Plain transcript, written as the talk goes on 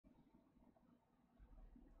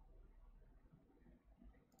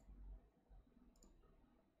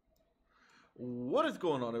What is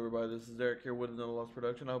going on, everybody? This is Eric here with another Lost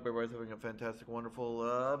Production. I hope everybody's having a fantastic, wonderful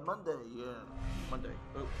Monday. Yeah, Monday.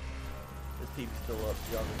 Oh, this TV's still up,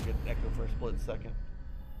 so y'all gonna get an echo for a split second.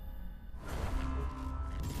 There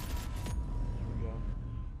we go.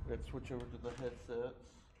 We got to switch over to the headsets.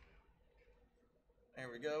 There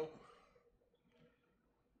we go.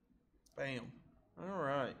 Bam. All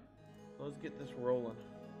right, let's get this rolling.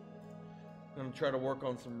 I'm going to try to work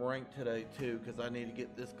on some rank today too, because I need to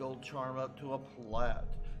get this gold charm up to a plat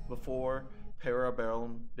before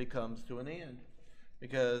Parabellum becomes to an end.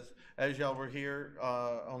 Because as y'all were here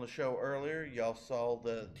on the show earlier, y'all saw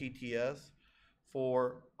the TTS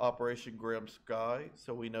for Operation Grim Sky,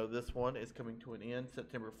 so we know this one is coming to an end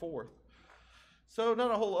September 4th. So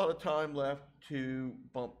not a whole lot of time left to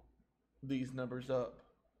bump these numbers up.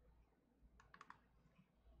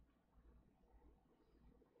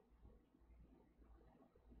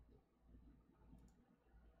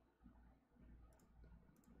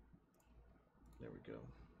 There we go.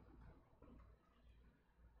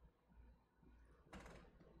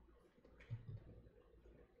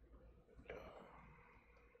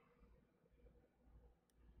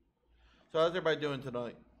 So how's everybody doing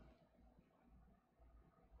tonight?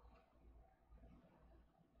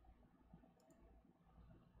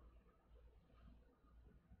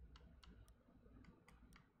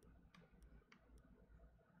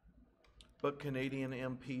 But Canadian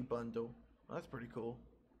MP bundle. That's pretty cool.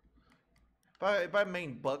 If I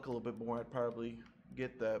main Buck a little bit more, I'd probably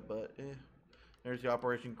get that, but there's the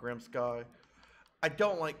Operation Grim Sky. I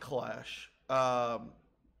don't like Clash. I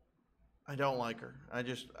don't like her.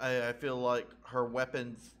 I feel like her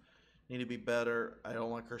weapons need to be better. I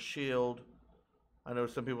don't like her shield. I know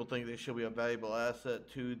some people think that she'll be a valuable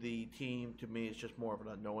asset to the team. To me, it's just more of an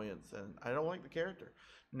annoyance, and I don't like the character.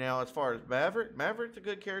 Now, as far as Maverick's a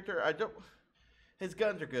good character. His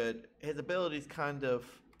guns are good. His abilities kind of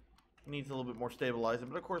needs a little bit more stabilizing,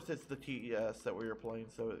 but of course it's the TES that we were playing,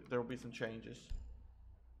 so there will be some changes.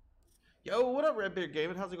 Yo, what up, Redbeard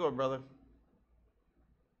Gaming? How's it going, brother?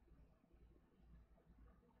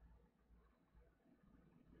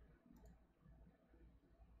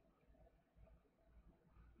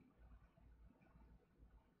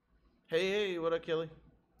 Hey, what up, Kelly?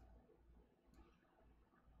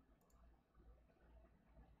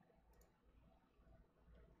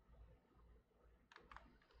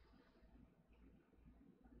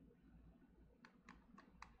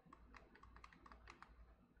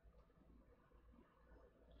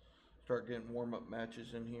 Start getting warm-up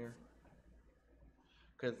matches in here,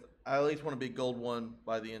 because I at least want to be gold 1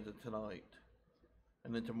 by the end of tonight,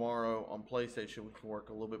 and then tomorrow on PlayStation we can work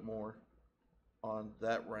a little bit more on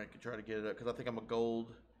that rank and try to get it up, because I think I'm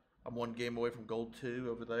one game away from gold 2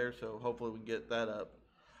 over there, so hopefully we can get that up.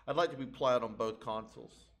 I'd like to be plat on both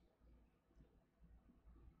consoles.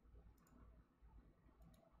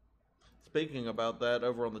 Speaking about that,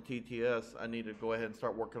 over on the TTS, I need to go ahead and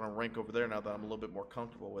start working on rank over there now that I'm a little bit more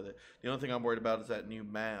comfortable with it. The only thing I'm worried about is that new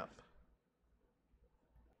map.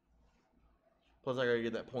 Plus, I gotta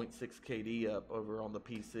get that 0.6 KD up over on the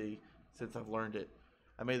PC since I've learned it.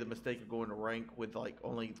 I made the mistake of going to rank with like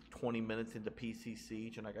only 20 minutes into PC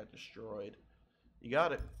Siege, and I got destroyed. You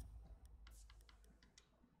got it.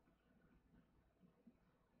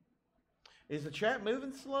 Is the chat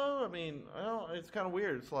moving slow? I mean, it's kind of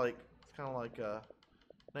weird. It's kind of like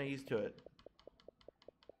not used to it.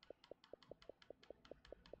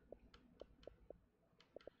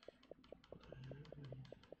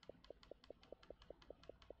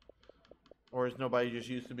 Or is nobody just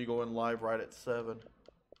used to be going live right at 7?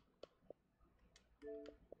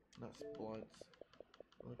 Not Splunts.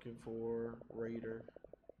 Looking for Raider.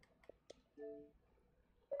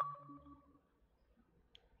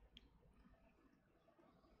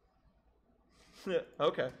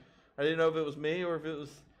 Okay. I didn't know if it was me or if it was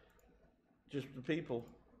just the people.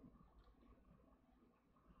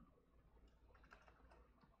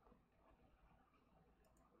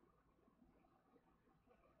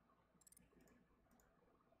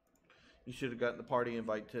 You should have gotten the party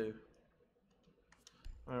invite too.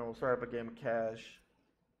 Alright, we'll start up a game of cash.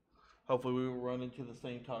 Hopefully we will run into the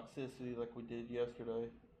same toxicity like we did yesterday.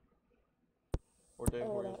 Or day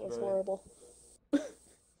before yesterday. That was horrible.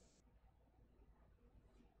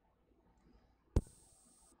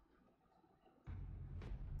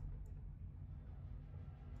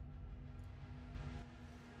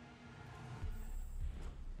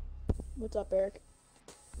 What's up, Eric?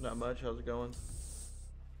 Not much. How's it going?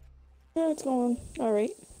 Yeah, it's going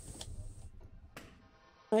alright.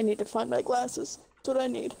 I need to find my glasses. That's what I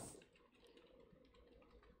need.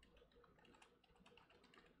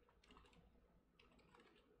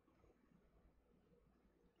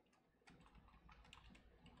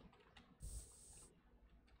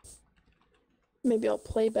 Maybe I'll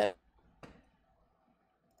play back.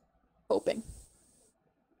 Hoping.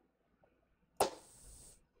 There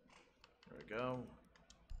we go.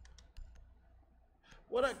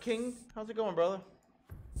 What up, King? How's it going, brother?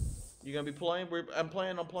 You gonna be playing? I'm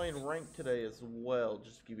planning on playing ranked today as well.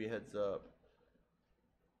 Just to give you a heads up.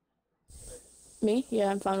 Me? Yeah,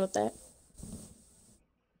 I'm fine with that.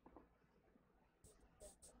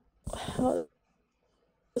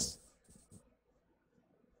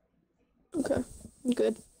 Okay, I'm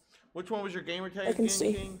good. Which one was your gamer tag I can again,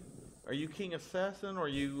 see. King? Are you King Assassin or are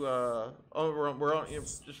you? Oh, we're on.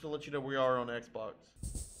 Just to let you know, we are on Xbox.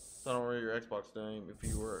 So I don't remember your Xbox name. If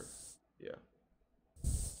you were, yeah.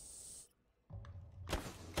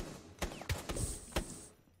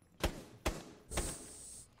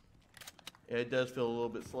 Yeah, it does feel a little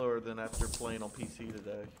bit slower than after playing on PC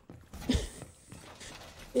today.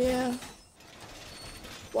 Yeah.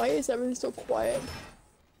 Why is everything so quiet?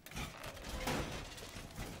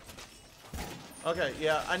 Okay,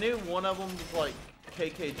 yeah, I knew one of them was like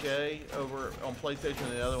KKJ over on PlayStation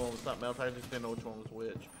and the other one was something else. I just didn't know which one was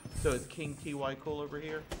which. So it's King TY Cool over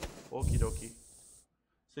here. Okie dokie.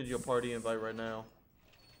 Send you a party invite right now.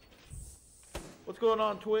 What's going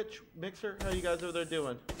on, Twitch, Mixer? How you guys over there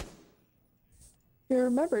doing? You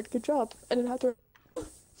remembered. Good job. I didn't have to.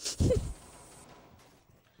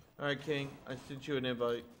 Alright, King, I sent you an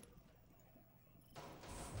invite.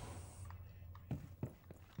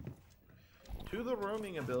 To the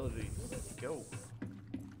roaming ability. Let's go.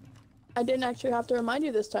 I didn't actually have to remind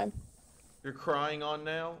you this time. You're crying on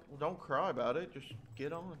now? Well, don't cry about it. Just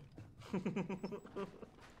get on.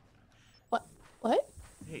 What? What?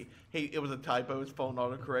 It was a typo. His phone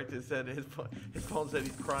autocorrected. It said his phone said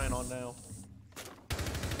he's crying on now.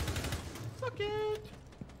 Suck it.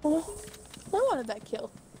 Oh, I wanted that kill.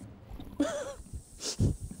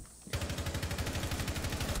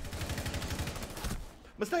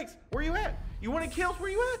 Mistakes. Where you at? You wanted kills?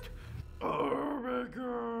 Where you at? Oh my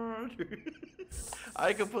god.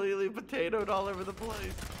 I completely potatoed all over the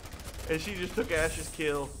place. And she just took Ash's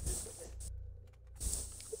kill.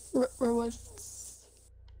 Where was?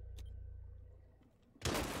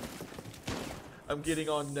 I'm getting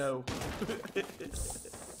on no.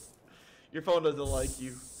 Your phone doesn't like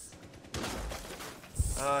you.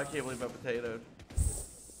 I can't believe I potatoed.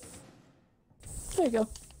 There you go.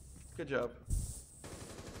 Good job.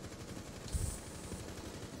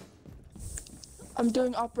 I'm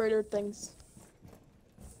doing operator things.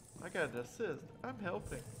 I got an assist. I'm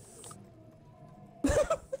helping.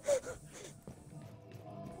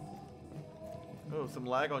 Oh, some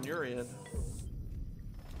lag on your end.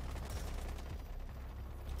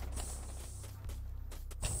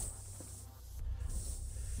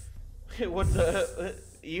 What's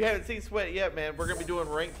you haven't seen Sweat yet, man. We're gonna be doing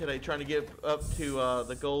rank today, trying to get up to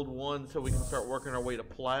the gold 1 so we can start working our way to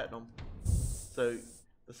platinum. So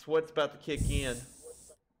the sweat's about to kick in.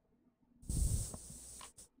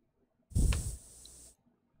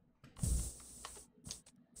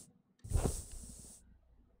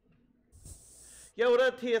 Yo, what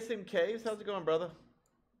up, TSM Caves? How's it going, brother?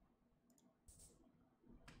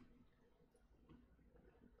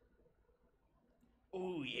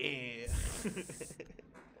 Oh, yeah.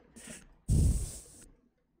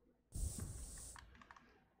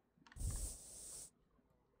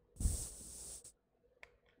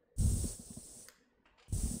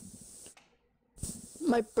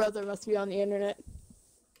 My brother must be on the internet.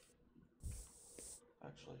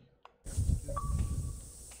 Actually,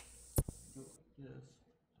 yes,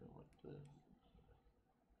 like this.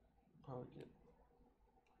 Probably get.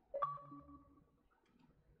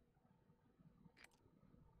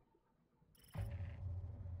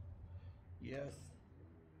 Yes.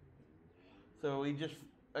 So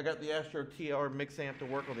I got the Astro TR mix amp to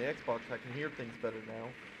work on the Xbox. I can hear things better now.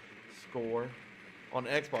 Score on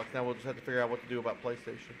Xbox. Now we'll just have to figure out what to do about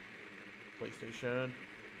PlayStation. PlayStation.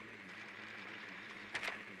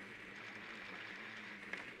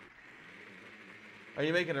 Are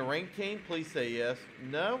you making a ranked team? Please say yes.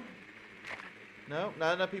 No? No?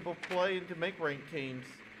 Not enough people play to make ranked teams.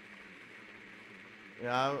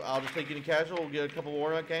 Yeah, I'll just take you to casual. We'll get a couple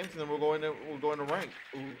warm-up games, and then we'll go into ranked.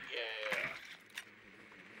 Ooh, yeah.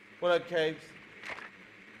 What up, Caves?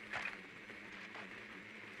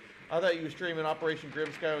 I thought you were streaming Operation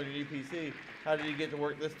Grim Sky on your new PC. How did you get to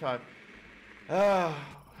work this time?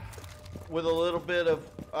 With a little bit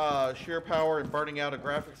of sheer power and burning out a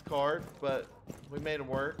graphics card, but we made it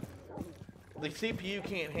work. The CPU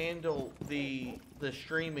can't handle the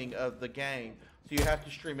streaming of the game, so you have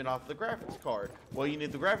to stream it off the graphics card. Well, you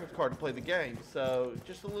need the graphics card to play the game, so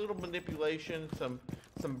just a little manipulation, some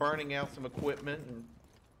burning out some equipment, and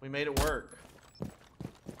we made it work.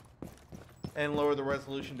 and lower the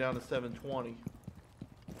resolution down to 720.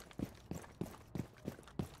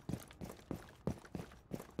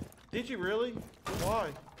 Did you really? Why?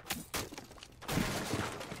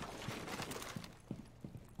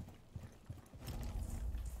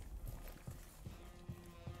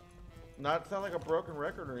 Not sound like a broken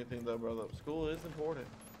record or anything though, brother. School is important.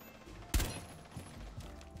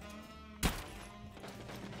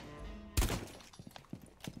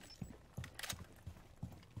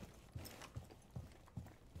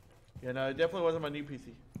 Yeah, no, it definitely wasn't my new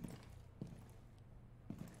PC.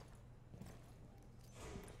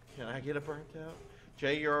 Can I get a burnt out?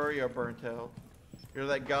 Jay, you're already a burnt out. You're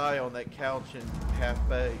that guy on that couch in Half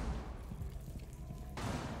Baked.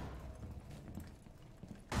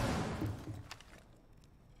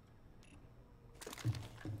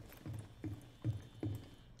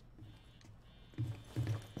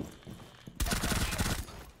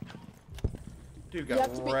 Dude got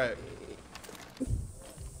wrecked.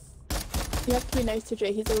 You have to be nice to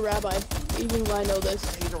Jay. He's a rabbi. Even I know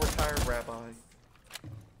this. He's a retired rabbi.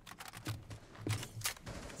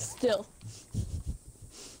 Still.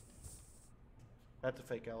 That's a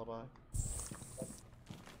fake alibi.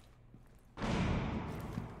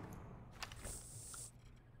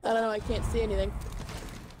 I don't know. I can't see anything.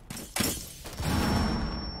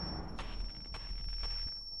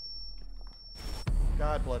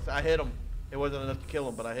 God bless. I hit him. It wasn't enough to kill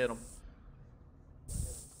him, but I hit him.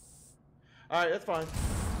 Alright, that's fine.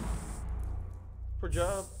 For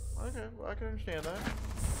job. Okay, well, I can understand that.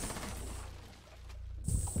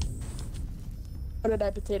 How did I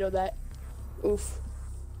potato that? Oof.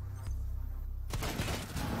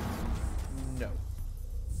 No.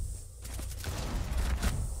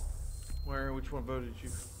 Which one voted you?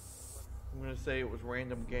 I'm gonna say it was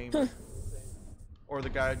random gamer. Or the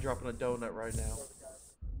guy dropping a donut right now.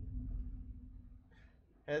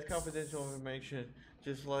 Has confidential information,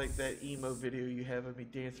 just like that emo video you have of me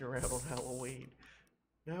dancing around on Halloween.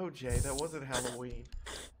 No, Jay, that wasn't Halloween.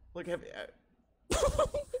 Look,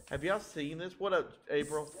 have y'all seen this? What up,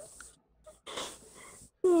 April?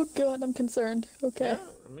 Oh god, I'm concerned. Okay. Yeah,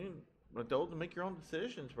 I mean, adult to make your own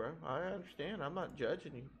decisions, bro. I understand. I'm not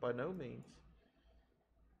judging you by no means.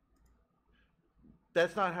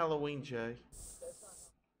 That's not Halloween, Jay.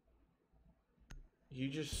 You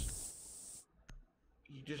just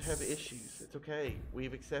have issues. It's okay.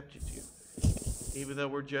 We've accepted you, even though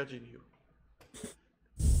we're judging you.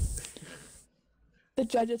 The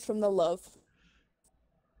judges from the love.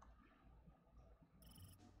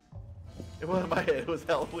 It wasn't my head. It was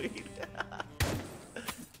Halloween.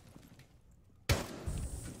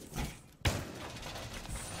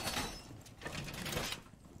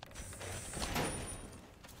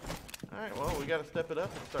 Alright, well, we gotta step it up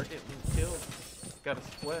and start getting kills. Gotta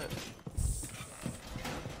sweat.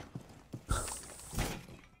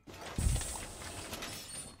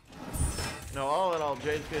 No, all in all,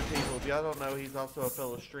 Jay's good people. If y'all don't know, he's also a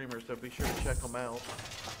fellow streamer, so be sure to check him out.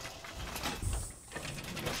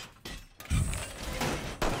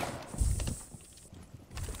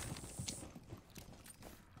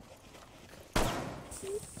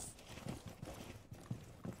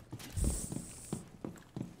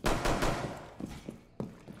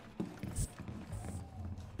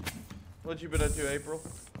 What you been up to, April?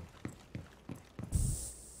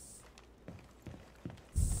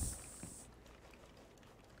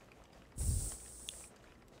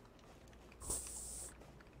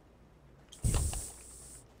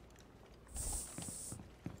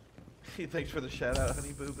 Thanks for the shout out,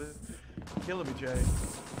 honey boo boo. Killing me, Jay.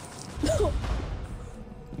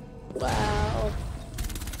 Wow.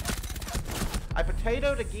 I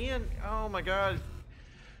potatoed again. Oh my god.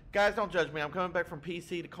 Guys, don't judge me. I'm coming back from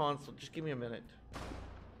PC to console. Just give me a minute.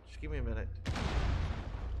 Just give me a minute.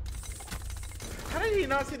 How did you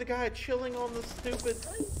not see the guy chilling on the stupid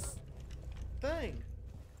thing?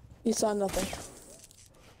 You saw nothing.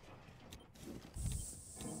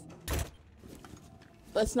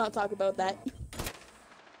 Let's not talk about that.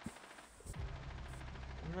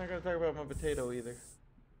 I'm not gonna talk about my potato either.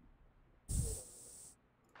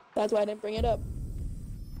 That's why I didn't bring it up.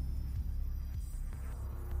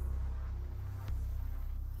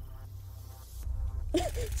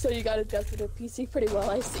 So you got adjusted to PC pretty well,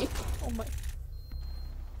 I see. Oh my.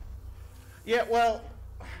 Yeah, well,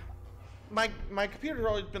 my computer's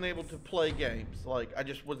always been able to play games. Like, I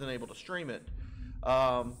just wasn't able to stream it.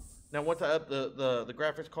 Now, once I upped the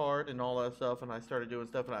graphics card and all that stuff, and I started doing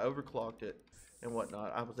stuff, and I overclocked it and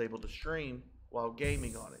whatnot, I was able to stream while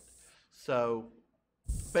gaming on it. So,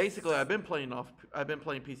 basically, I've been playing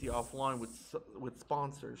PC offline with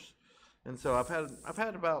sponsors, and so I've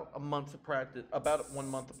had about a month of practice, about 1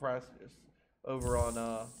 month of practice over on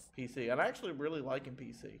PC. I'm actually really liking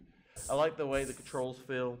PC. I like the way the controls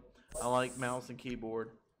feel. I like mouse and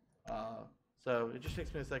keyboard. So it just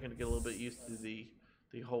takes me a second to get a little bit used to the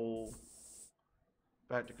whole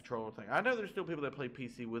back to controller thing. I know there's still people that play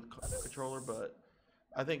PC with controller, but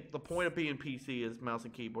I think the point of being PC is mouse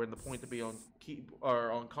and keyboard, and the point to be on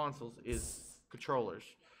on consoles is controllers.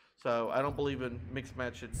 So I don't believe in mixed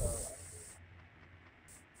matching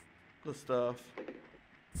the stuff.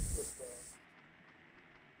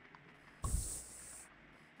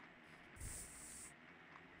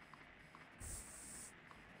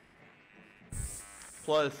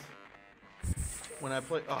 Plus, when I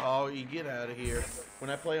play, oh, you get out of here. When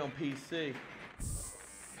I play on PC,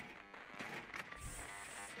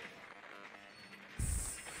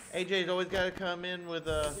 AJ's always got to come in with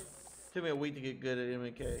took me a week to get good at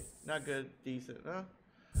MK. Not good, decent. Huh?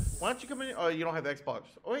 Why don't you come in? Oh, you don't have Xbox.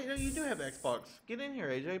 Oh wait, no, you do have Xbox. Get in here,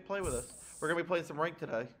 AJ. Play with us. We're gonna be playing some rank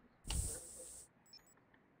today.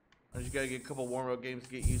 I just gotta get a couple warm-up games to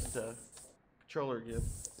get used to controller again.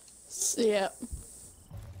 Yeah.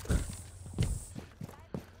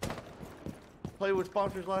 Played with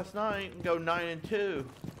sponsors last night and go 9-2.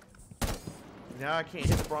 Now I can't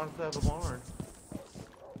hit the bronze out of the barn.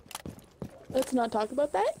 Let's not talk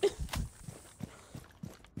about that.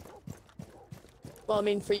 Well, I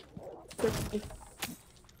mean, for me.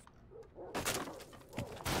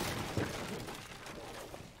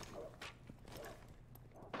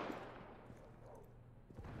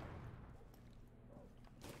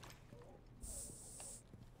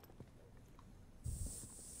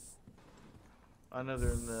 I know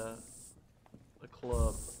they're in the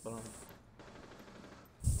club, but I'm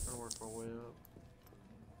trying to work my way up.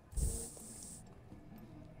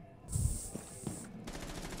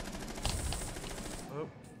 Oh.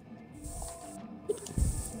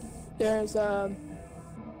 There's a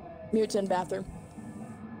mutes in bathroom.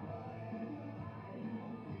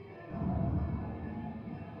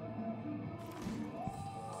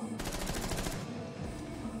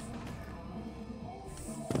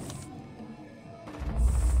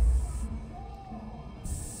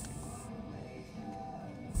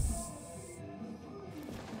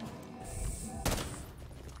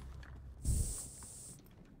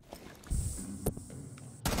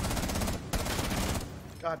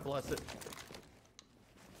 God bless it.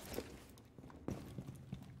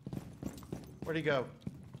 Where'd he go?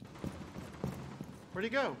 Where'd he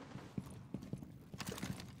go?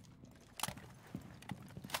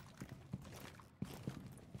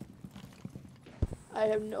 I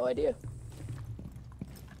have no idea.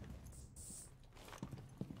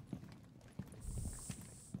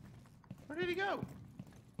 Where did he go?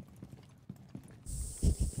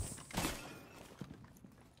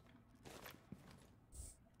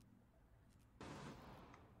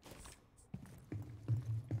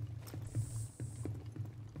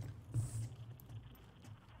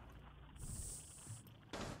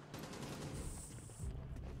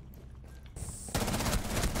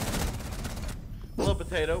 Little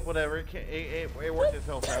potato, whatever. It worked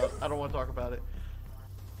itself out. I don't want to talk about it.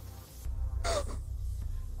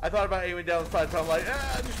 I thought about aiming down the side, so I'm like,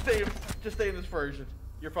 just stay in this version.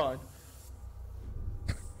 You're fine.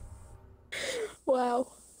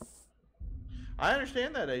 Wow. I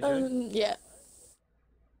understand that, AJ. Yeah.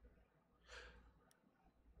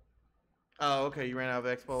 Oh, okay. You ran out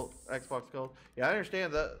of Xbox Gold. Yeah, I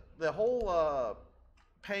understand the whole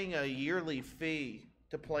paying a yearly fee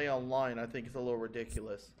to play online, I think, is a little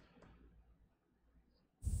ridiculous.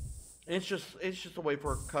 It's just a way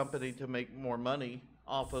for a company to make more money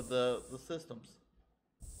off of the systems.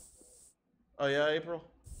 Oh yeah, April?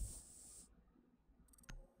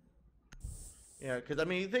 Yeah, because I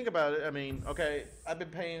mean, think about it. I mean, okay, I've been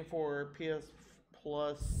paying for PS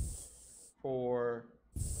Plus for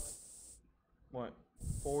what,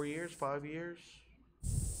 4 years, 5 years?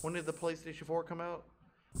 When did the PlayStation 4 come out?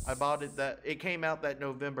 I bought it it came out that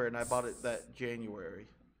November, and I bought it that January.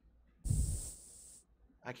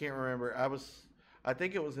 I can't remember. I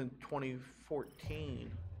think it was in 2014,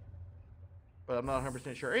 but I'm not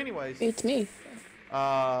 100% sure. Anyways, It's me.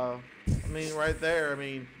 I mean, right there. I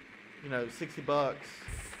mean, you know, $60.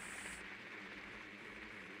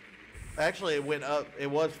 Actually, it went up. It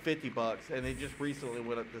was $50, and it just recently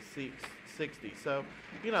went up to $60. So,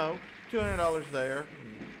 you know, $200 there.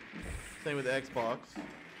 Same with the Xbox.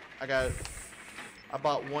 I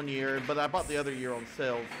bought 1 year, but I bought the other year on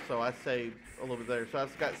sale, so I saved a little bit there. So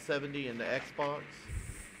I've got 70 in the Xbox.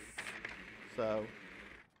 So,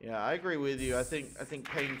 yeah, I agree with you. I think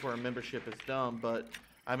paying for a membership is dumb, but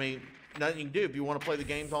I mean, nothing you can do. If you want to play the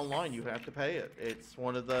games online, you have to pay it. It's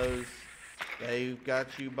one of those, they've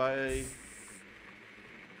got you by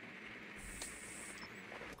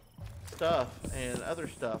stuff and other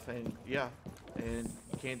stuff, and yeah, and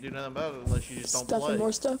you can't do nothing about it unless you just don't Stuff play. and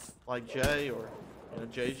more stuff. Like Jay, or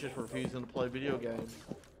Jay's just refusing to play video games.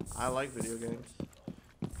 I like video games.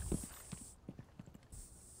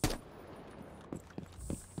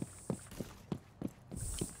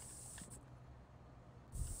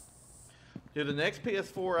 Dude, the next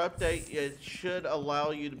PS4 update, it should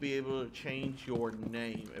allow you to be able to change your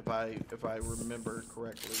name, if I remember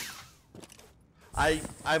correctly.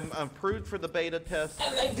 I'm approved for the beta test.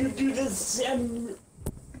 I like to do this. I'm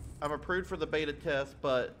approved for the beta test,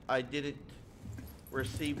 but I didn't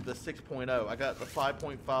receive the 6.0. I got the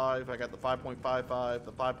 5.5, I got the 5.55,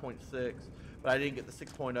 the 5.6, but I didn't get the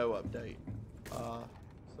 6.0 update.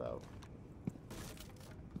 So.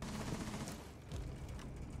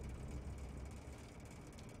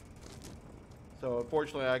 So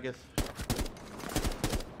unfortunately, I guess.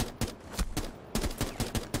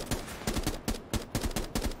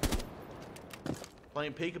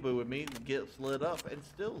 Playing peekaboo with me gets lit up and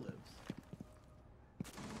still lives.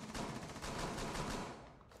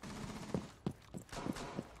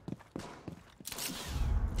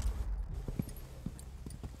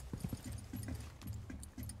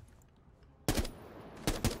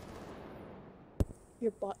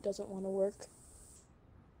 Your bot doesn't want to work.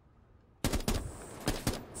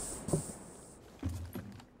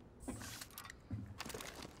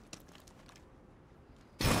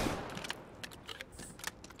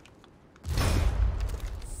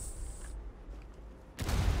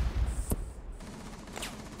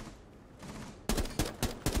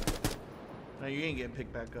 No, you ain't getting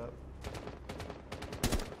picked back up.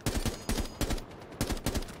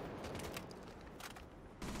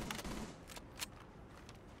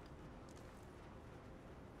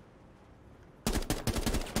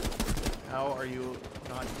 How are you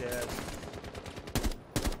not dead?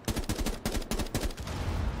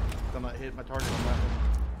 I'm not hitting my target on that one.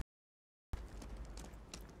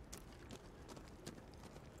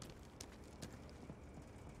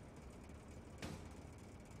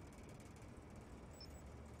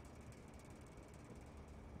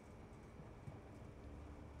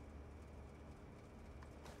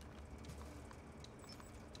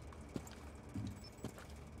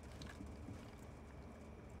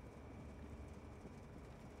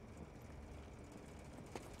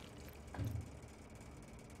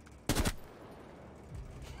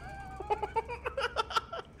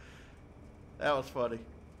 That was funny.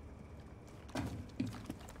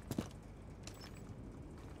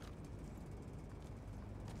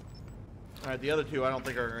 Alright, the other two I don't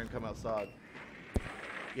think are going to come outside.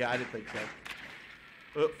 Yeah, I didn't think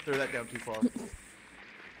so. Oops, threw that down too far.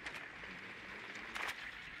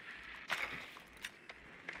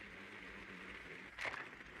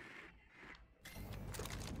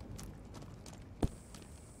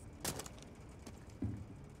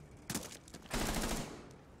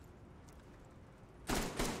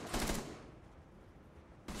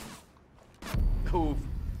 Oof.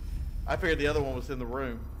 I figured the other one was in the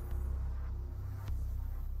room.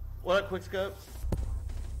 What up, quick scopes?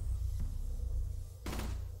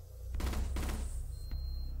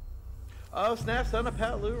 Oh, snap, son of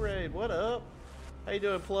Pat Lou Raid. What up? How you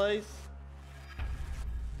doing, Place?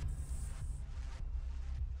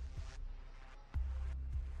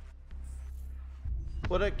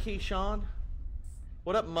 What up, Keyshawn?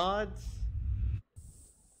 What up, mods?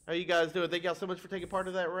 How you guys doing? Thank y'all so much for taking part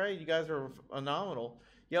of that raid. You guys are phenomenal.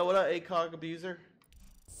 Yo, what up, ACOG Abuser?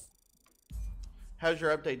 How's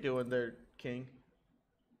your update doing there, King?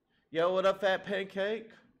 Yo, what up, Fat Pancake?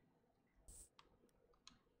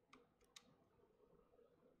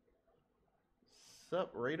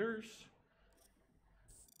 Sup, Raiders?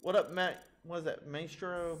 What up, Matt? What is that,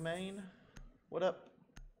 Maestro Main? What up?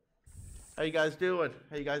 How you guys doing?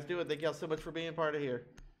 How you guys doing? Thank y'all so much for being part of here.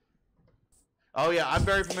 Oh yeah, I'm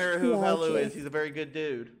very familiar who Palu is. He's a very good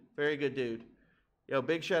dude. Very good dude. Yo,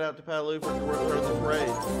 big shout out to Palu for throwing this raid.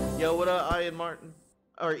 Yo, what up, Ian Martin?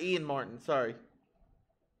 Or Ian Martin, sorry.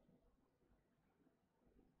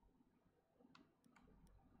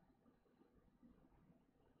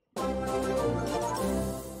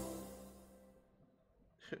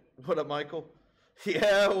 What up, Michael?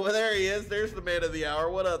 Yeah, well, there he is. There's the man of the hour.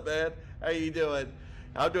 What up, man? How you doing?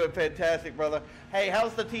 I'm doing fantastic, brother. Hey,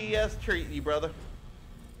 how's the TES treating you, brother?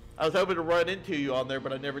 I was hoping to run into you on there,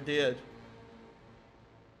 but I never did.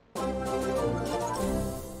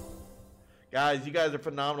 Guys, you guys are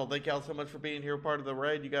phenomenal. Thank y'all so much for being here, part of the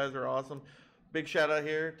raid. You guys are awesome. Big shout out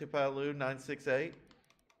here to Palu968.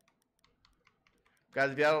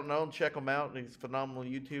 Guys, if y'all don't know him, check him out. He's a phenomenal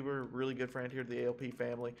YouTuber, really good friend here to the ALP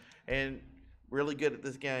family, and really good at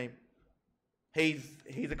this game. He's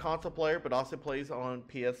a console player, but also plays on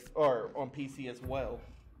PS or on PC as well.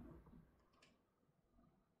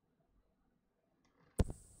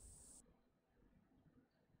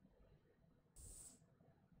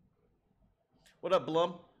 What up,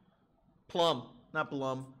 Blum? Plum, not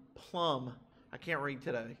Blum. Plum. I can't read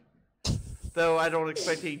today. Though I don't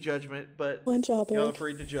expect any judgment, but One job, y'all are Eric.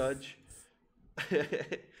 free to judge.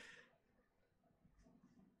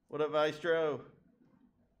 What up, Maestro?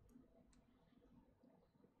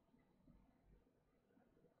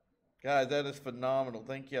 Guys, that is phenomenal.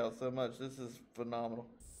 Thank y'all so much. This is phenomenal.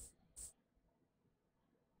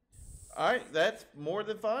 Alright, that's more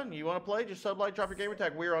than fun. You want to play? Just sublight, drop your gamer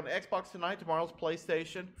tag. We're on Xbox tonight. Tomorrow's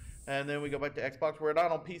PlayStation. And then we go back to Xbox. We're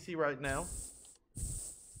not on PC right now.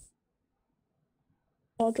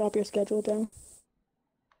 I'll drop your schedule down.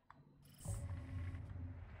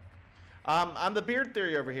 I'm the beard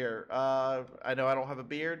theory over here. I know I don't have a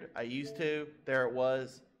beard. I used to. There it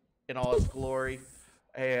was in all its glory.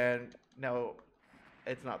 And no,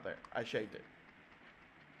 it's not there. I shaved it.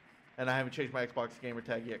 And I haven't changed my Xbox gamer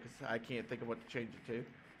tag yet because I can't think of what to change it to.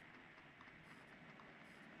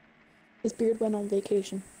 His beard went on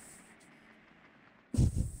vacation.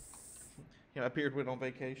 Yeah, my beard went on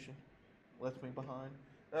vacation. Left me behind.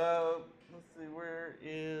 Let's see, where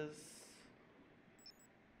is...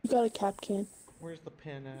 You got a cap can. Where's the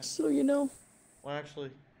pen at? So you know. Well,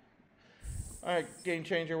 actually... Alright, Game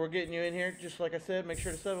Changer, we're getting you in here. Just like I said, make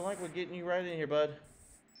sure to sub and like. We're getting you right in here, bud.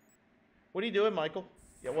 What are you doing, Michael?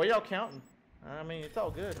 Yeah, what y'all counting? I mean, it's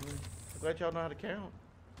all good. I mean, I'm glad y'all know how to count.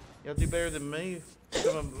 Y'all do better than me.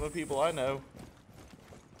 Some of the people I know.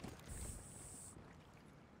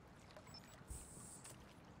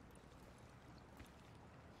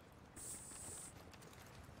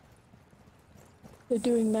 They're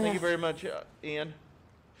doing math. Thank you very much, Ian.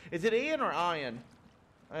 Is it Ian or Ian?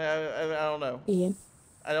 I don't know. Ian.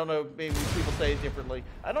 I don't know. Maybe people say it differently.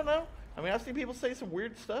 I don't know. I mean, I've seen people say some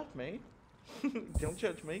weird stuff, man. Don't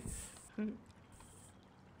judge me.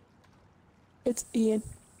 It's Ian.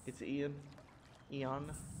 It's Ian.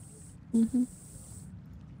 Eon. Mm-hmm.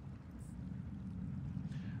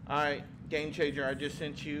 Alright, Game Changer, I just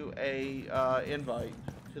sent you a invite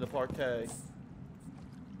to the party.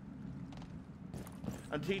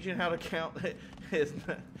 I'm teaching how to count.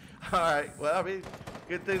 Alright, well, I mean,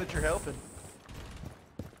 good thing that you're helping.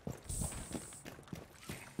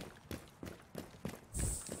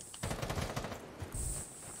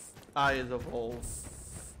 Eye is of hole.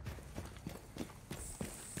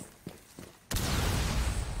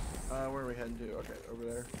 Where are we heading to? Okay, over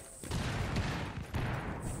there.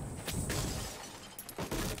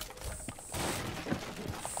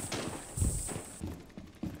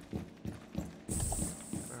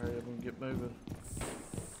 Alright, I'm gonna get moving.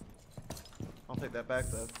 I'll take that back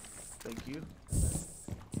though. Thank you.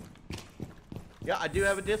 Yeah, I do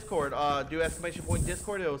have a Discord. Do exclamation point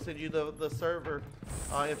Discord. It will send you the server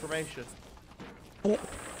information. Got it.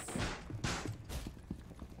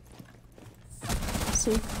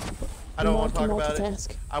 See? I don't want to talk about it.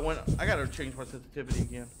 Multitask. I gotta change my sensitivity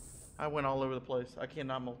again. I went all over the place. I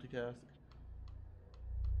cannot multitask.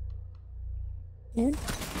 And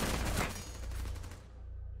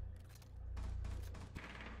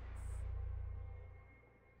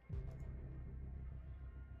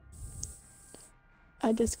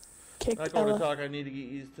I just kicked Like over Ella. talk, I need to get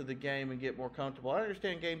used to the game and get more comfortable. I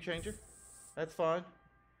understand, Game Changer. That's fine.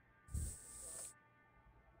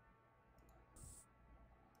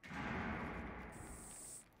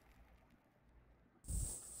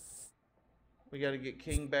 We got to get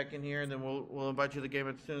King back in here, and then we'll invite you to the game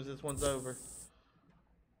as soon as this one's over.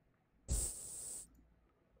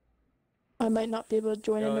 I might not be able to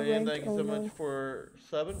join in the Ian, rank. thank you Oh so no. much for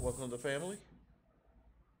subbing. Welcome to the family.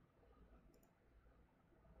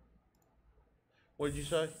 What did you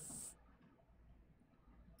say?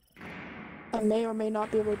 I may or may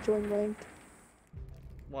not be able to join ranked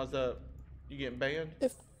Why's that? You getting banned?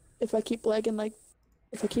 if I keep lagging like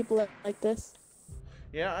like this.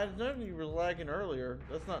 Yeah, I know you were lagging earlier.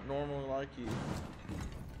 That's not normally like you.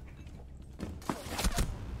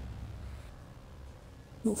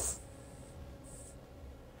 Oof.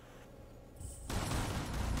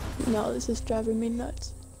 No, this is driving me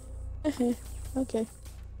nuts. Okay.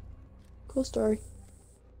 Cool story.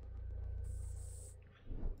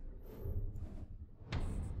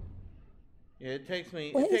 Yeah, it takes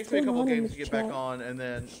me What a is going couple on in games this to get back chat? on, and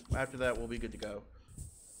then after that we'll be good to go.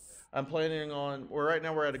 I'm planning on. Right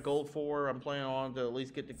now we're at a gold 4. I'm planning on to at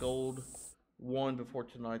least get to gold 1 before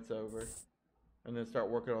tonight's over, and then start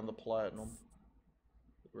working on the platinum.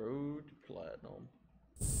 Road to platinum.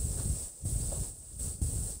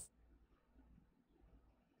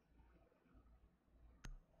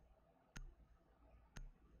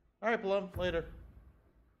 Alright, Plum, later.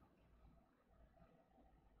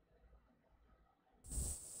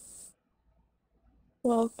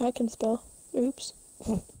 Well, I can spell. Oops.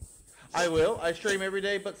 I will. I stream every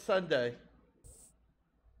day but Sunday.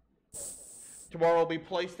 Tomorrow will be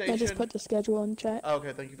PlayStation. I just put the schedule in chat.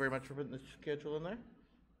 Okay, thank you very much for putting the schedule in there.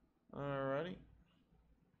 Alrighty.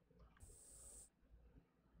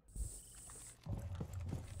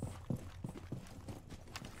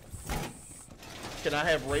 Can I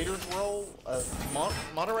have Raiders role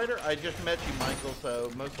moderator? I just met you, Michael,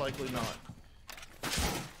 so most likely not.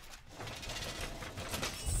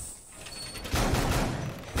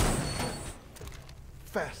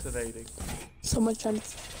 Fascinating. Someone's trying to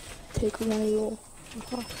take my role.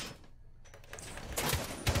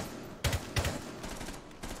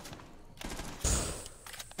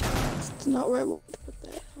 It's not where I want to put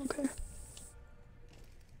that. Okay.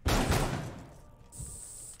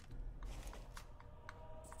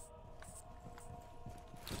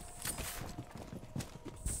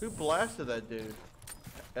 Who blasted that dude?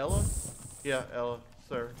 Ella? Yeah, Ella.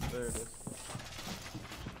 Sir, there it is.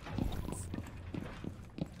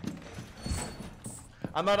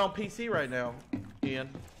 I'm not on PC right now, Ian.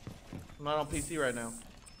 I'm not on PC right now.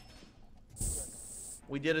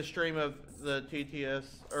 We did a stream of the TTS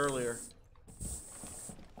earlier.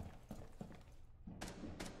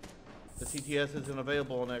 The TTS isn't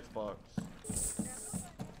available on Xbox.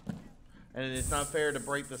 And it's not fair to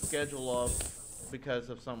break the schedule off because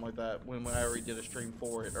of something like that when I already did a stream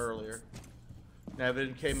for it earlier. Now if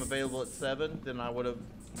it became available at 7, then I would have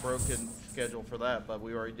broken schedule for that, but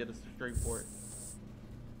we already did a stream for it.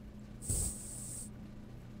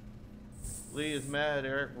 Lee is mad,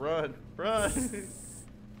 Eric. Run. Run.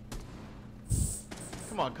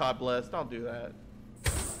 Come on, God bless. Don't do that.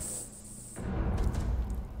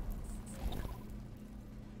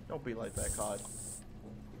 Don't be like that, COD.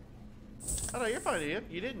 Oh no, you're fine, Ian.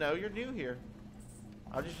 You didn't know. You're new here.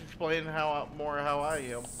 I'll just explain how I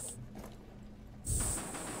am.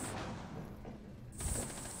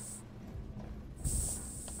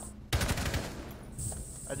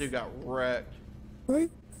 That dude got wrecked. Where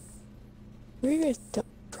are you guys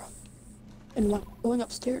from? And why going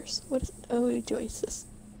upstairs? What is Oasis?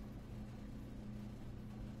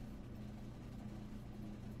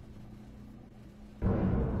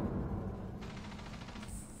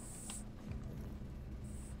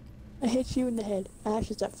 I hit you in the head.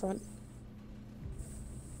 Ash is up front.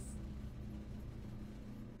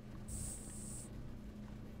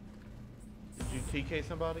 Did you TK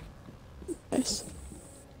somebody? Nice.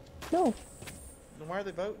 No, Then why are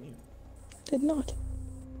they voting you? did not.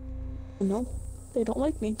 No, they don't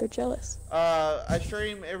like me. They're jealous. I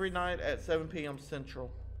stream every night at 7 p.m.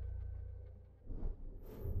 Central.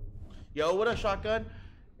 Yo, what up, Shotgun?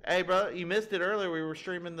 Hey, bro, you missed it earlier. We were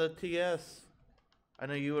streaming the TS. I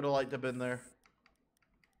know you would have liked to have been there.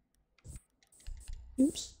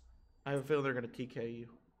 Oops. I have a feeling they're going to TK you.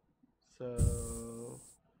 So,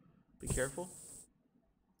 be careful.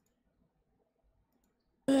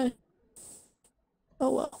 Oh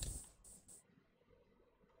well.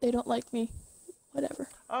 They don't like me. Whatever.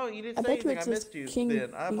 Oh, you didn't I say bet you anything. it I says missed you King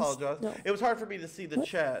then. I Beast. apologize. No. It was hard for me to see the What?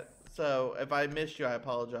 chat. So, if I missed you, I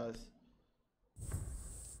apologize.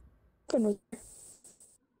 Going with her.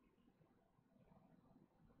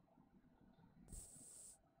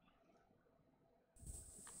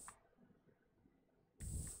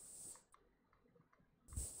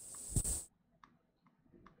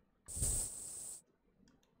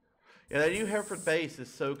 Yeah, that new Hereford base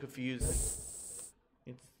is so confusing.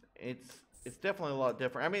 It's definitely a lot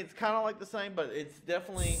different. I mean, it's kind of like the same, but it's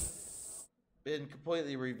definitely been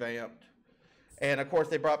completely revamped. And of course,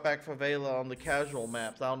 they brought back Favela on the casual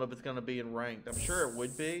maps. I don't know if it's going to be in ranked. I'm sure it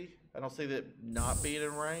would be. I don't see that not being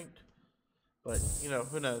in ranked. But, you know,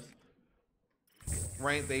 who knows?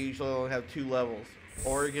 Ranked, they usually only have 2 levels.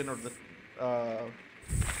 Oregon or the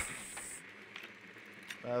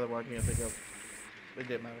other one I can't think of. It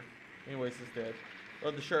didn't matter. Anyways, it's dead.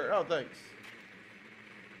 Love the shirt. Oh, thanks.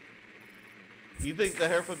 You think the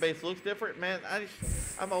Hereford base looks different? Man,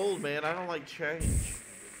 I'm old, man. I don't like change.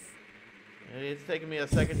 And it's taken me a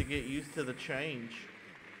second to get used to the change.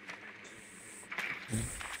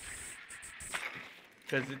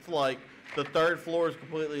 Because it's like the 3rd floor is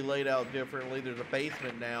completely laid out differently. There's a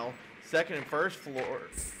basement now. 2nd and 1st floor,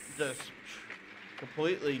 just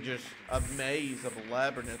completely just a maze of a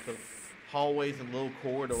labyrinth of hallways and little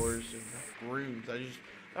corridors and rooms. I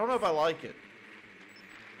don't know if I like it.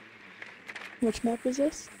 Which map is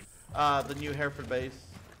this? The new Hereford base.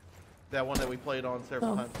 That one that we played on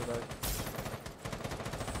several times today.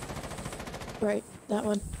 Right, that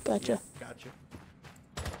one. Gotcha. Gotcha.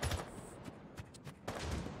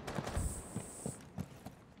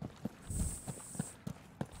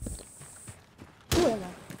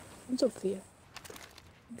 I'm Sophia.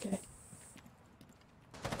 Okay.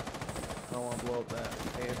 I don't want to blow up that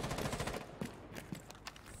hand.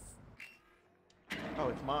 Oh,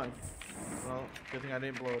 it's mine. Well, good thing I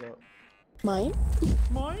didn't blow it up. Mine?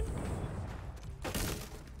 Mine?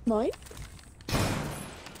 Mine?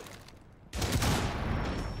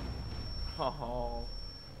 Oh.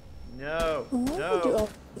 No. Oh, I can do all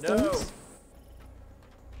the No. things.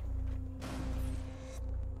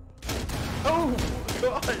 Oh,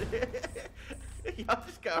 God. Y'all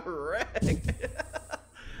just got wrecked.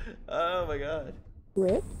 Oh, my God.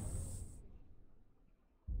 Rip?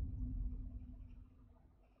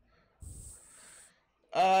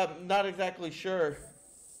 Not exactly sure.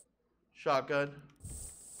 Shotgun.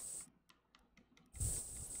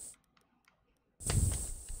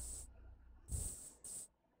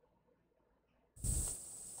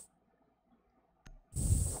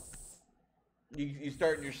 You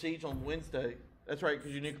starting your siege on Wednesday. That's right,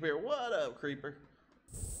 because your new computer. What up, creeper?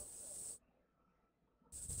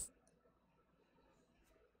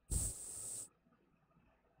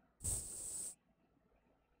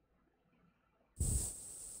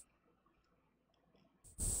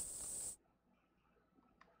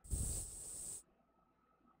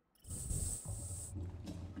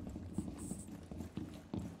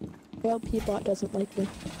 Well, Peabot doesn't like me.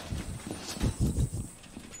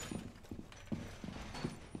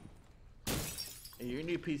 Hey, your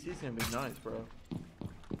new PC's gonna be nice, bro.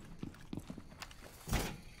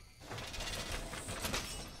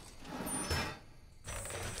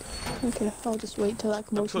 Okay, I'll just wait till that I'm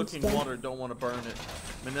commotion's cooking done. water, don't want to burn it.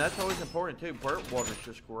 I mean, that's always important too. Burnt water's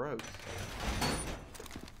just gross.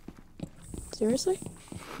 Seriously?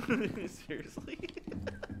 Seriously?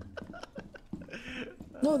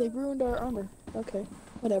 No, they ruined our armor. Okay,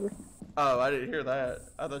 whatever. Oh, I didn't hear that.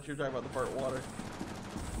 I thought you were talking about the burnt water.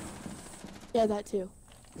 Yeah, that too.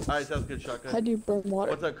 Alright, sounds good, shotgun. How do you burn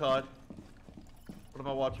water? What's up, COD? What am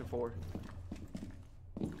I watching for?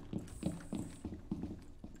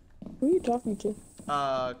 Who are you talking to?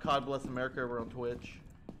 COD Bless America over on Twitch.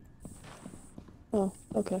 Oh,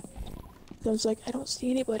 okay. I was like, I don't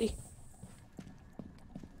see anybody.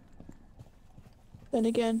 Then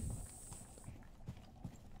again,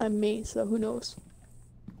 I'm me, so who knows?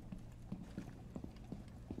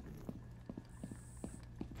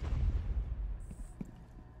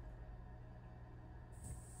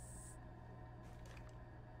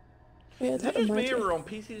 Yeah, Is it that just me reminds me. or on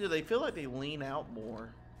PC do they feel like they lean out more?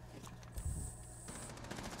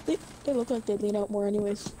 They look like they lean out more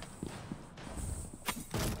anyways.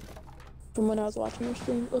 From when I was watching your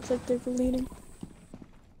stream, it looks like they were leaning.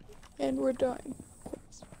 And we're dying. Of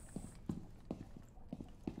course.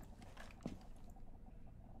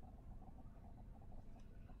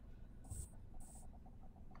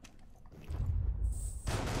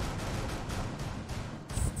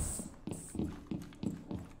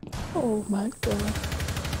 Oh my god.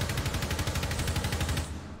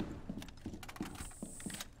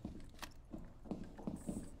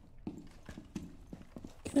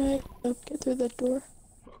 Can I get through that door?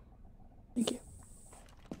 Thank you.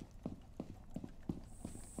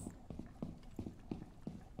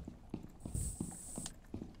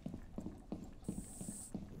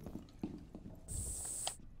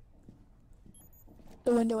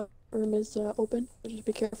 The window in the room is open, so just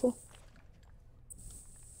be careful.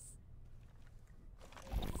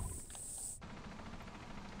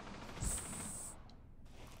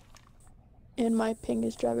 And my ping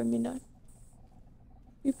is driving me nuts.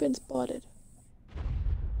 You've been spotted.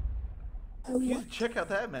 You check out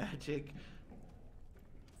that magic.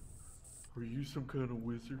 Are you some kind of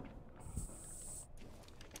wizard?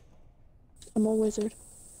 I'm a wizard.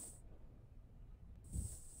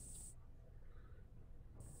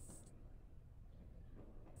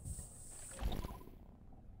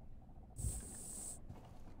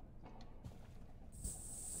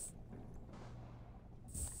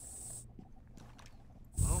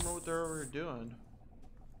 I don't know what they're over here doing.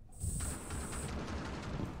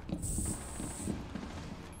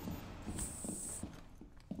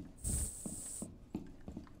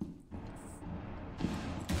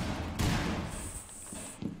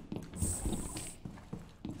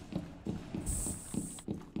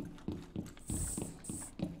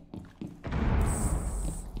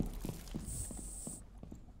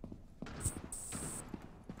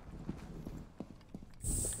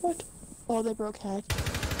 What? Oh, they broke hatch.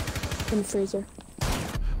 In freezer.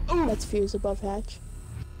 Ooh! That's fuse above hatch.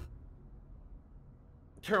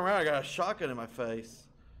 Turn around, I got a shotgun in my face.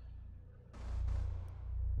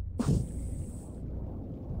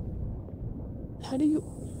 How do you...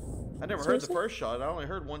 I never heard Seriously? the first shot. I only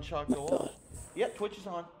heard one shot My go God. off. Yep, Twitch is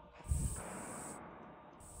on.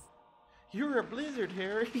 You're a blizzard,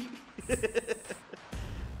 Harry.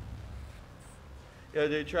 Yeah,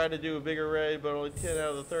 they tried to do a bigger raid, but only 10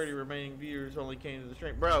 out of the 30 remaining viewers only came to the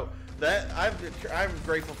stream. Bro, that I'm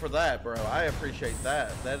grateful for that, bro. I appreciate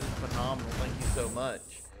that. That is phenomenal. Thank you so much.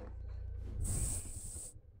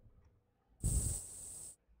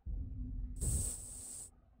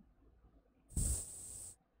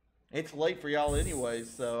 It's late for y'all anyways,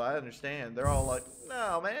 so I understand. They're all like,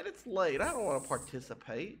 no, man, it's late. I don't want to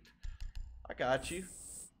participate. I got you.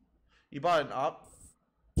 You bought an op...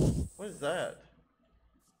 What is that?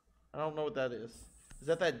 I don't know what that is. Is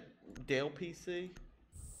that Dell PC?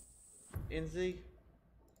 NZ?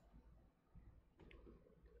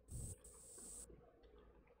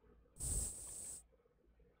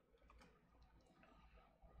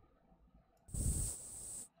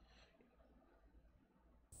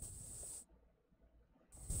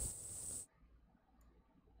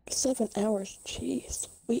 Seven hours, jeez,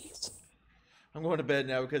 please. I'm going to bed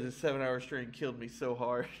now because this 7-hour stream killed me so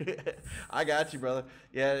hard. I got you, brother.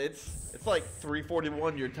 Yeah, it's like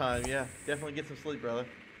 3:41 your time. Yeah, definitely get some sleep, brother.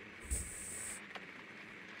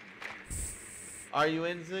 Are you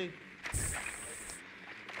in, Z?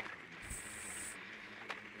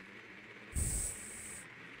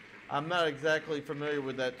 I'm not exactly familiar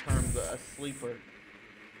with that term, a sleeper.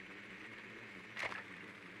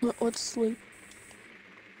 What's sleep?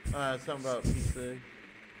 Something about PC.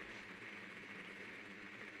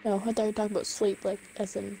 No, I thought you were talking about sleep, like,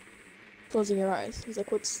 as in closing your eyes. He's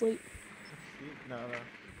like, what's sleep? No,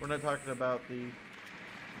 we're not talking about the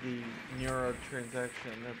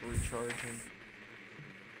neurotransaction of recharging.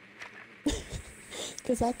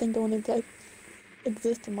 Because that thing don't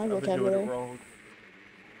exist in my vocabulary. I've been doing it wrong.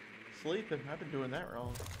 Sleeping, I've been doing that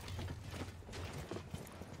wrong.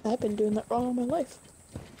 I've been doing that wrong all my life.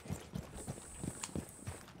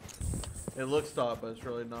 It looks thought, but it's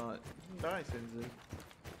really not. Nice, Enzy.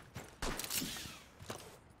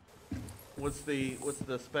 What's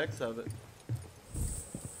the specs of it?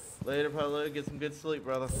 Later, probably get some good sleep,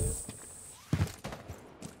 brother.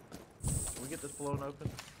 Can we get this blown open?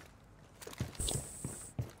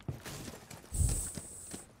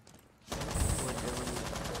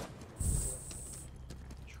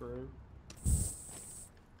 True.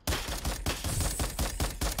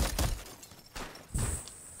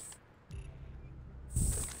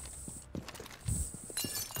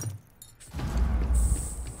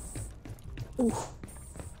 Oof.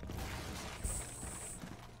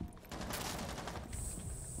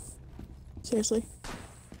 Seriously?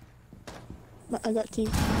 I got team.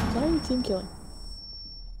 Why are you team killing?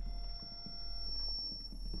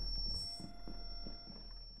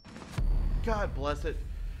 God bless it.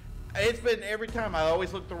 It's been every time I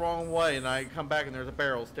always look the wrong way and I come back and there's a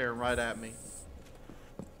barrel staring right at me.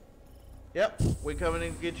 Yep, we coming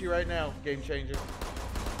in to get you right now, game changer.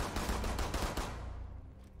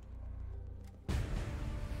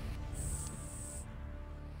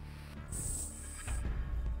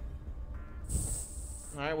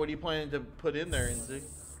 Alright, what are you planning to put in there, NZ?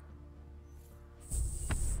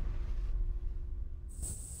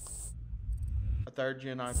 A 3rd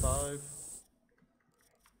gen i5?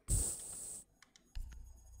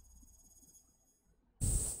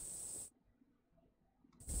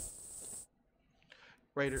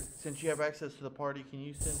 Raider, since you have access to the party, can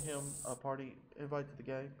you send him a party invite to the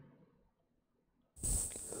game?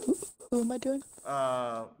 Who am I doing?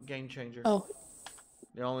 Game changer. Oh.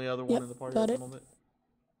 The only other one in the party at the moment.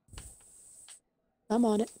 I'm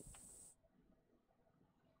on it.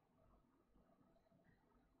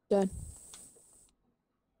 Done.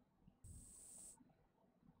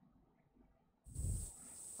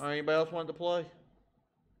 Alright, anybody else want to play?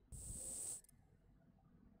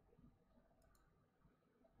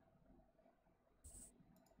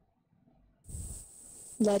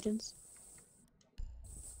 Legends.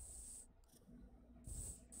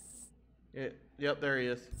 Yeah, yep, there he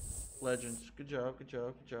is. Legends. Good job, good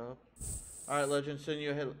job, good job. Alright, Legends, send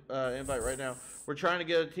you a invite right now. We're trying to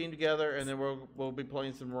get a team together, and then we'll be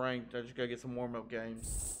playing some ranked. I just gotta get some warm-up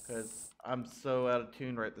games, because I'm so out of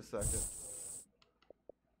tune right this second.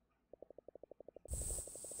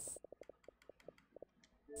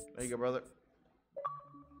 There you go, brother.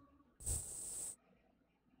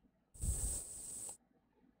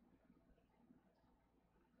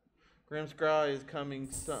 Grim Scry is coming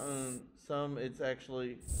soon. It's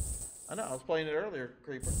actually... I know, I was playing it earlier,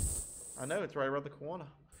 Creeper. I know, it's right around the corner.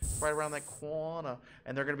 It's right around that corner.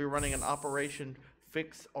 And they're going to be running an Operation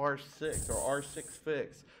Fix R6 or R6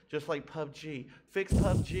 Fix. Just like PUBG. Fix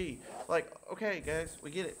PUBG. Like, okay, guys,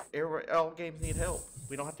 we get it. All games need help.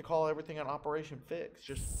 We don't have to call everything an Operation Fix.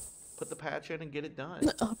 Just Put the patch in and get it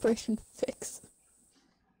done. Operation Fix.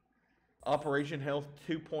 Operation Health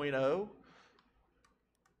 2.0.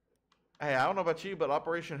 Hey, I don't know about you, but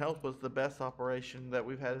Operation Health was the best operation that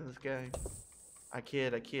we've had in this game. I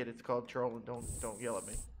kid. It's called trolling. Don't yell at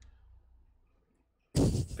me.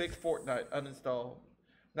 Fix Fortnite. Uninstall.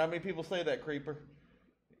 Not many people say that, Creeper.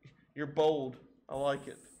 You're bold. I like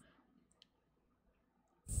it.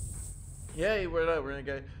 Yay, we're gonna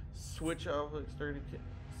go switch off external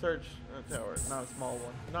search tower. Not a small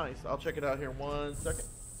one. Nice. I'll check it out here in 1 second.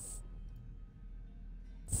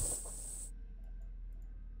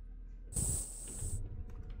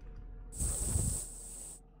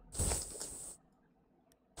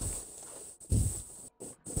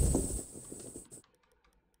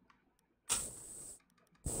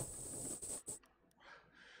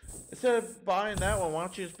 Instead of buying that one, why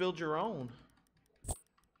don't you just build your own?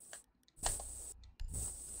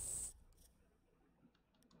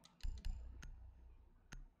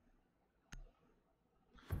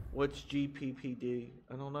 What's GPPD?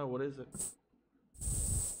 I don't know. What is it?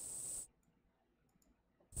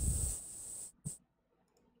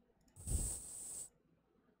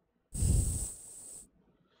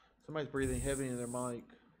 Somebody's breathing heavy in their mic.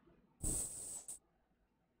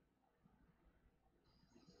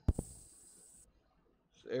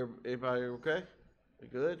 Everybody okay? We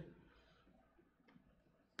good?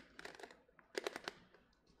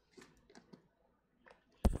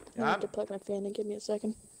 I have to plug my fan in. Give me a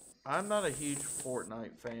second. I'm not a huge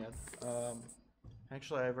Fortnite fan.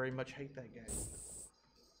 Actually, I very much hate that game.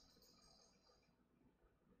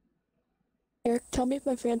 Eric, tell me if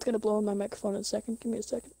my fan's gonna blow on my microphone in a second. Give me a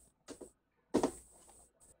second.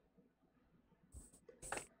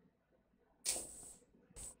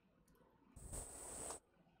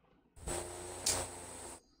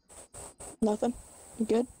 Nothing? You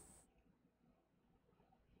good?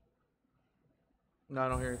 No, I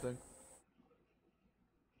don't hear anything.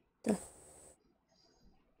 Okay.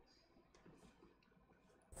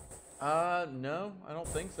 No, I don't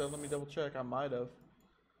think so. Let me double check. I might have.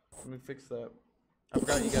 Let me fix that. I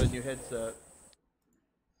forgot you got a new headset.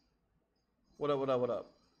 What up, what up, what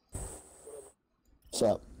up? What's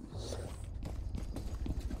up?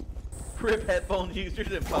 Rip headphone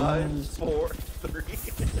users in 5, 4, 3.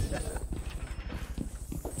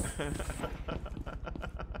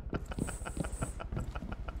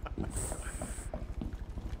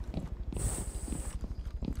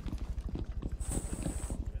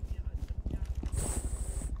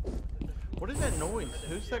 What is that noise?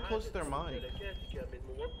 Who's that close to their mic?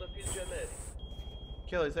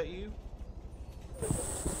 Kelly, is that you?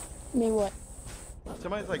 Me what?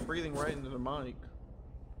 Somebody's like breathing right into the mic.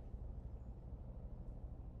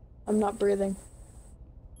 I'm not breathing.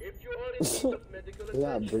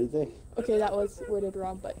 Yeah, I'm breathing. Okay, that was worded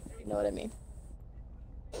wrong, but you know what I mean.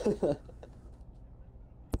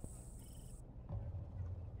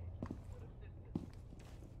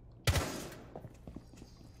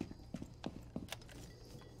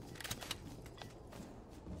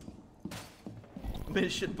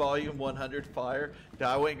 Mission volume 100 fire. No,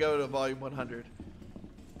 I wouldn't go to volume 100.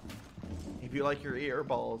 If you like your ear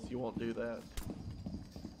balls, you won't do that.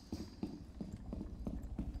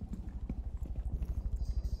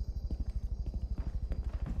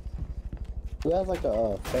 We have like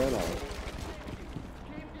a fan on it.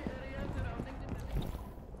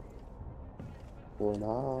 Or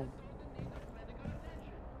not.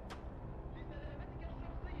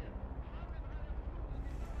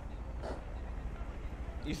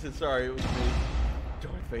 You said sorry, it was me.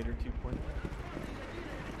 Darth Vader 2.0.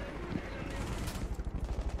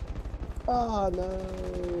 Oh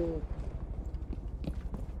no.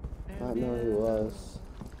 I don't know who it was.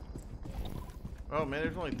 Oh man,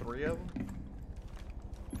 there's only 3 of them?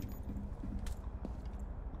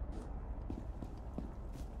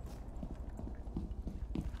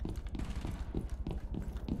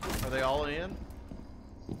 Are they all in?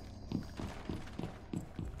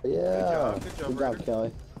 Yeah. Good job, Good job, Raider.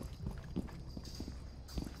 Kelly.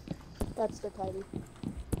 That's the tidy.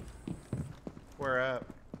 Where at?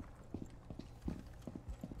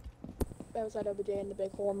 Outside OBJ in the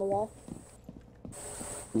big hole in the wall.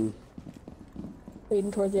 Hmm.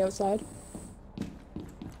 Leading towards the outside.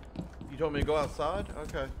 You told me to go outside?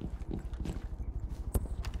 Okay.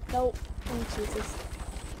 Nope. Oh, Jesus.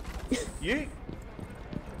 Yeet!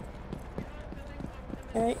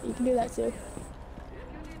 Alright, you can do that too.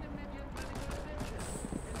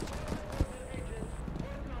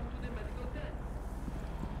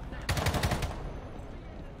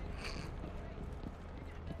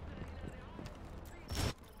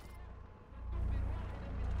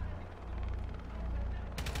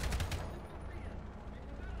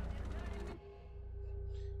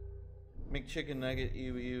 McChicken nugget,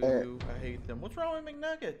 ew, I hate them. What's wrong with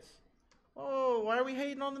McNuggets? Oh, why are we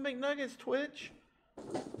hating on the McNuggets, Twitch?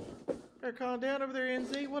 Better calm down over there,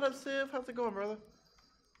 NZ. What up, Civ? How's it going, brother?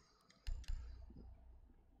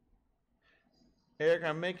 Eric,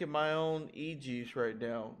 I'm making my own e-juice right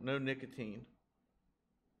now. No nicotine.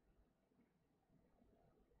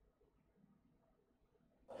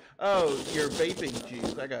 Oh, your vaping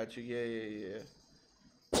juice. I got you. Yeah.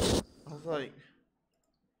 I was like,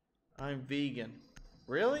 I'm vegan.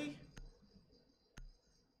 Really?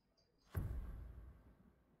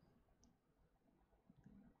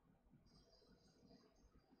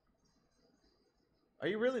 Are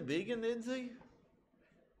you really vegan, NZ?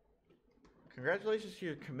 Congratulations to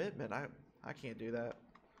your commitment. I can't do that.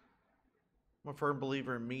 I'm a firm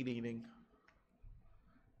believer in meat eating.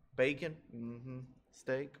 Bacon,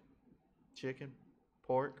 steak, chicken,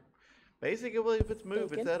 pork. Basically, if it's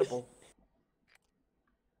moved, it's edible.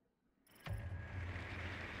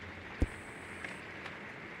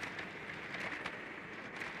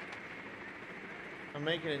 I'm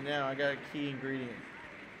making it now. I got a key ingredient.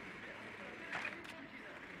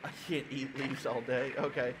 I can't eat leaves all day.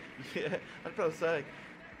 Okay. Yeah, I was about to say.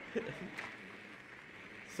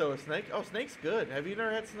 So a snake? Oh, snake's good. Have you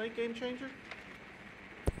never had snake game changer?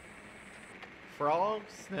 Frog,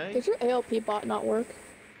 snake. Did your ALP bot not work?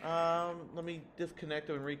 Let me disconnect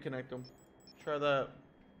them and reconnect them. Try that.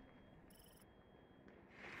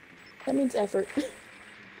 That means effort.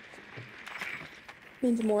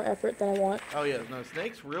 Means more effort than I want. Oh yeah, no,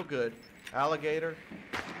 snake's real good. Alligator.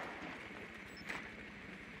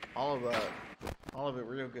 All of that. All of it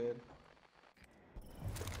real good.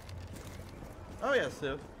 Oh yeah,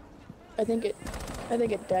 Civ. I think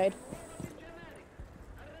it died.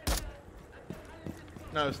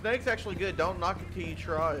 No, snake's actually good. Don't knock it till you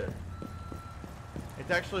try it.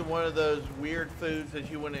 It's actually one of those weird foods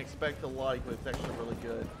that you wouldn't expect to like, but it's actually really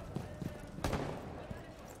good.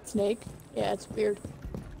 Snake? Yeah, it's weird.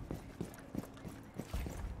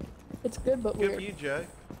 It's good, but Good weird. for you, Jay.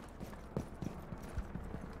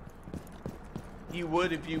 You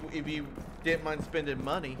would if you didn't mind spending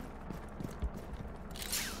money.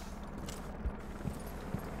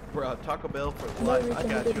 Bro, Taco Bell for life. I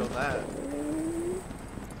got you on that.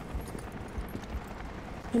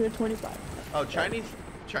 125. Oh,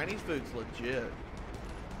 Chinese food's legit.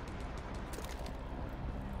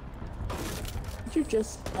 Did you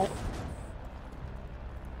just...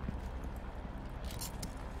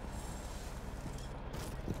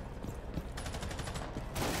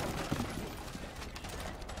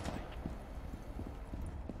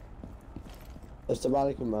 If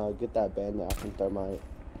somebody can get that bandit off from thermite.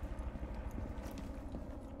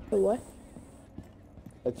 The what?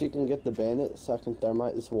 If you can get the bandit so I can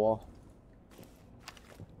thermite this wall.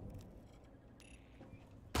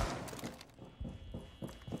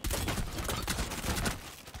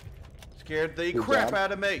 Scared the Good crap job.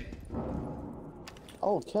 out of me.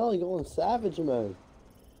 Oh, Kelly going savage mode.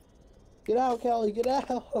 Get out, Kelly, get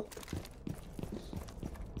out.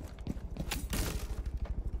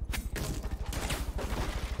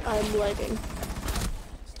 I'm lagging.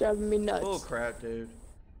 It's driving me nuts. Oh crap, dude.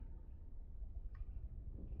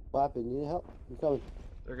 What happened? You need help? I'm coming.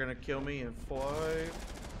 They're gonna kill me in 5,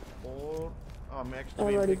 4. Oh, I'm actually I'm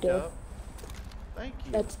being already picked dead. up. Thank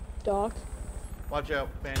you. That's Doc. Watch out,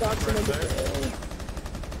 bandit Doc's right gonna there. get...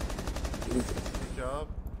 Good job.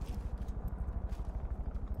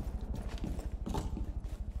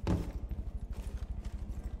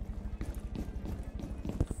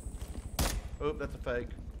 Oh, that's a fake.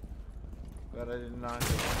 Glad I did not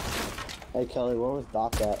hit. Hey, Kelly, where was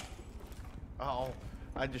Doc at? Oh,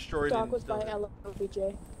 I destroyed Doc it. was by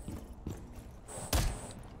LOBJ.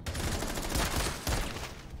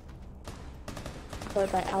 Sorry,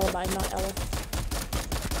 by Alibi, not Ella.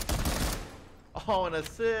 Oh, an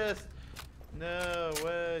assist. No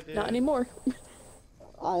way, dude. Not anymore.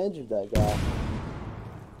 I injured that guy.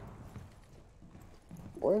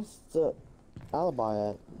 Where's the alibi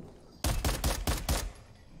at?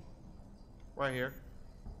 Right here.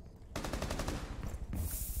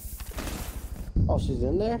 Oh, she's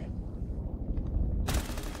in there?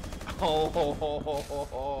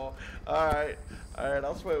 Oh, alright. Alright,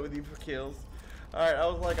 I'll sweat with you for kills. Alright, I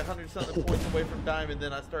was like 100-something points away from diamond,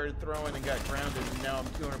 then I started throwing and got grounded, and now I'm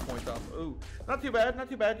 200 points off. Ooh, not too bad, not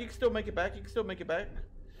too bad. You can still make it back, you can still make it back.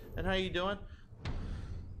 And how you doing?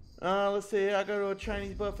 Let's see, I go to a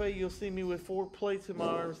Chinese buffet, you'll see me with 4 plates in my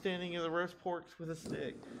arm, standing in the roast porks with a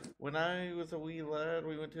stick. When I was a wee lad,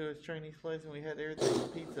 we went to a Chinese place and we had everything from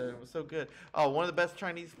pizza, and it was so good. Oh, one of the best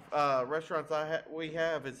Chinese restaurants we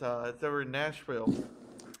have is it's over in Nashville.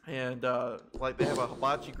 And like they have a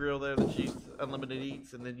hibachi grill there that shoots unlimited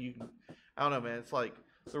eats, and then you can, I don't know, man, it's like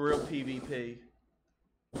the real PvP.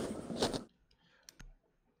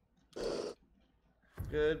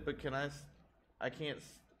 Good, but I can't,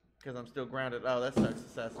 because I'm still grounded. Oh, that sucks,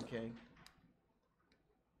 Assassin King.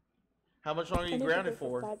 How much longer are I you need to grounded go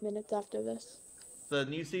for for? 5 minutes after this. The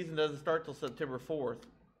new season doesn't start till September 4th.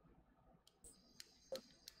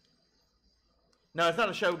 No, it's not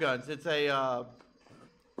a Shoguns. It's a,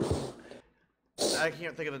 I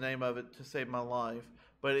can't think of the name of it to save my life.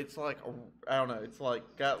 But it's like, I don't know, it's like,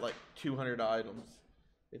 got like 200 items.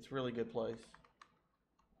 It's a really good place.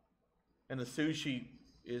 And the sushi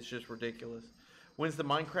is just ridiculous. When's the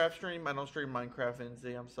Minecraft stream? I don't stream Minecraft,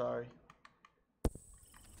 NZ, I'm sorry.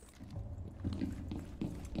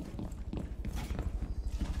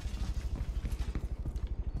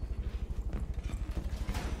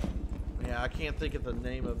 Yeah, I can't think of the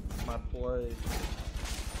name of my place.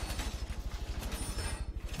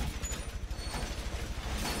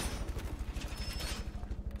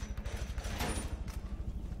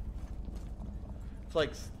 It's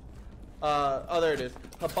like, oh, there it is.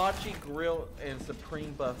 Hibachi Grill and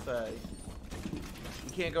Supreme Buffet.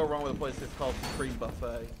 You can't go wrong with a place that's called Supreme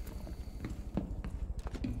Buffet.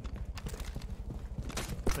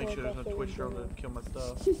 Make sure there's no Twitch troll to kill my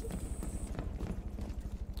stuff.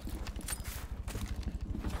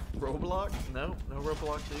 Roblox? No, no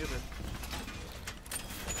Roblox either.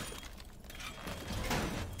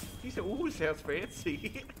 He said, ooh, sounds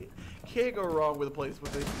fancy. Can't go wrong with a place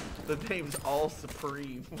with the name's all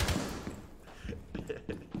Supreme.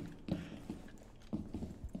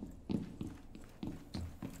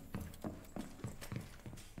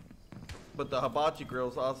 But the hibachi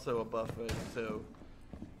grill's also a buffet, so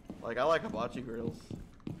like I like hibachi grills,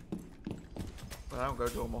 but I don't go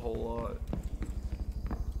to them a whole lot.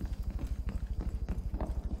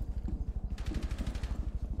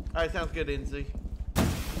 Alright, sounds good, NZ.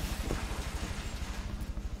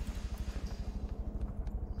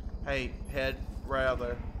 Hey, head right out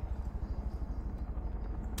there.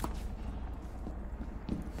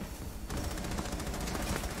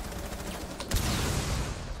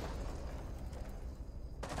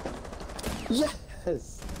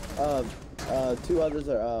 Yes! Two others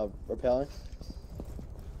are, repelling.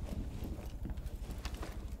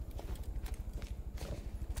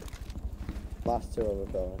 Last two are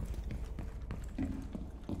repelling.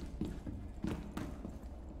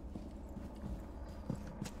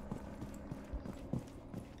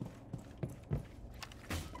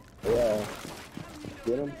 Yeah.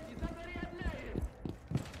 Get him.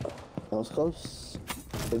 That was close.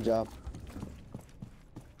 Good job.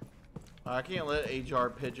 I can't let HR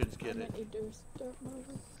pigeons get it. Need to start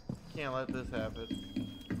moving. Can't let this happen.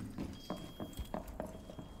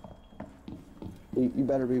 You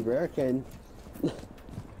better be barricading.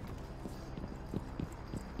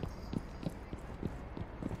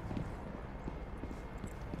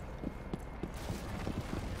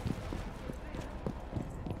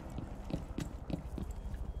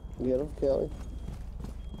 Get him, Kelly.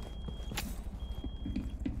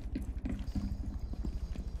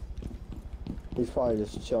 He's probably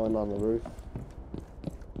just chilling on the roof.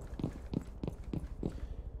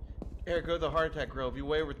 Here, go to the heart attack grill. If you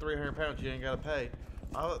weigh over 300 pounds, you ain't gotta pay.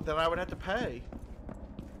 Then I would have to pay.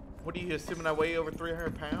 What are you assuming I weigh over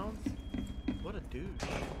 300 pounds? What a douche.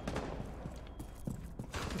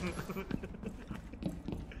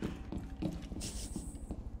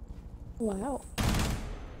 Wow.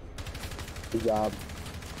 Good job.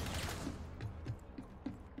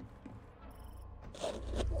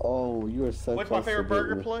 Oh, you are so What's close my favorite to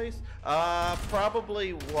burger beating me. place?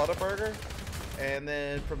 Probably Whataburger. And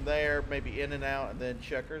then from there, maybe In-N-Out, and then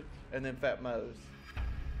Checkers, and then Fat Moe's.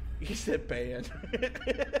 You said banned.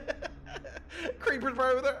 Creepers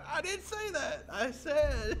right over there. I didn't say that. I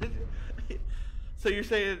said. So you're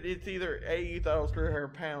saying it's either A, you thought it was 300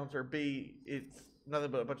 pounds, or B, it's nothing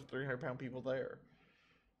but a bunch of 300-pound people there.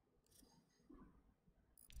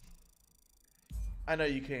 I know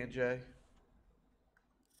you can, Jay.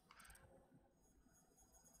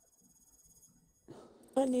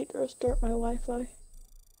 I need to restart my Wi-Fi.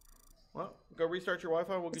 Well, go restart your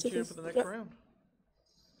Wi-Fi. We'll get you in for the next round.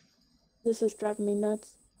 This is driving me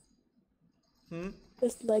nuts.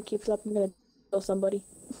 This leg keeps up. I'm gonna kill somebody.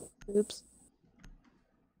 Oops.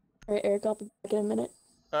 Alright, Eric, I'll be back in a minute.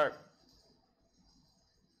 Alright.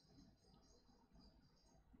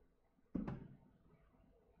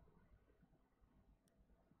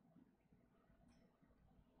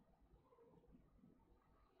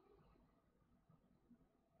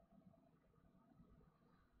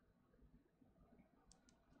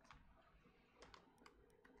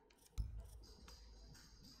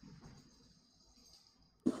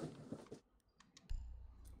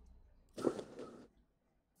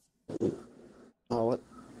 Oh, what?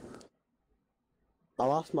 I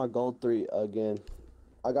lost my gold 3 again.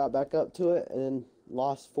 I got back up to it and then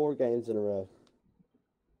lost 4 games in a row.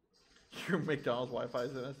 Your McDonald's Wi-Fi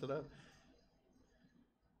is messed it up.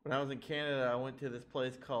 When I was in Canada, I went to this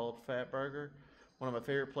place called Fat Burger. One of my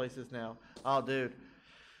favorite places now. Oh, dude.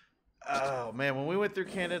 Oh, man. When we went through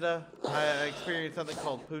Canada, I experienced something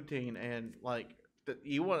called poutine. And, like,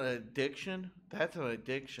 you want an addiction? That's an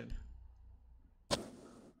addiction.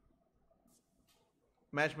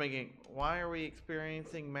 Matchmaking. Why are we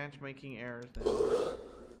experiencing matchmaking errors now?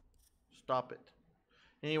 Stop it.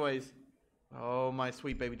 Anyways. Oh, my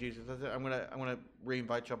sweet baby Jesus. That's it. I'm gonna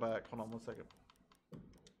re-invite y'all back. Hold on one second.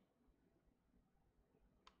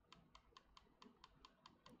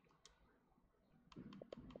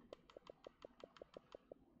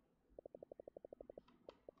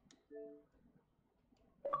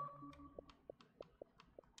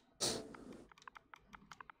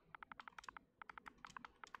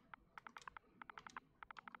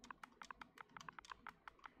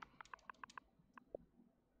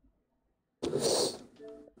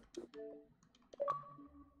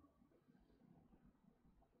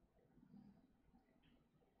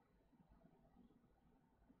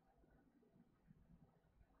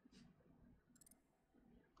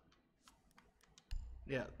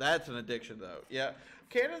 Yeah, that's an addiction, though. Yeah,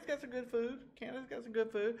 Canada's got some good food. Canada's got some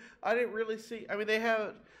good food. I didn't really see. I mean, they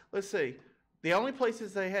have. Let's see. The only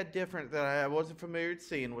places they had different that I wasn't familiar with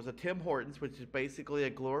seeing was a Tim Hortons, which is basically a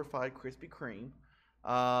glorified Krispy Kreme.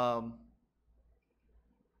 I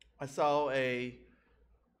saw a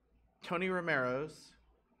Tony Romero's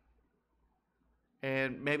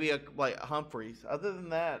and maybe a like Humphreys. Other than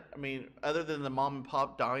that, I mean, other than the mom and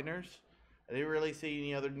pop diners, I didn't really see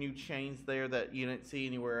any other new chains there that you didn't see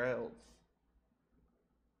anywhere else.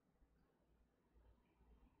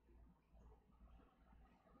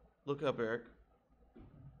 Look up, Eric.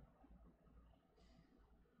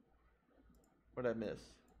 What did I miss?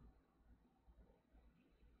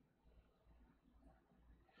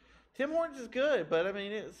 Tim Hortons is good, but I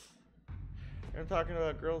mean, it's. I'm talking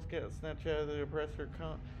about girls get Snapchat of their breast or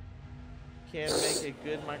can make a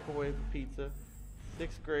good microwave pizza.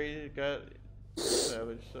 6th grade got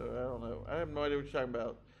savage, so I don't know. I have no idea what you're talking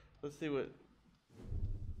about. Let's see what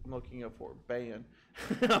I'm looking up for. Ban.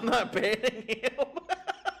 I'm not banning him.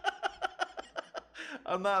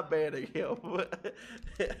 I'm not banning him.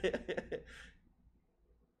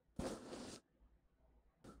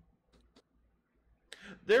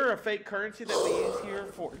 They're a fake currency that we use here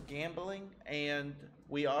for gambling, and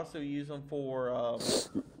we also use them for,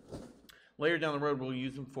 later down the road, we'll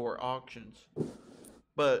use them for auctions.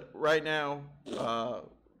 But right now,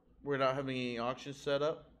 we're not having any auctions set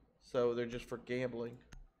up, so they're just for gambling.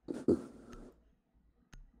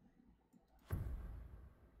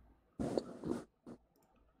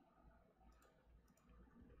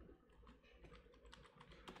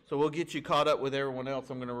 So we'll get you caught up with everyone else.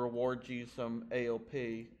 I'm going to reward you some ALP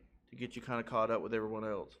to get you kind of caught up with everyone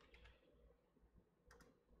else.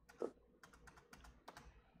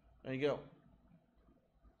 There you go.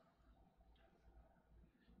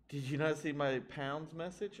 Did you not see my pounds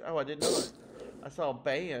message? Oh, I didn't know it. I saw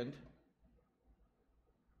banned.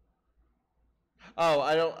 Oh,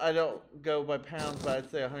 I don't go by pounds, but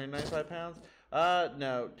I'd say 195 pounds.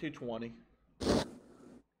 No, 220.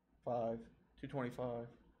 225.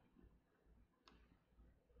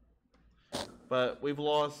 But we've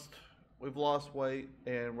lost weight,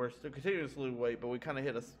 and we're still continuing to lose weight, but we kind of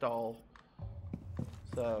hit a stall.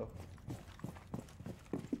 So,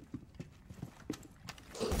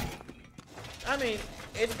 I mean,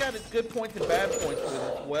 it's got its good points and bad points with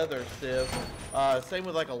its weather, Civ. Same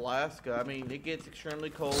with like Alaska. I mean, it gets extremely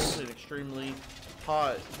cold and extremely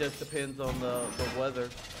hot. It just depends on the weather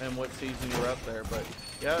and what season you're up there. But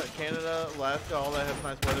yeah, Canada, Alaska, all that has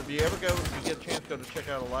nice weather. If you ever go, if you get a chance, go to check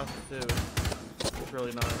out Alaska too. It's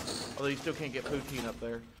really nice. Although you still can't get poutine up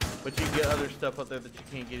there, but you can get other stuff up there that you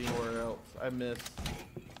can't get anywhere else.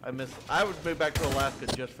 I would move back to Alaska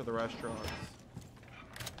just for the restaurants.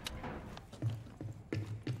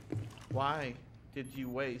 Why did you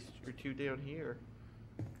waste your 2 down here?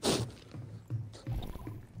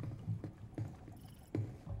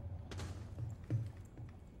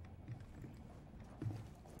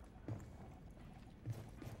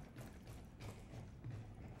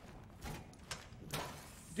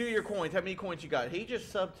 Do your coins. How many coins you got? He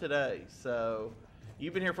just subbed today, so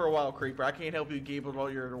you've been here for a while, Creeper. I can't help you gamble all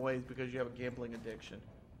your ways because you have a gambling addiction.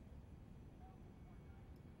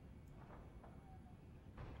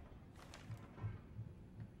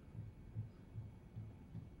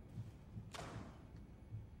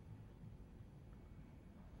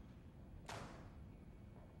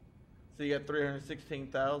 So you got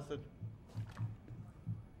 316,000.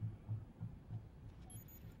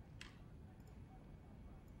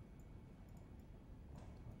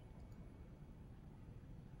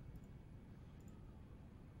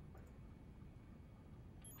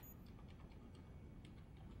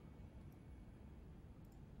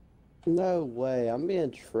 No way, I'm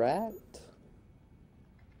being tracked?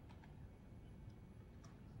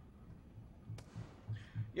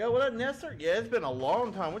 Yo, what up, Nestor? Yeah, it's been a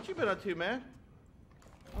long time. What you been up to, man?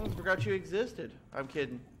 I almost forgot you existed. I'm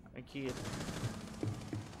kidding. I kid.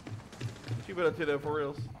 What you been up to, though, for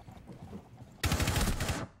reals?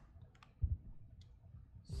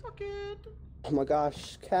 Suck it. Oh my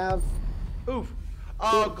gosh, Cav. Oof.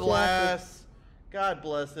 Oh, Good glass. God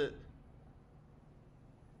bless it.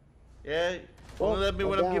 Yeah, Well, only let me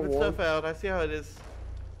when I'm I'm down giving one. stuff out. I see how it is.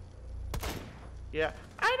 Yeah.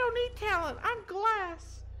 I don't need talent. I'm glass.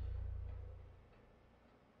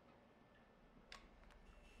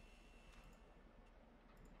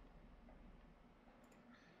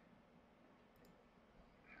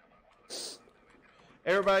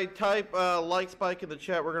 Everybody type like spike in the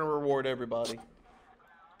chat. We're going to reward everybody.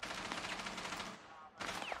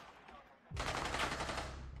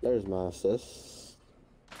 There's my assist.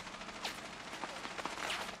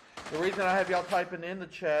 The reason I have y'all typing in the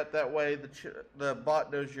chat, that way the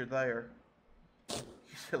bot knows you're there. You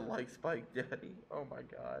said like spike, daddy. Oh my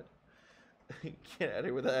god. Get out of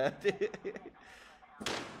here with that.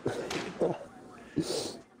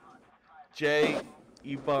 Jay,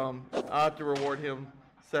 you bum. I have to reward him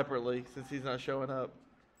separately since he's not showing up.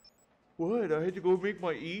 What? I had to go make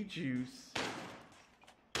my e-juice.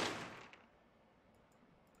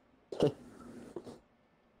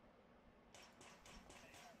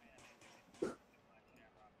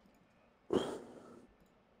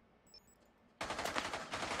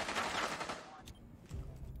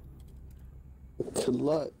 Good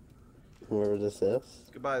luck. Whoever this is.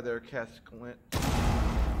 Goodbye there, Cass Clint.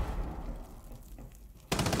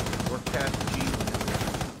 Or Cass G.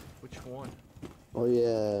 Which one? Oh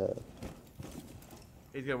yeah.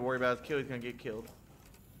 He's gonna worry about his kill, he's gonna get killed.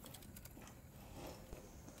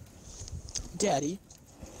 Daddy.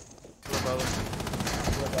 What, brother?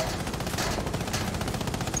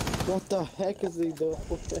 What the heck is he doing?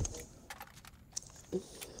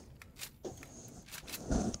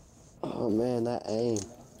 Oh man, that aim.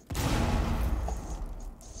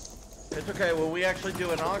 It's okay, when we actually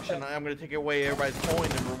do an auction, I'm gonna take away everybody's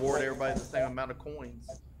coin and reward everybody the same amount of coins.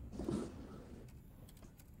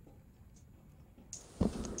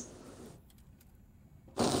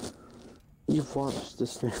 You've watched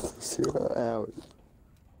this for 0 hours.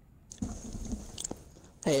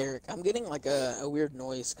 Hey Eric, I'm getting like a weird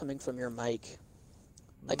noise coming from your mic.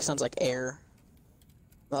 Like it sounds like air.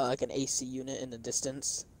 Like an AC unit in the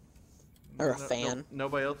distance. Or a fan.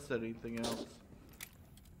 Nobody else said anything else.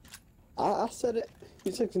 I said it.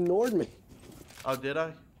 You just ignored me. Oh, did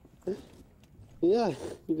I? Yeah, you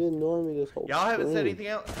didn't ignore me this whole Y'all haven't said stream. anything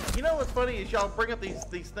else? You know what's funny is y'all bring up these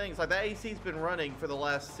things. Like that AC's been running for the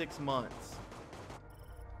last 6 months.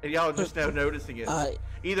 And y'all are just now noticing it.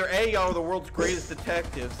 Either A, y'all are the world's greatest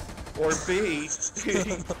detectives, or B,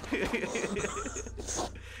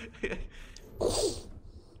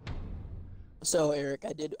 So Eric,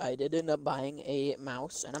 I did end up buying a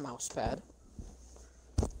mouse and a mouse pad.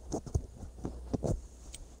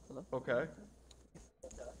 Okay.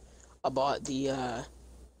 I bought the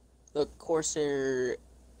Corsair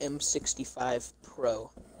M65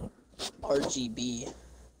 Pro RGB.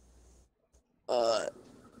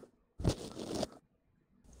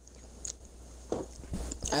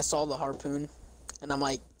 I saw the harpoon, and I'm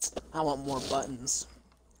like, I want more buttons.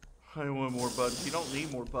 I want more buttons. You don't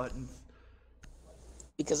need more buttons.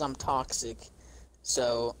 Because I'm toxic.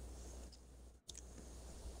 So,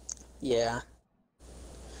 yeah.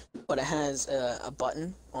 But it has a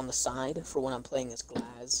button on the side for when I'm playing as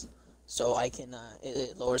Glaz. So I can,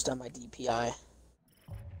 it lowers down my DPI.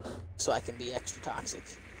 So I can be extra toxic.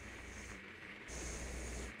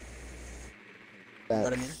 That's know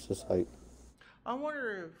what I mean? just like, I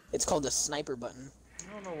wonder if... It's called the sniper button.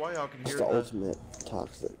 I don't know why y'all can it's hear the the... ultimate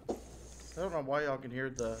toxic. I don't know why y'all can hear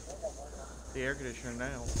the air conditioner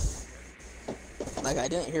now. Like, I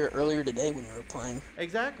didn't hear it earlier today when we were playing.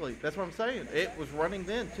 Exactly. That's what I'm saying. It was running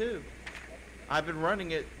then, too. I've been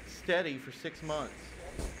running it steady for 6 months.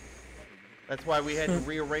 That's why we had to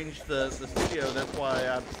rearrange the studio. That's why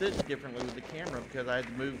I'm sitting differently with the camera, because I had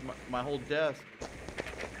to move my whole desk.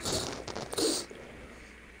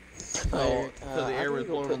 So the air was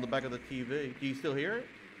blowing on the back of the TV. Do you still hear it?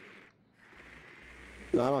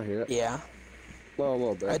 No, I don't hear it. Yeah, Well, a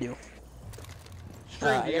little bit. I do.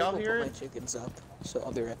 screen. Do I gotta y'all go hear put my it? chickens up, so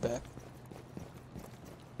I'll be right back.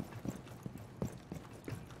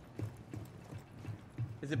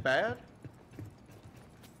 Is it bad?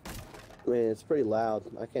 I mean, it's pretty loud.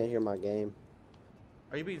 I can't hear my game.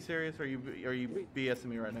 Are you being serious, or are you BSing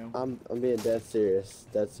me right now? I'm being dead serious.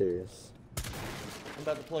 Dead serious. I'm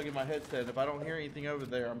about to plug in my headset. If I don't hear anything over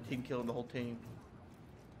there, I'm team killing the whole team.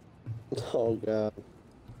 Oh god.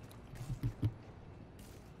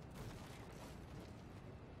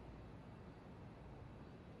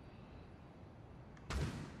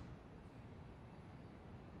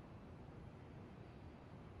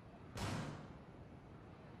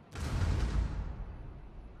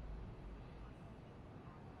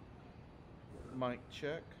 Mic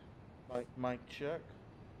check. Mic check.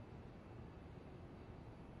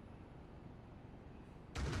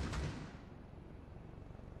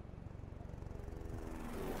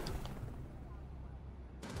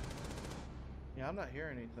 Yeah, I'm not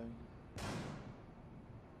hearing anything.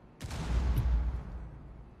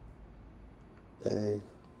 Dang.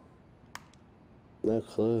 No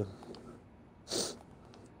clue.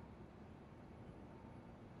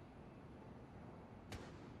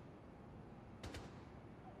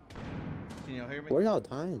 Can y'all hear me? Where y'all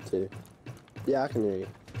dying to? Yeah, I can hear you.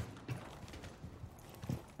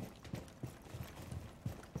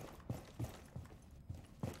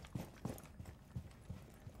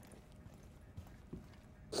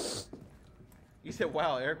 You said,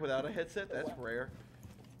 wow, Eric without a headset? That's rare.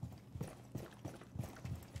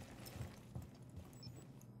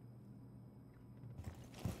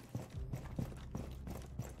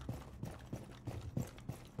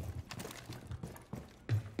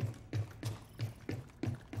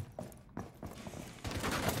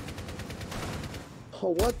 Oh,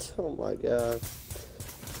 what? Oh my god.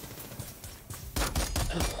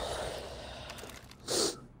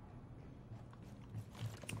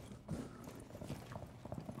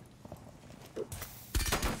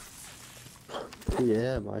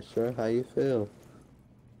 Yeah, Maestro, how you feel?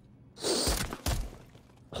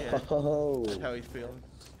 Yeah, Oh. that's how he's feeling.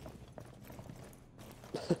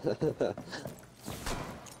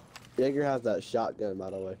 Jaeger has that shotgun, by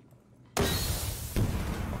the way.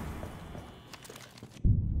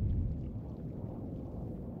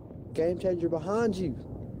 Game changer behind you.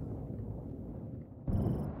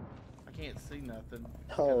 I can't see nothing.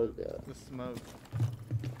 Oh, because of God. the smoke.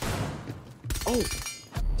 Oh,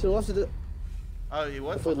 to the left of the. Oh, he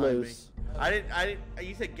was If we behind me. lose. I didn't.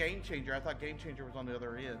 You said game changer. I thought game changer was on the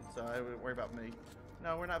other end, so I wouldn't worry about me.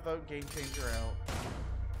 No, we're not voting game changer out.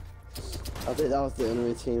 I think that was the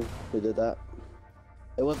enemy team who did that.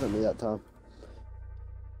 It wasn't me that time.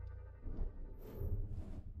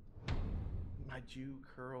 My Jew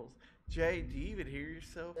curls. Jay, do you even hear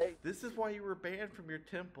yourself? This is why you were banned from your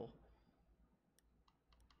temple.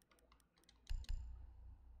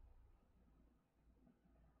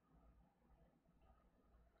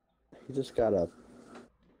 He just got a.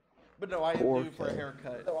 But no, I am Poor due for a kid.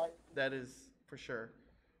 haircut. That is for sure.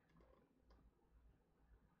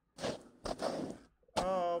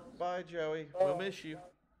 Oh, bye, Joey. We'll miss you.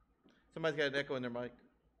 Somebody's got an echo in their mic.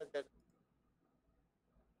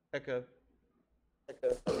 Echo.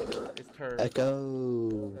 It's turned.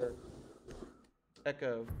 Echo.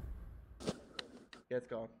 Echo. Yeah, it's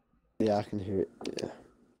gone. Yeah, I can hear it.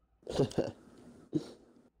 Yeah.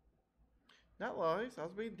 Not lies. I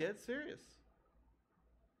was being dead serious.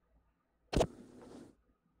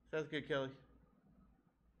 Sounds good, Kelly.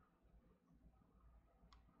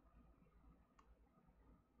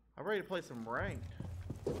 I'm ready to play some ranked.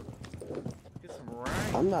 Get some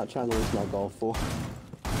ranked. I'm not trying to lose my goal 4.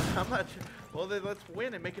 I'm not. Well, then let's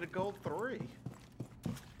win and make it a gold 3.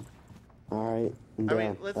 Alright, I'm I down.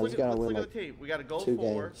 mean, let's look gotta at win the like team. We got a gold 2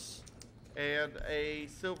 4 games. and a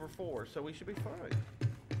silver 4, so we should be fine.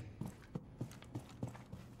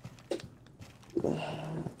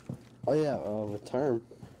 Oh yeah, with term.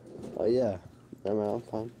 Oh yeah. Never mind, I'm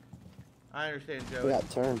fine. I understand, We Joey. got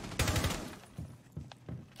term.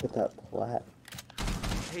 Get that plat.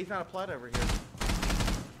 He's not a plat over here.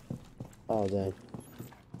 Oh dang.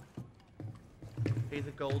 He's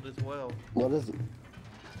a gold as well. What is it?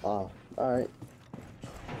 Oh, alright.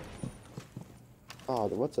 Oh,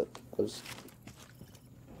 what's it? Was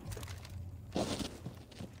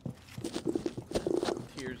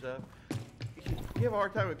Tears up. You have a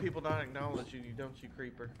hard time with people not acknowledging you, don't you,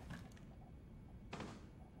 Creeper?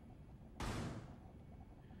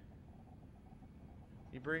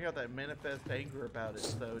 You bring out that manifest anger about it,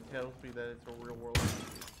 so it tells me that it's a real world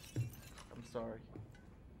issue. I'm sorry.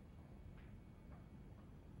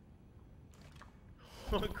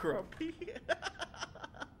 Grumpy?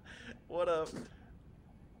 What up?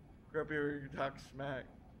 Grumpy, you talk smack.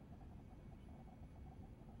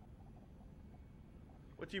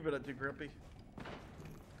 What you been up to, Grumpy?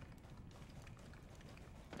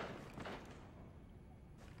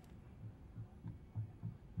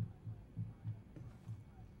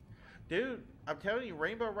 Dude, I'm telling you,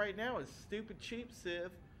 Rainbow right now is stupid cheap,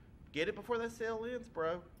 Civ. Get it before that sale ends,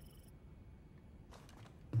 bro.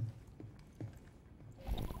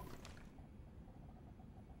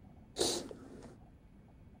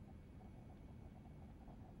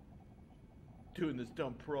 Doing this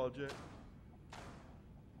dumb project. What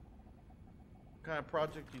kind of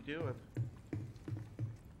project you doing?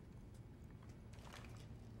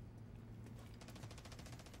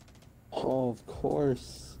 Oh, of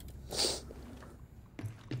course.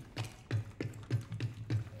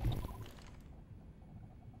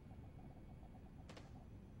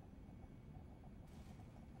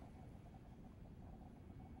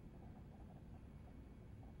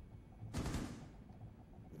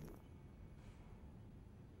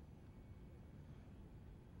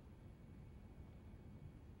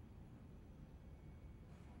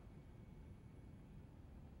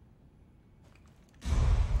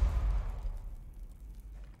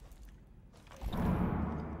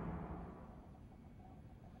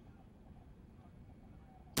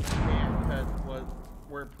 Man, that was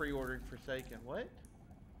we're pre-ordering Forsaken. What?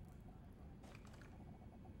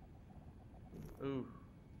 Ooh.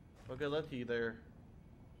 Well, good luck to you there,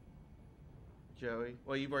 Joey.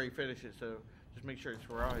 Well, you've already finished it, so just make sure it's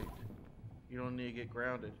right. You don't need to get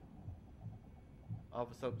grounded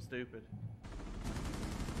off of something stupid.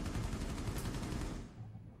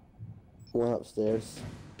 One upstairs.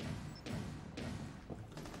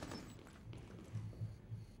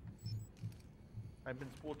 I've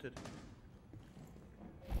been spotted.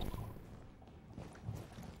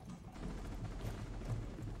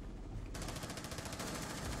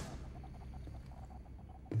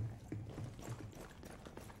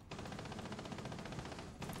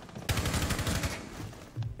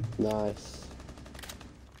 Nice.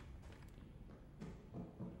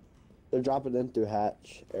 They're dropping in through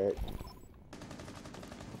hatch, Eric.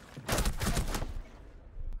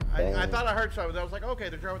 I thought I heard something. I was like, okay,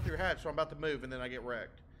 they're driving through hatch, so I'm about to move, and then I get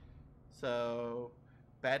wrecked. So,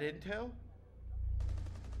 bad intel?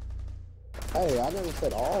 Hey, I never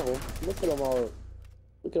said all of them. Look at them all.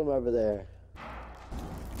 Look at them over there.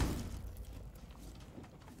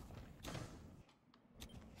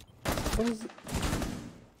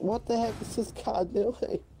 What the heck is this guy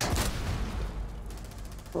doing?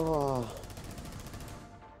 Oh.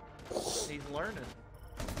 He's learning.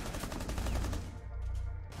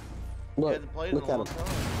 He Look, hasn't played in look a at long him. time.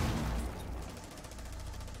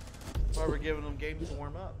 That's why we're giving them games to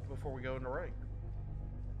warm up before we go into rank.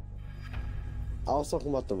 I was talking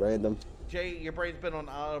about the random. Jay, your brain's been on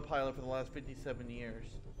autopilot for the last 57 years.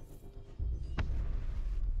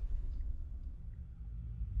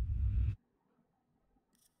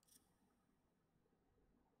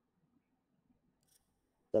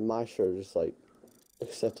 That my shirt just like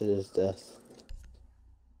accepted his death.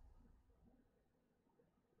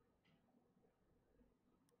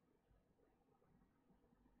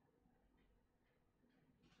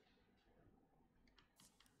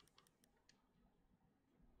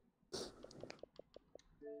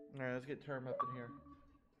 Alright, let's get Term up in here.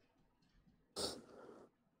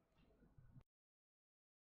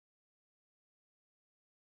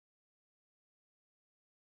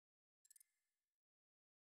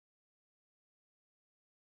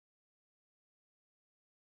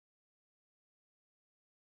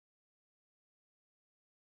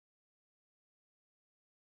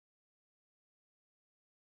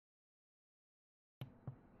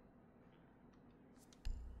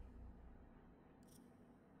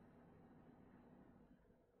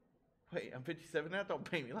 Wait, I'm 57 now? Don't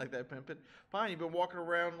paint me like that, pimpin'. Fine, you've been walking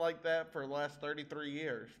around like that for the last 33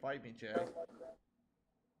 years. Fight me, Jay.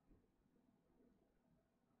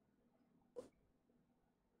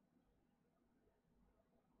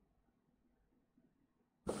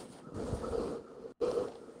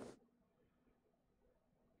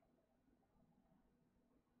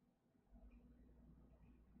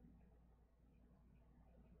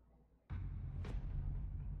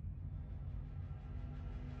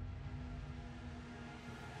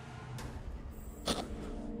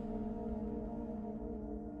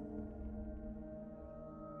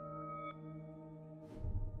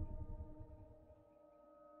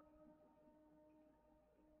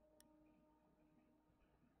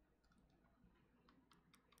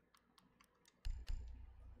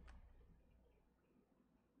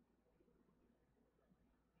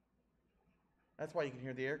 That's why you can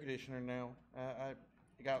hear the air conditioner now. I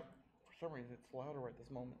got For some reason, it's louder right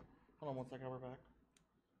this moment. Hold on one second, I'll be back.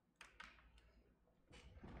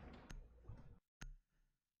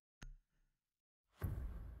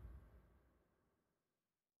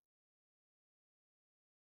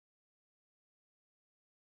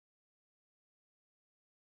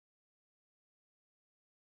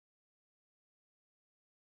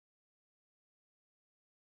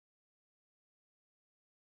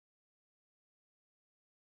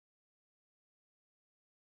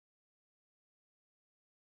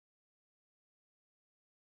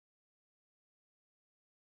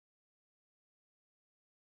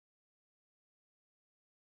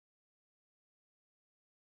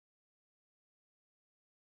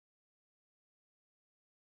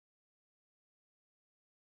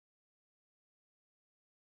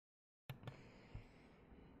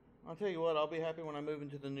 I'll tell you what, I'll be happy when I move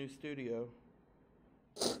into the new studio.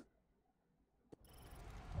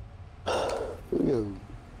 Yeah.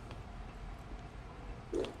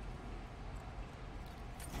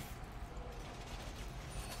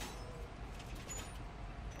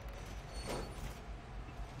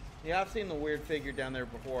 Yeah, I've seen the weird figure down there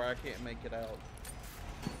before. I can't make it out.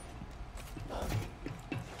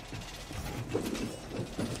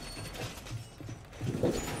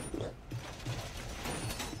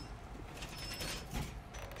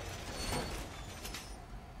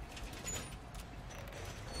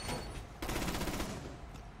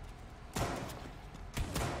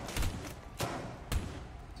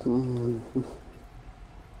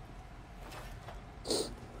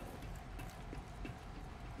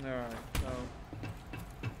 Alright, so...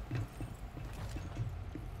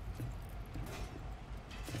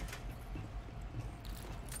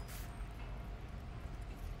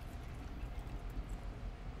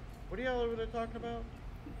 What are y'all over there talking about?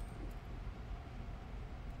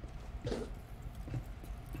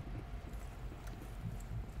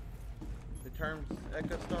 The terms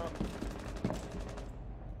echo stop?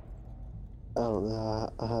 I don't know.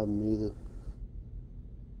 I haven't either.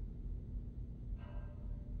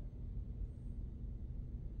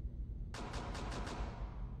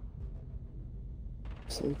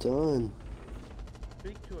 So done.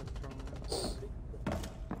 Speak to us, Charles.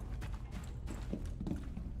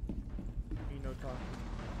 You know talking.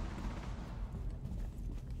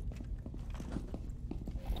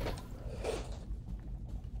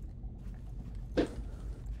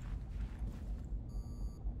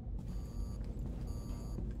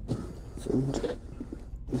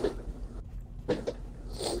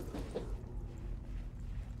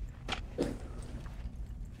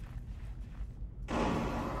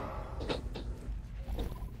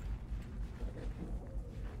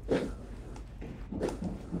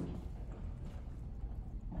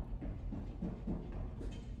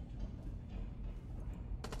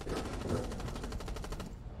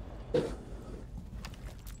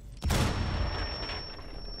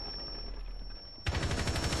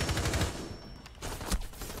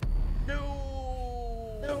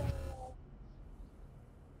 No!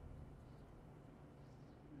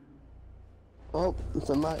 Oh,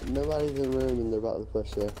 nobody's in the room and they're about to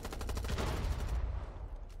push there.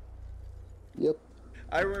 Yep.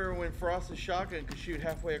 I remember when Frost's shotgun could shoot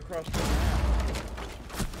halfway across the map.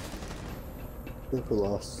 I think we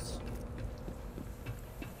lost.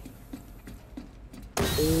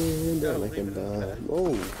 And don't make him die.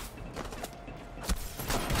 Oh.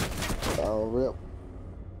 Oh, rip.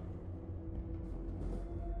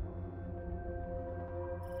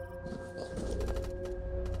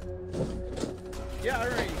 Yeah, I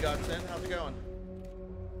remember you, Godson. How's it going?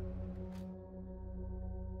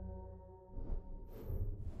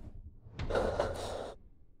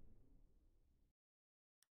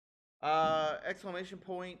 Exclamation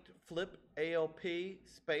point, flip ALP,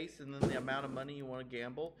 space, and then the amount of money you want to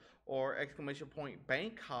gamble, or exclamation point,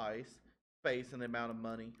 bank heist, space, and the amount of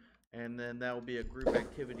money, and then that will be a group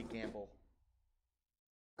activity gamble.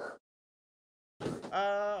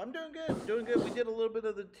 I'm doing good, doing good. We did a little bit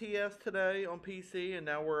of the TS today on PC, and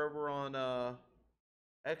now we're over on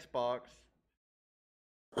Xbox.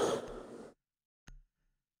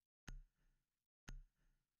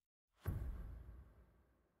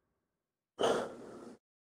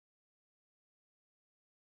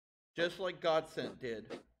 Just like Godsent did.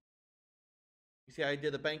 You see, I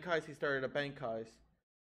did the bank heist, he started a bank heist.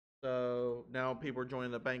 So now people are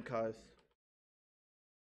joining the bank heist.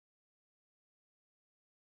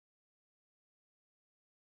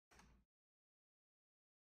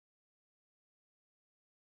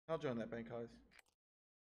 I'll join that bank heist.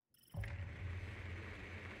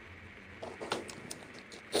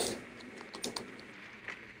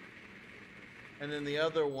 And then the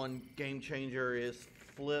other one, game changer, is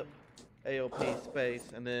flip AOP space,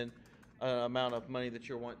 and then amount of money that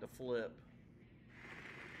you're wanting to flip.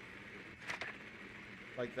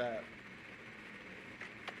 Like that.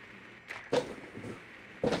 I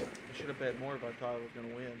should have bet more if I thought I was going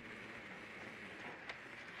to win.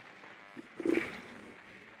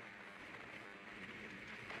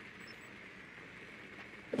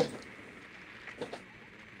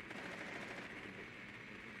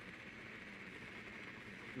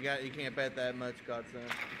 You can't bet that much, Godson.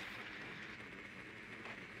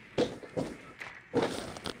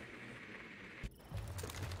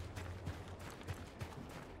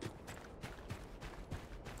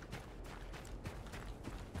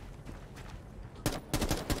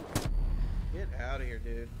 Get out of here,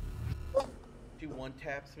 dude. She one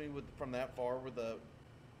taps me from that far with the.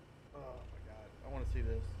 Oh my god! I want to see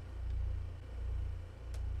this.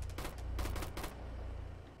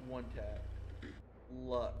 One tap.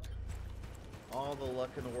 Luck. All the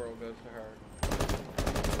luck in the world goes to her.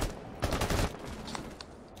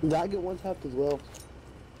 Did I get one tapped as well?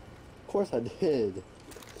 Of course I did. You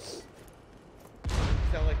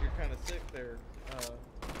sound like you're kind of sick there.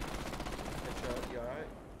 You alright?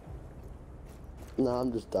 No,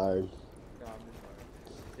 I'm just tired. No, I'm just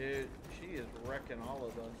tired. Dude, she is wrecking all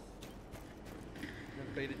of us.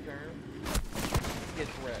 Beta turn.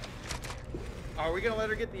 Gets wrecked. Are we gonna let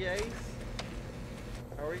her get the ace?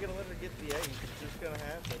 Are we gonna let her get the ace? It's just gonna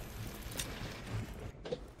happen.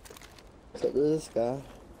 Except this guy.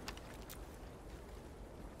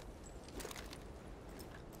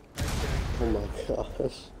 Oh my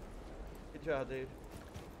gosh. Good job, dude.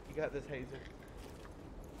 You got this, Hazel.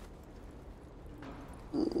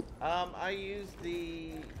 I use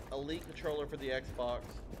the Elite controller for the Xbox,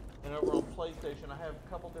 and over on PlayStation I have a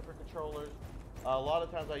couple different controllers. A lot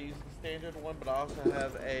of times I use the standard one, but I also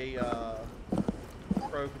have a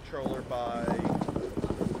Pro controller by. I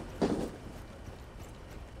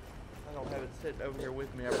don't have it sitting over here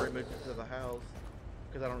with me. I've removed it to the house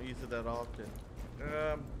because I don't use it that often.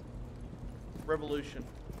 Revolution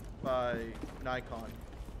by Nikon.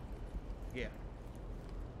 Yeah.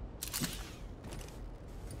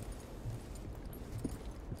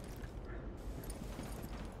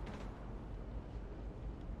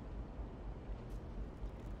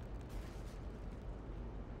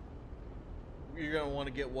 You're gonna want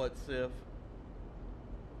to get what, Sif?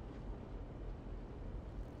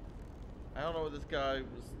 I don't know what this guy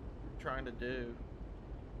was trying to do.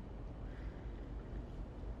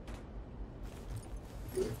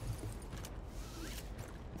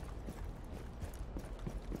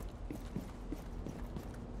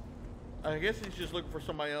 I guess he's just looking for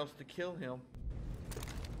somebody else to kill him.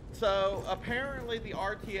 So apparently the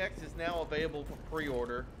RTX is now available for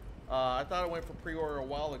pre-order. I thought it went for pre-order a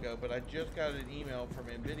while ago, but I just got an email from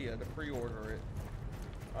Nvidia to pre-order it.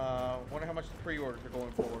 Wonder how much the pre-orders are going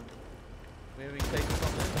for. We have any takes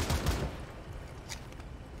on this?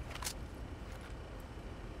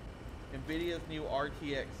 Nvidia's new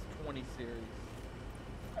RTX 20 series.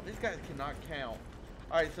 These guys cannot count.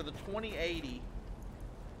 Alright, so the 2080,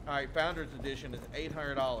 alright, Founders Edition is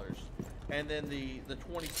 $800. And then the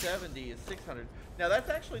 2070 is $600. Now that's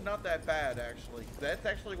actually not that bad, actually. That's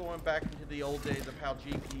actually going back into the old days of how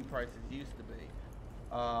GPU prices used to be.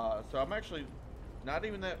 So I'm actually not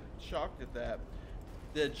even that shocked at that.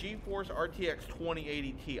 The GeForce RTX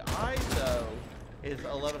 2080 Ti though is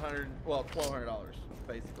 $1,200,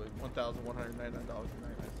 basically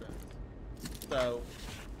 $1,199.99. So,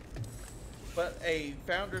 but a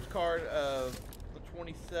Founders card of the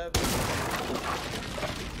 27.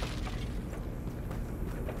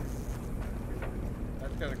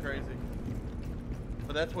 That's kind of crazy.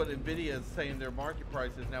 But that's what Nvidia is saying their market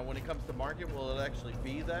price is. Now when it comes to market, will it actually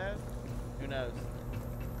be that? Who knows?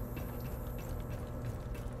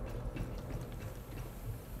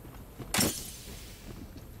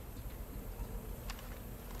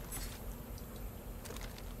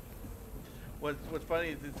 What's funny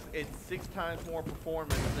is it's 6 times more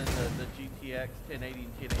performance than the GTX 1080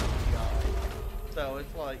 and 1080 Ti. So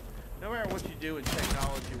it's like, no matter what you do in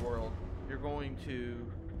technology world, you're going to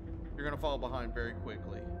fall behind very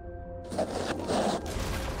quickly.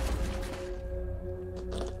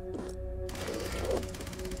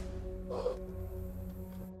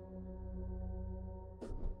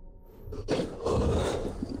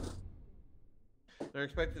 They're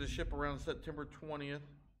expected to ship around September 20th.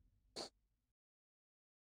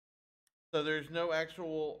 So there's no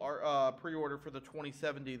actual pre-order for the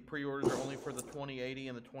 2070. The pre-orders are only for the 2080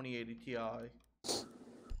 and the 2080 Ti. It's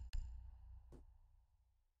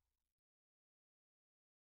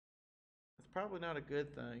probably not a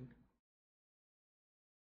good thing.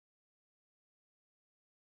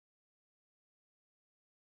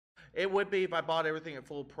 It would be if I bought everything at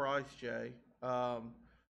full price, Jay.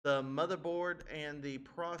 The motherboard and the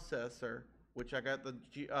processor, which I got the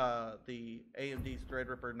AMD's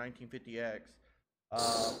Threadripper 1950X.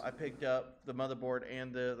 I picked up the motherboard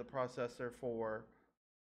and the processor for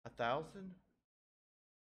 1,000.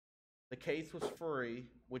 The case was free,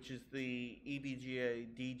 which is the EVGA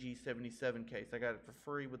DG77 case. I got it for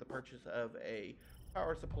free with the purchase of a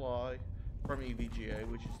power supply from EVGA,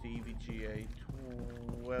 which is the EVGA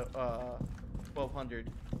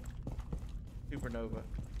 1200 Supernova.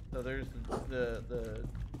 So there's the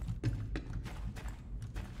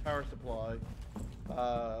power supply.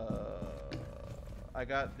 I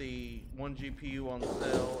got the one GPU on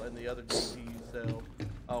sale and the other GPU sale.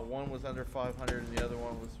 One was under 500 and the other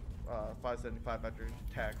one was 575 after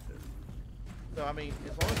taxes. So I mean,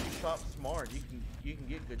 as long as you shop smart, you can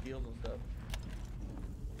get good deals on stuff.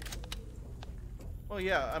 Well,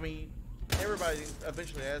 yeah, I mean, everybody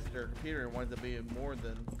eventually adds their computer and winds up being more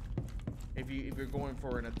than if you're going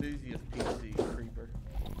for an enthusiast PC creeper.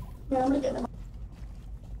 Yeah, I'm gonna get them.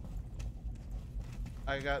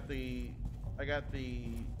 I got the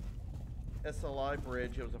SLI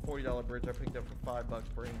bridge. It was a $40 bridge I picked up for $5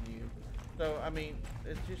 brand new. So I mean,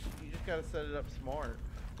 it's just you just gotta set it up smart.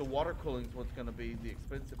 The water cooling is what's gonna be the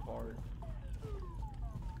expensive part.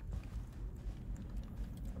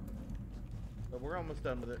 But we're almost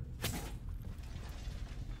done with it.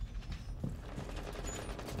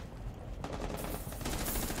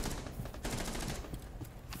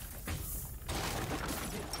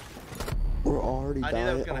 We're already I knew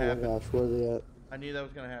that was dying. gonna Oh happen. my gosh, where are they at? I knew that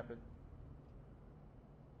was gonna happen.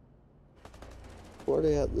 Where are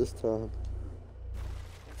they at this time?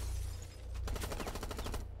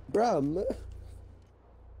 Bruh,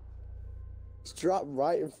 it's dropped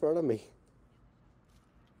right in front of me.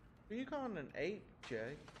 Are you calling an ape,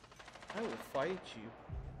 Jay? I will fight you.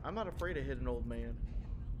 I'm not afraid to hit an old man.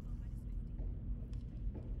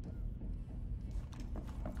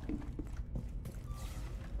 I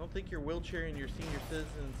don't think your wheelchair and your senior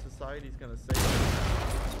citizen society is gonna save you.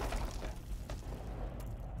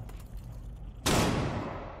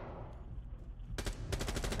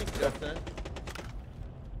 Thanks, Justin.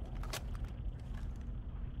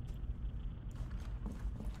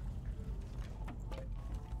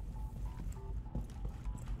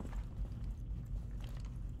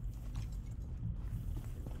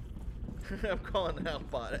 I'm calling out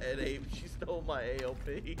bot at Abe. She stole my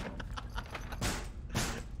ALP.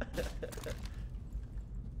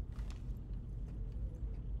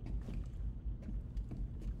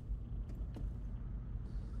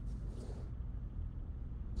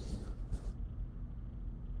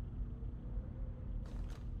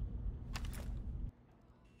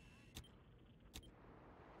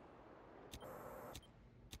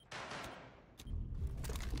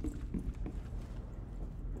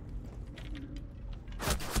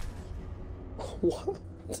 What?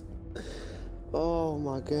 Oh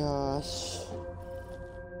my gosh.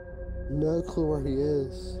 No clue where he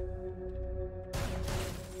is.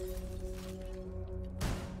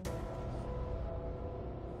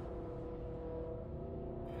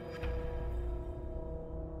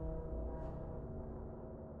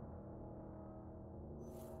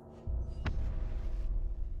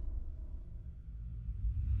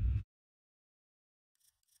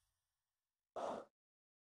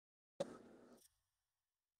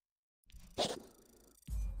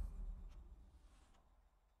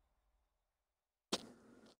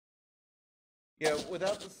 Yeah,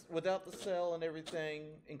 without the cell and everything,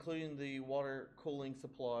 including the water cooling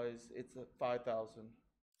supplies, it's at 5,000.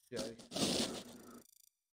 Yeah,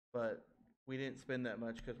 but we didn't spend that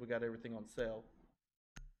much because we got everything on sale.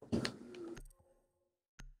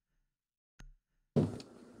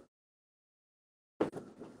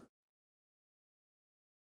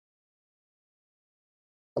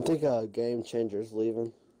 I think Game Changer's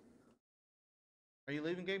leaving. Are you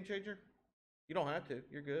leaving Game Changer? You don't have to.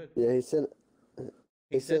 You're good. Yeah, he sent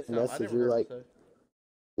He sent a something. I message. never He was heard like, him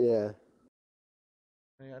yeah.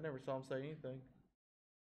 say. Yeah, I never saw him say anything.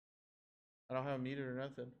 I don't have him muted or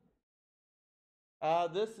nothing.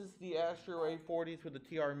 This is the Astro A40s with the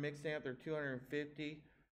TR mix amp. They're 250.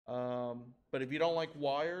 But if you don't like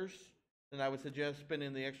wires, then I would suggest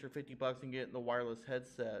spending the extra $50 and getting the wireless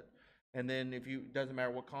headset. And then if you doesn't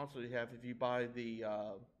matter what console you have, if you buy the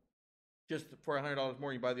just for $100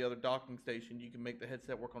 more, you buy the other docking station, you can make the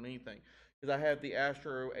headset work on anything. Because I have the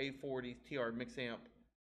Astro A40s TR mix amp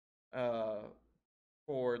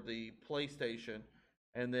for the PlayStation,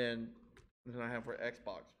 and then I have for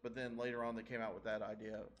Xbox. But then later on, they came out with that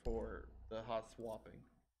idea for the hot swapping.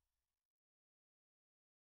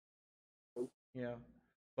 Yeah.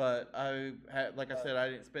 But I had, like I said, I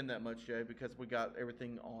didn't spend that much, Jay, because we got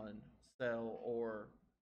everything on sale, or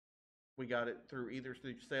we got it through either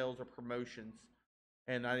through sales or promotions.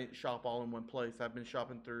 And I didn't shop all in one place. I've been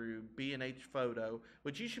shopping through B&H Photo,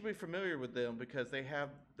 which you should be familiar with them because they have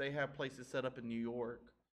places set up in New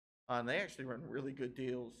York, and they actually run really good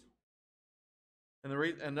deals. And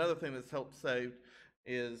another thing that's helped save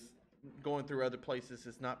is going through other places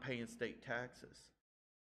is not paying state taxes,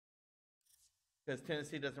 because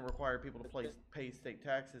Tennessee doesn't require people to pay state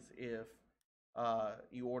taxes if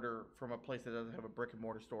you order from a place that doesn't have a brick and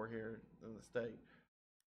mortar store here in the state.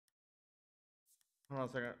 Hold on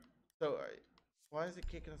a second. So, why is it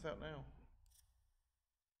kicking us out now?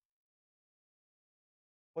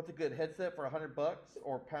 What's a good headset for $100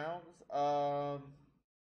 or pounds?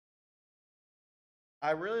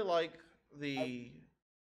 I really like the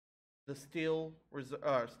Steel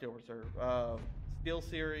Reserve, Steel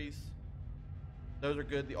Series. Those are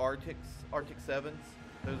good. The Arctic 7s,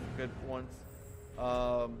 those are good ones.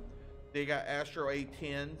 They got Astro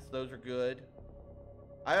A10s. Those are good.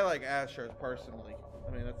 I like Astros personally.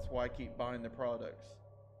 I mean, that's why I keep buying their products.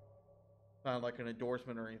 It's not like an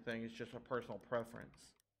endorsement or anything. It's just a personal preference.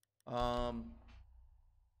 I'm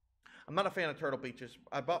not a fan of Turtle Beaches.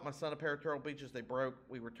 I bought my son a pair of Turtle Beaches. They broke.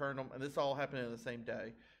 We returned them, and this all happened in the same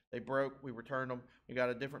day. They broke. We returned them. We got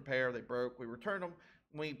a different pair. They broke. We returned them.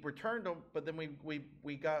 We returned them, but then we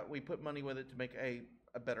put money with it to make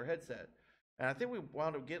a better headset, and I think we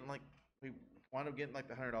wound up getting like the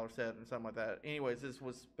 $100 set and something like that. Anyways, this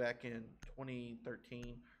was back in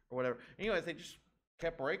 2013 or whatever. Anyways, they just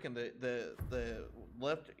kept breaking. The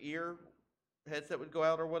left ear headset would go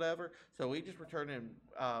out or whatever. So we just returned him.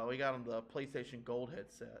 We got him the PlayStation Gold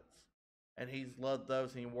headsets, and he's loved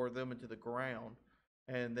those, and he wore them into the ground.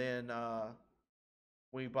 And then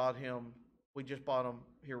we just bought him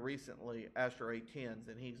here recently, Astro A10s,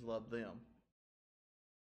 and he's loved them.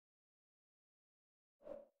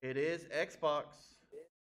 It is Xbox.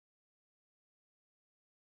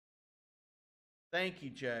 Thank you,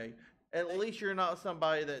 Jay. At least you're not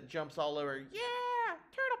somebody that jumps all over. Yeah,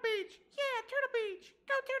 Turtle Beach. Yeah, Turtle Beach.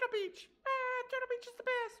 Go Turtle Beach. Ah, Turtle Beach is the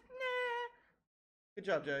best. Nah. Good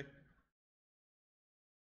job, Jay.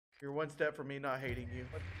 You're one step from me not hating you.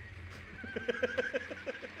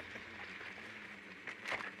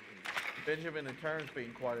 Benjamin and Turns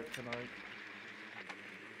being quiet tonight.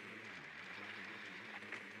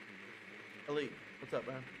 Elite, what's up,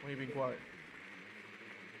 man? Why are you being quiet?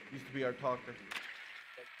 Used to be our talker.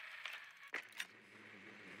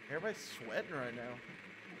 Everybody's sweating right now.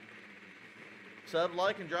 Sub,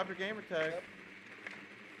 like, and drop your gamer tag.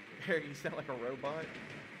 Eric, you sound like a robot. What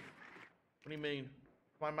do you mean?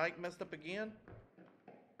 My mic messed up again?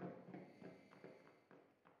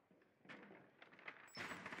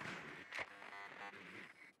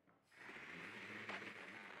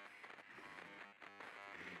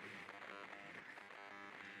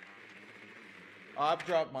 I've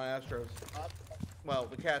dropped my Astros. Well,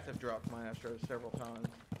 the cats have dropped my Astros several times.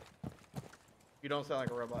 You don't sound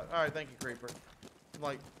like a robot. All right, thank you, Creeper. I'm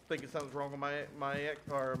like thinking something's wrong with my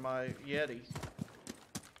Yeti.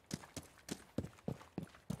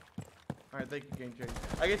 All right, thank you, Game Changer.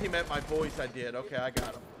 I guess he meant my voice. I did. Okay, I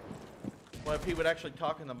got him. Well, if he would actually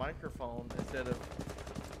talk in the microphone instead of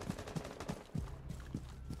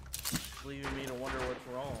leaving me to wonder what's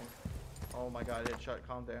wrong. Oh my God, headshot.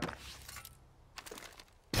 Calm down.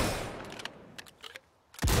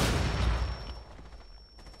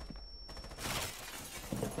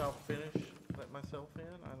 I'll finish, let myself in.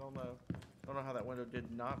 I don't know how that window did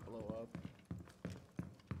not blow up.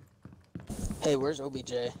 Hey, where's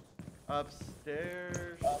OBJ?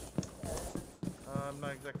 Upstairs. I'm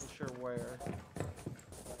not exactly sure where.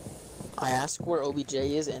 I ask where OBJ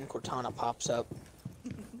is, and Cortana pops up.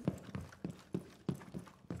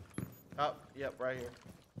 Oh, yep, right here.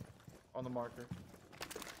 On the marker.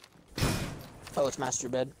 Oh, it's master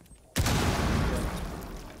bed. Yeah.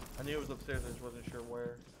 I knew it was upstairs, I just wasn't sure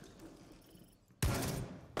where.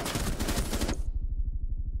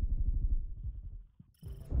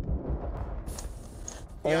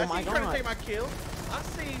 Yeah, Oh my you trying to God. take my kill. I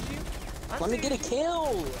sees you. Let me get a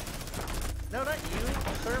kill. No, not you.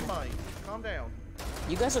 Thermite. Calm down.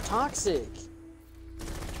 You guys are toxic.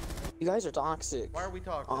 You guys are toxic. Why are we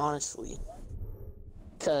talking? Honestly.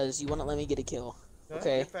 Because you wouldn't let me get a kill. Go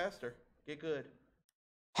Okay. Get faster. Get good.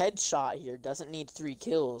 Headshot here doesn't need 3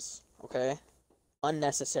 kills. Okay.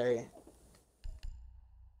 Unnecessary.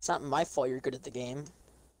 It's not my fault you're good at the game.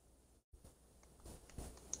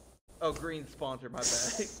 Oh, green sponsor, my bad.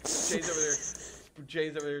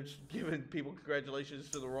 Jay's over there just giving people congratulations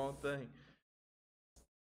to the wrong thing.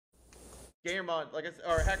 Gamer mod, like I said,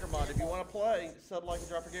 or hacker mod. If you want to play, sub, like, and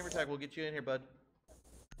drop your gamer tag. We'll get you in here, bud.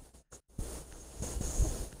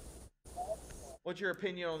 What's your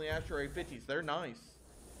opinion on the Astro A50s? They're nice.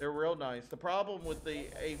 They're real nice. The problem with the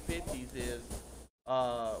A50s is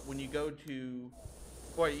when you go to,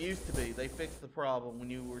 well, it used to be, they fixed the problem. When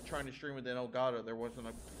you were trying to stream with an Elgato, there wasn't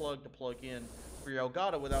a plug to plug in for your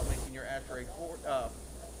Elgato without making your Astro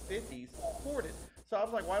A50s ported. So I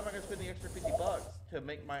was like, why am I going to spend the extra $50 to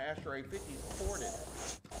make my Astro A50s ported?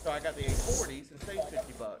 So I got the A40s and saved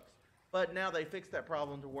 $50. But now they fixed that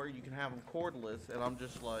problem to where you can have them cordless, and I'm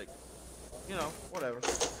just like, you know, whatever.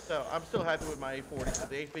 So I'm still happy with my A40s, but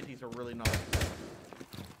the A50s are really nice.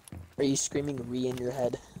 Are you screaming "re" in your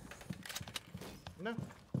head? No.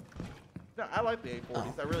 No, I like the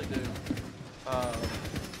A40s. I really do.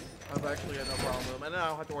 I've actually got no problem with them. And then I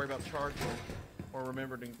don't have to worry about charging them or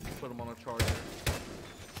remembering to put them on a charger.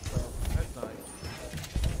 So, that's nice.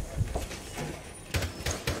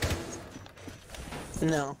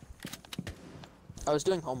 No. I was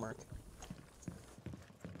doing homework.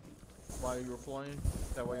 While you were playing?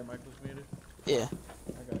 Is that why your mic was muted? Yeah.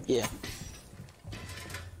 Okay. Yeah.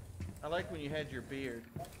 I like when you had your beard.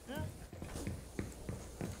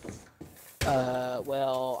 Yeah.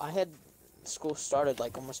 Well, I had school started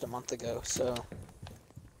like almost a month ago, so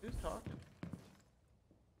Who's talking?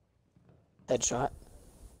 headshot.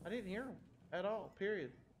 I didn't hear him at all,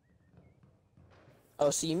 period. Oh,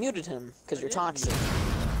 so you muted him because I you're did toxic.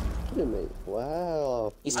 Look at me.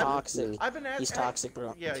 Wow. He's Look at toxic. me. I've been asking. He's toxic,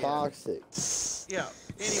 bro. Yeah, yeah. Toxic. Yeah.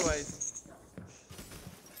 Anyways.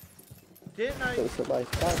 Didn't I? Think somebody's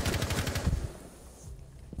toxic.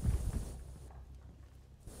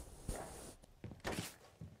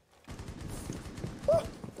 Oh,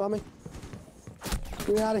 Tommy.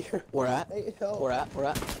 Get out of here. Where at? Hey, help. Where at? Where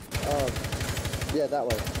at? Yeah, that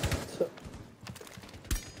way.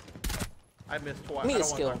 I missed twice. Give me I the don't want to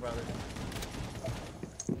skill. talk about it.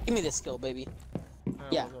 Give me this skill, baby. I don't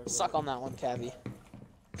Yeah, wanna talk suck about on that one, Cavi.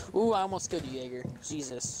 Ooh, I almost killed you, Jaeger.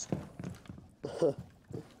 Jesus.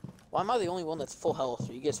 Why am I the only one that's full health?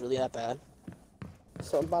 Are you guys really that bad?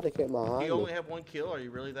 Somebody came it. behind You me. only have one kill? Are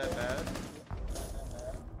you really that bad?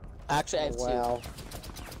 Actually, I have Wow.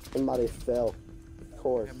 Somebody fell. Of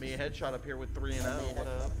course. Have me a headshot up here with 3 and 0. What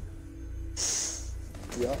up?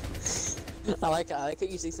 Yep. two. I like how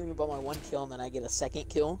you say something about my one kill and then I get a second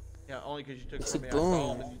kill. Yeah, only because you took it See, from me. I saw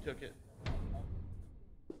boom. him and you took it.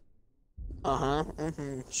 Uh-huh.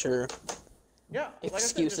 Sure. Yeah. Like I said,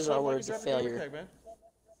 Excuses just are sub, like, words and of drop your gamer failure. tag, man.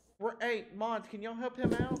 Hey, mods, can y'all help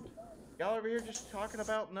him out? Y'all over here just talking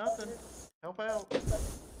about nothing. Help out.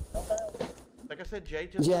 Like I said, Jay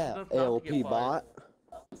just Yeah, enough not to LP get fired. bot.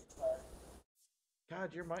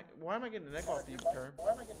 God, your mic. Why am I getting the neck off you, Term?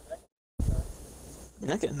 You're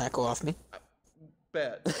not getting that go off me.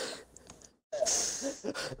 Bet.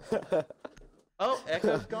 Oh,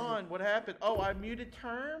 Echo's gone. What happened? Oh, I muted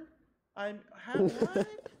Term? What?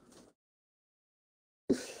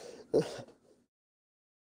 It's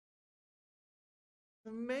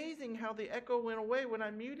amazing how the echo went away when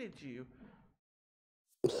I muted you.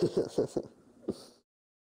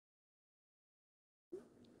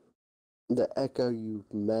 The echo you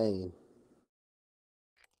main.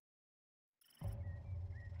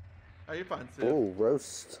 Oh, you're fine, Sid. Oh,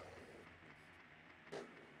 roast.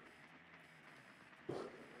 You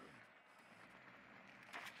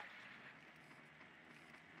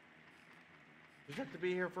just have to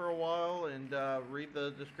be here for a while and read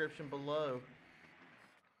the description below.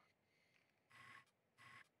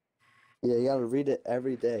 Yeah, you gotta read it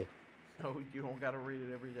every day. No, you don't gotta read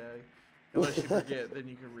it every day. Unless you forget, then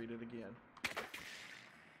you can read it again.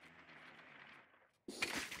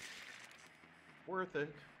 Worth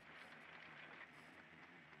it.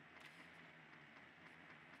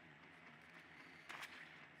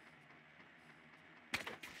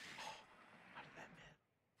 How did that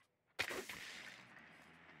miss?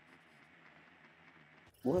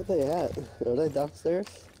 Where are they at? Are they downstairs?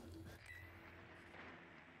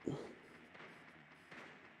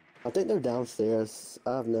 I think they're downstairs.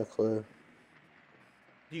 I have no clue.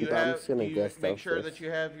 Do you But I'm have? just gonna Do you guess make sure downstairs. that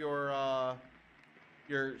you have your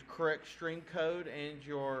correct string code and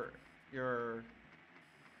your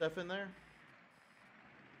stuff in there?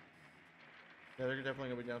 Yeah, they're definitely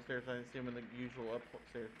gonna be downstairs. I see them in the usual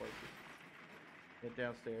upstairs places. Yeah,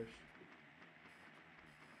 downstairs.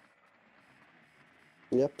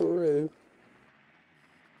 Yep-a-roo.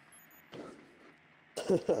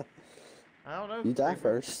 I don't know. You die Creeper.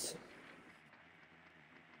 first.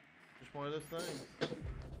 Just one of those things.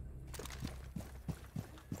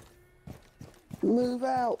 Move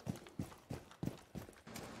out.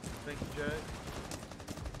 Thank you, Jay.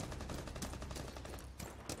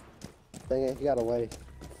 Dang it, he got away.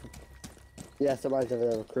 Yeah, somebody's over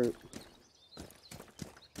there, recruit.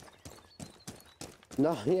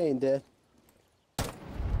 No, he ain't dead.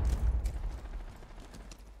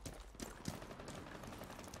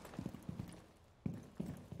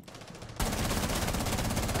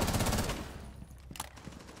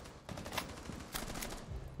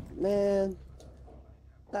 Man,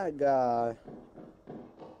 that guy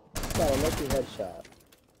got a lucky headshot.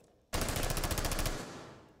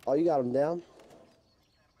 Oh, you got him down?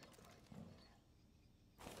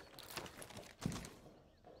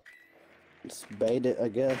 It's baited, I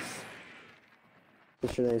guess.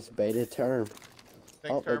 What's your name's baited term? Thanks,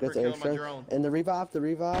 There Term, for goes killing my Airstream. drone. And the revive. They're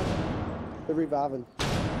reviving.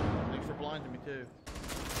 Thanks for blinding me, too.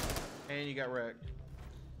 And you got wrecked.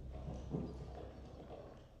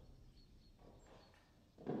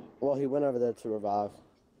 Well, he went over there to revive.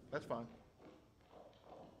 That's fine.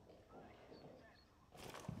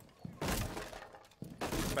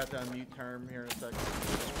 About to unmute Term here in a second.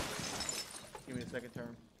 Give me a second,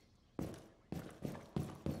 Term.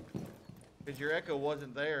 Because your echo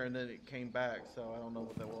wasn't there and then it came back, so I don't know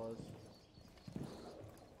what that was.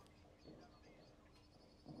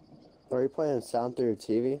 Are you playing sound through your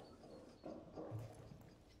TV?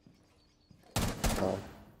 Oh,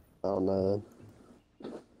 I don't know then.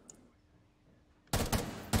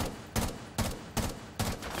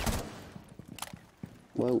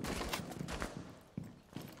 Whoa.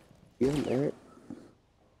 Get him, Eric.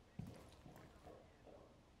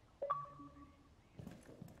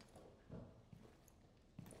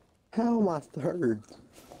 How am I third?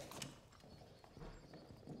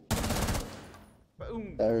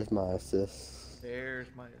 Boom! There's my assist. There's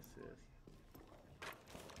my assist.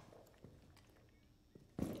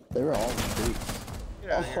 They were all streaks. Get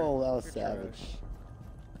out of here. Oh, that was You're savage. trash.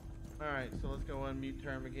 Alright, so let's go unmute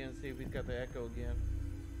Term again, see if he's got the echo again.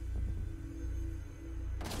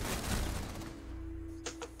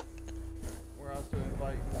 We're also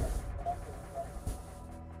inviting.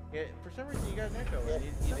 Yeah, for some reason you got an echo.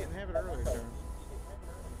 You didn't have it earlier, Term.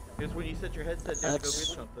 It's when you set your headset down to go get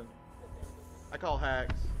something. I call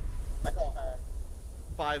hacks.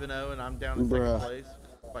 5-0, and I'm down in second place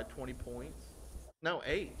by 20 points. No,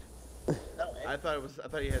 8. I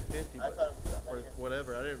thought he had 50, but, or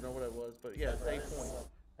whatever. I didn't know what it was, but yeah, it's 8 points.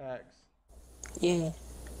 Hacks. Yeah.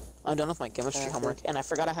 I'm done with my chemistry homework, and I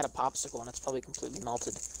forgot I had a popsicle, and it's probably completely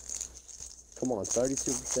melted. Come on,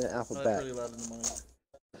 32% alpha Oh, back. that's really loud in the mic.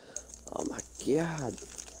 Oh my god.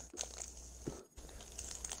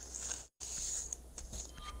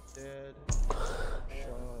 Dead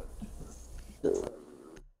shot.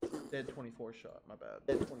 Dead 24 shot, my bad.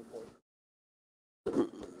 Dead 24.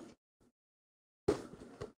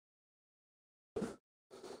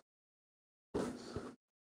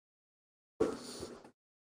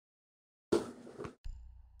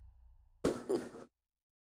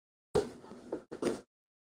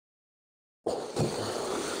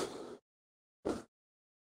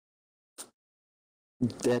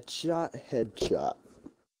 Dead shot, headshot.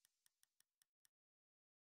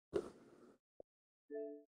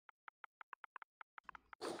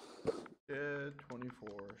 Dead 24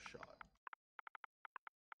 shot.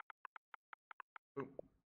 Boom.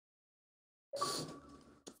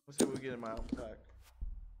 Let's see what we get in my alpha pack.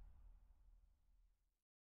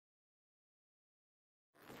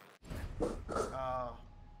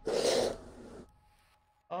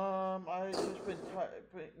 I just been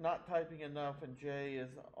not typing enough, and Jay is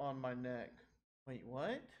on my neck. Wait,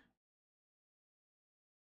 what?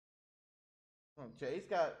 Oh,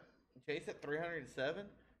 Jay's at 307.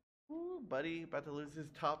 Ooh, buddy, about to lose his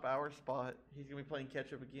top hour spot. He's gonna be playing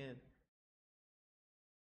catch up again.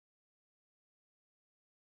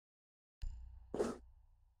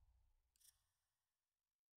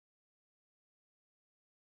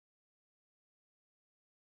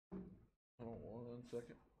 Oh, 1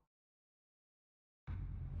 second.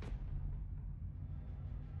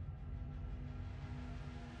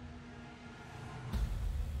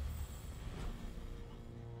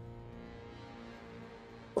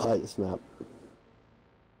 I like this map.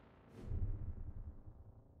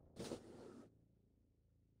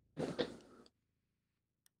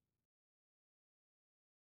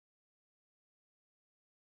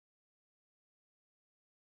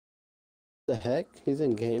 The heck? He's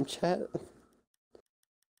in game chat?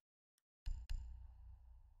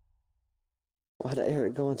 Why did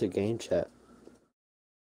Eric go into game chat?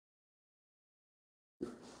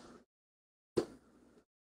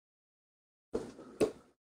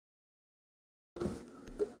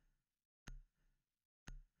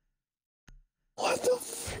 What the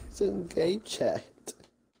f*** is in game chat?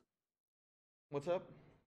 What's up?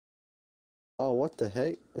 Oh, what the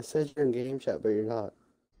heck? It says you're in game chat, but you're not.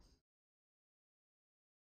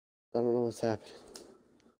 I don't know what's happening.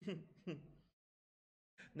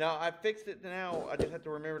 Now I fixed it. Now I just have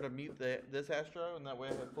to remember to mute this Astro, and that way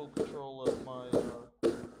I have full control of my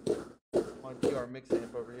TR mix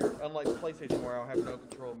amp over here. Unlike PlayStation, where I'll have no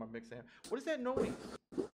control of my mix amp. What is that noise?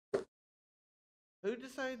 Who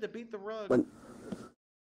decided to beat the rug?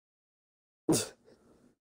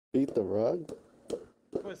 Beat the rug?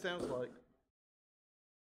 That's what it sounds like.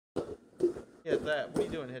 Yeah, that. What are you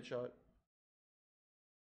doing, Headshot?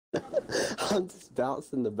 I'm just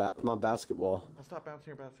bouncing my basketball. I'll stop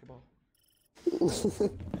bouncing your basketball.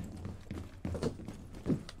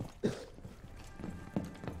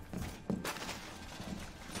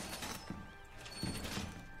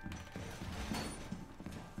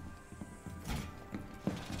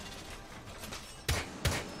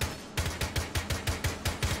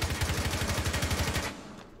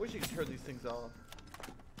 Wish you could turn these things off.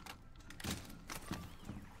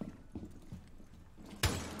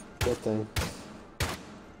 Good thing.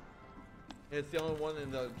 It's the only one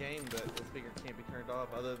in the game that the speaker can't be turned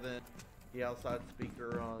off, other than the outside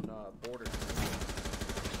speaker on borders.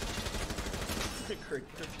 Creature.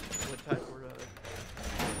 What type of rug?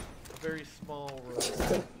 A very small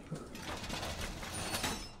rug.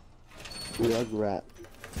 Rug rat.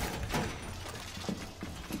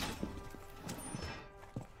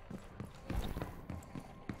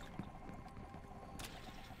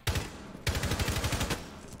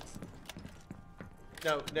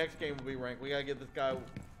 No, next game will be ranked. We gotta get this guy.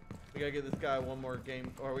 We gotta get this guy one more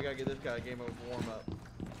game, or we gotta get this guy a game of warm up.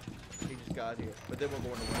 He just got here, but then we're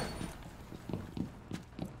going to rank.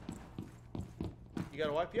 You got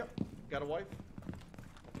a wife? Yep. Got a wife.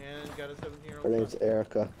 And got a 17-year-old. Her name's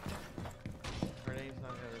Erica. Her name's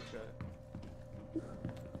not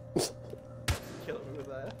Erica. Kill me with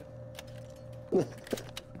that.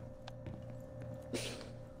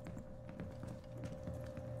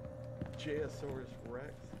 Jayasaurus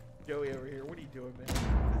Rex. Joey over here, what are you doing, man?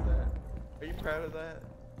 What is that? Are you proud of that?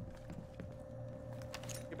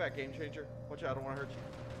 Get back, Game Changer. Watch out, I don't want to hurt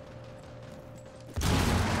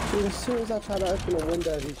you. Dude, as soon as I try to open a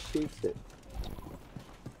window, he shoots it.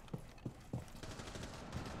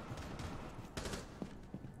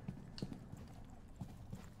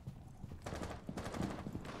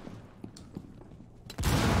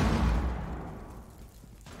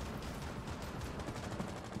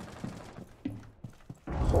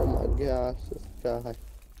 Oh my gosh, this guy.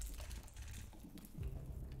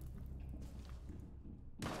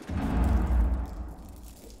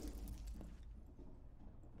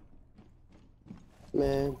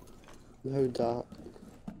 Man, no dot.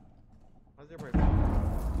 Why's everybody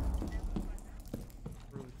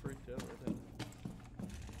really freaked out right now?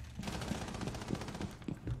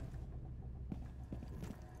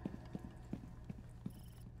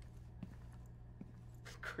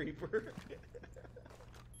 Creeper.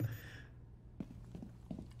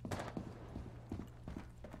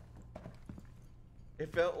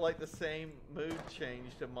 It felt like the same mood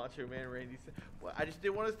change to Macho Man Randy said. Well, I just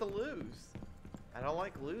didn't want us to lose. I don't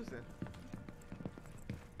like losing.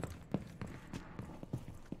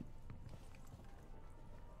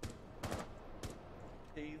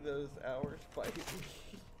 See those hours fighting.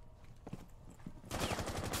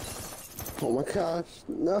 Oh my gosh,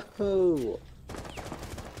 no!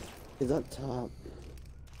 He's up top.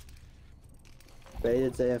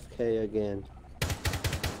 Baited's AFK again.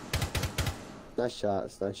 Nice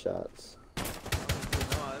shots, nice shots.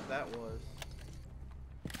 Oh, that was.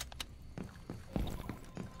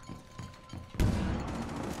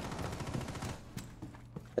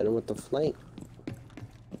 Hit him with the flank.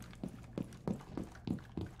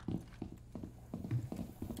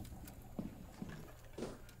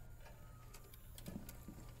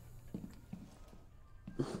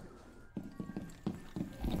 You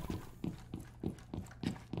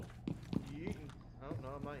eating? Oh no,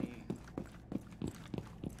 I'm not eating.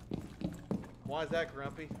 Why is that,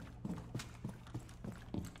 Grumpy?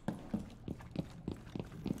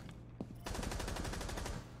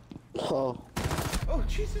 Oh, Oh,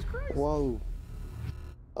 Jesus Christ! whoa.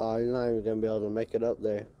 Oh, you're not even gonna be able to make it up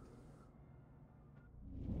there.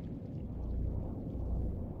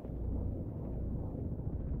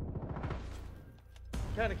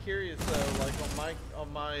 Kind of curious though, like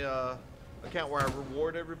on my account where I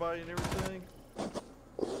reward everybody and everything.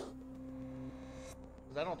 'Cause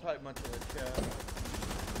I don't type much in the chat.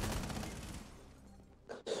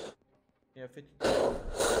 Yeah, 50.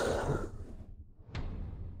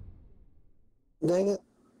 Dang it.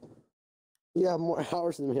 You got more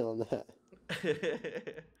hours than me on that.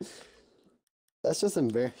 That's just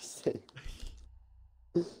embarrassing.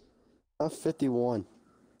 I'm 51.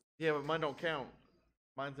 Yeah, but mine don't count.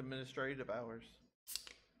 Mine's administrative hours.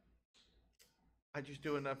 I just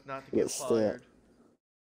do enough not to get But still. fired.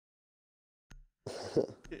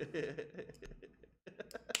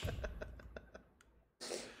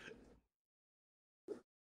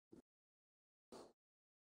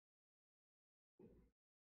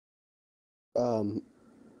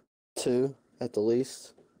 2 at the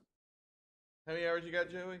least. How many hours you got,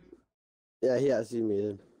 Joey? Yeah, he has you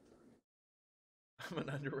muted. I'm an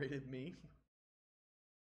underrated meme.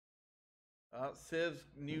 Civ's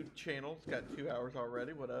new channel's got 2 hours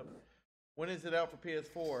already. What up? When is it out for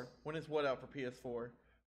PS4? When is what out for PS4?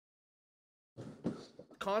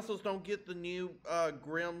 Consoles don't get the new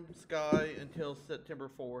Grim Sky until September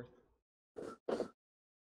 4th.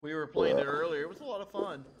 We were playing it earlier. It was a lot of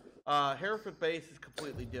fun. Hereford base is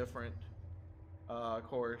completely different. Of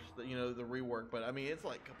course, the rework, but I mean it's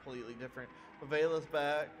like completely different. Avela's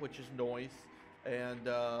back, which is noise, and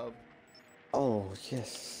Oh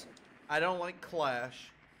yes. I don't like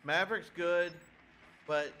Clash. Maverick's good,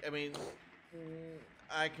 but I mean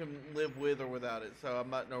I can live with or without it, so I'm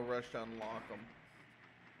not in no rush to unlock them.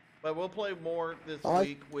 But we'll play more this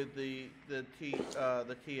week with the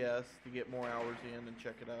TS to get more hours in and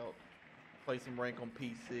check it out. Play some rank on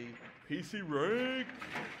PC. PC rank.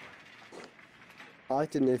 I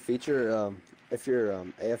like the new feature. If you're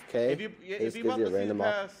AFK, if you bought the season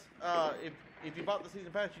pass, if you bought the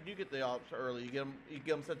season pass, you do get the ops early. You get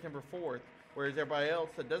them September 4th, whereas everybody else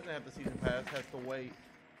that doesn't have the season pass has to wait.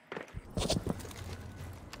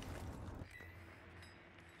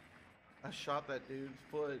 I shot that dude's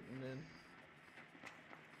foot, and then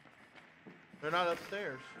they're not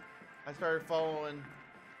upstairs. I started following.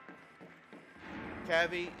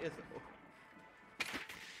 Cavi is.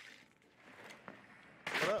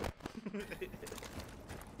 What up?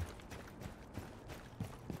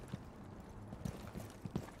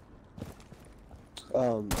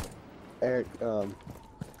 Eric,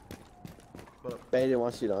 Beta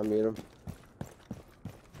wants you to unmute him.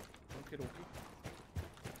 Okay.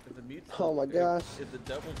 If the mute's Oh my gosh. If the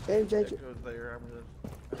devil's Game that changer. goes there, I'm gonna.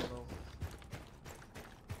 I don't know.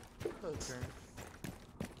 Okay.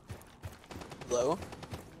 Hello?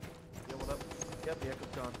 Yeah, what up? Yep, the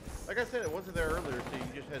echo's gone. Like I said, it wasn't there earlier, so you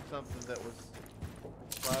just had something that was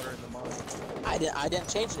louder in the mic. I didn't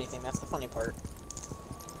change anything, that's the funny part.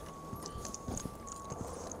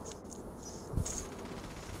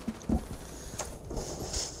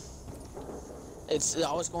 It's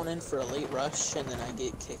always going in for a late rush, and then I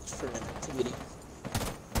get kicked for inactivity.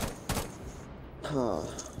 Huh.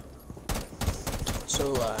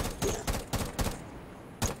 So, yeah.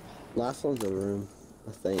 Last one's a room,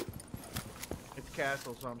 I think. It's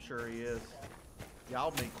Castle, so I'm sure he is. Yeah,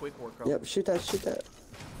 I'll make quick work of Yep, him. shoot that, shoot that.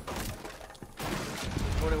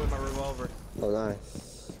 Put it with my revolver. Oh,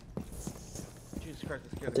 nice. Jesus Christ,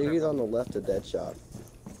 this I think he's on the left of Deadshot.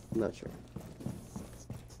 I'm not sure.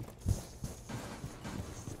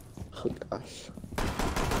 Oh gosh.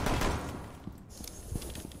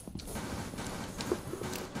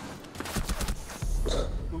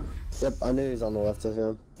 Yep, I knew he was on the left of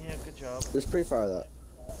him. Yeah, good job. Just pre-fire that.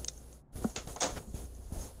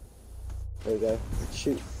 There you go.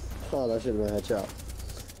 Shoot. Oh, that should have been a headshot.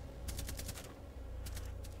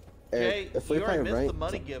 Jay, if we you already play missed ranked, the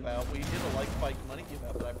money give out. We did a like spike money give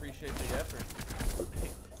out, but I appreciate the effort.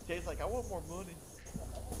 Jay's like, I want more money.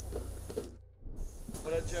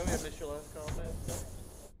 What up, Joey? I missed your last comment.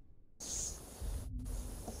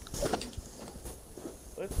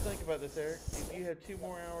 Let's think about this, Eric. If you have 2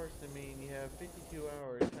 more hours than me and you have 52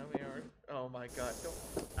 hours, how many hours? Oh my god.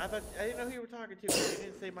 I didn't know who you were talking to, but you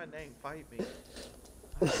didn't say my name. Fight me.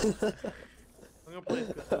 I'm gonna play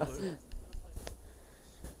Cthulhu.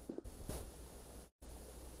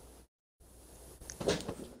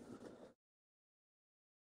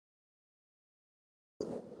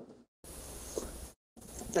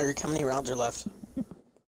 Eric, how many rounds are left?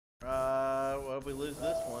 Well, if we lose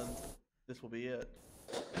this one, this will be it.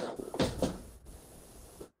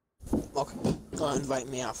 Okay, invite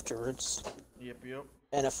me afterwards. Yep.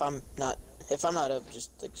 And if I'm not up,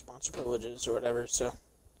 just like sponsor privileges or whatever. So.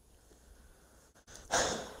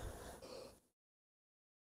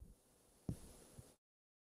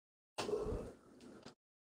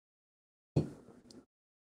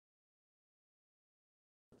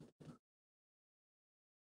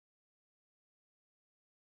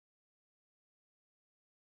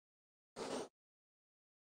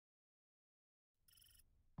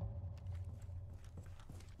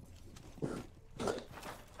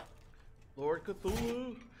 Lord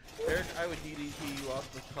Cthulhu! Eric, I would DDT you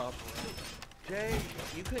off the top rope. Jay,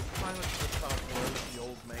 you couldn't climb up to the top rope, you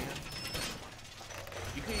old man.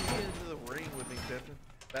 You can't get into the ring with me, Tiffin.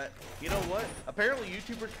 That, you know what? Apparently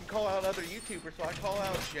YouTubers can call out other YouTubers, so I call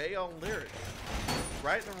out Jay on lyrics.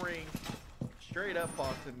 Right in the ring. Straight up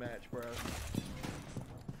boxing match, bro.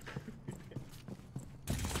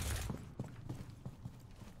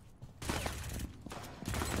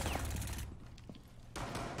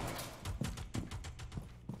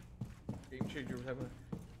 Game changer would have a...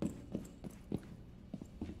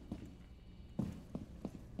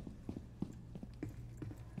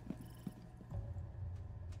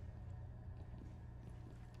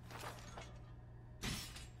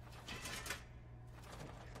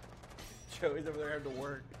 Joey's over there having to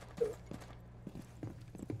work.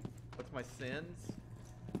 What's my sins?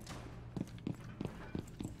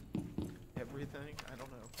 Everything? I don't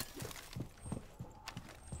know.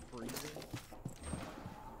 Freezing?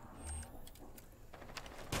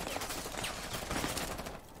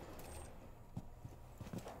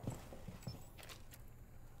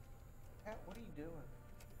 Cat, what are you doing?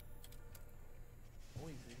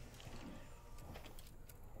 Noisy.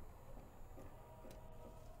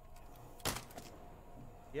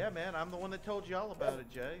 Yeah, man, I'm the one that told y'all about it,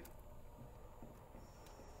 Jay.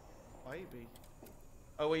 Maybe.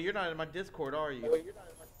 Oh, wait, you're not in my Discord, are you?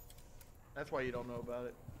 That's why you don't know about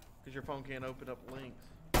it. Because your phone can't open up links.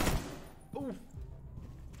 Oof!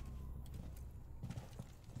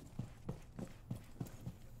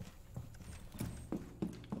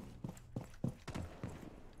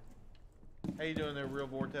 How you doing there, Real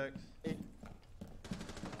Vortex?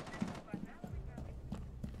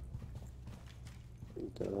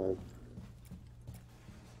 God.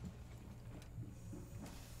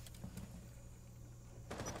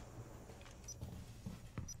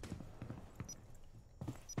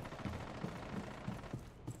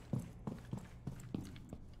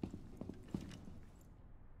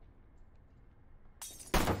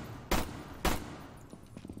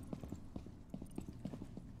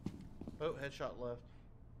 Oh, headshot left.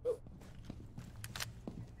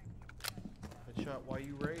 Headshot, why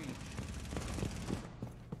you rage?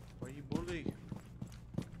 Why you bully?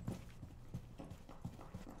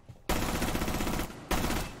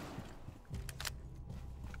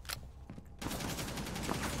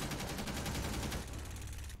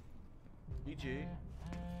 GG.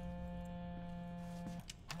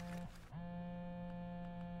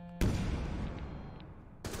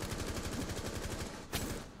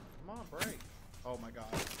 Come on, break. Oh my god.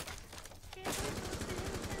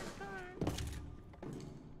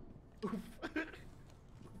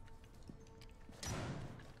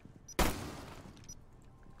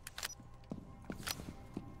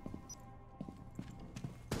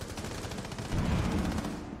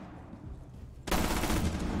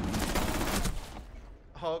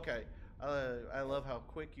 Oh, okay. I love how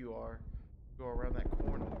quick you are. Go around that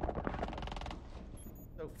corner.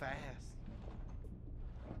 So fast.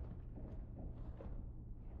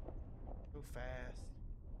 So fast.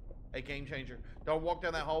 Hey, game changer. Don't walk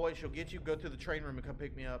down that hallway. She'll get you. Go to the train room and come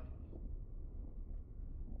pick me up.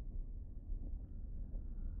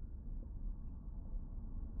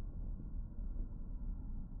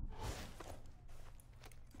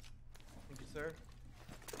 Thank you, sir.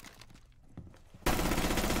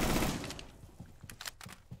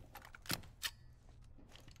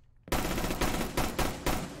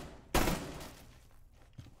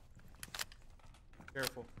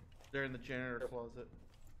 Careful. They're in the janitor closet.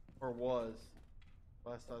 Or was.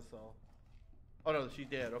 Last I saw. Oh no, she's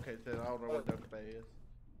dead. Okay, then I don't know where Duncan Bay is.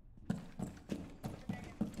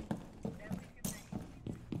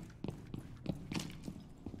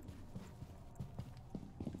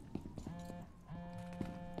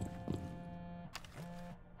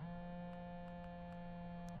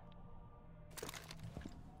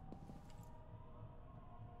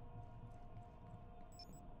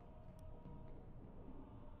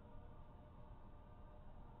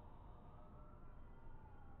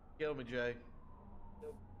 Kill me, Jay.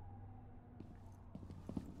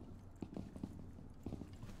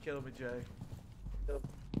 Kill me, Jay.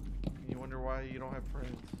 You wonder why you don't have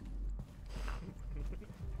friends.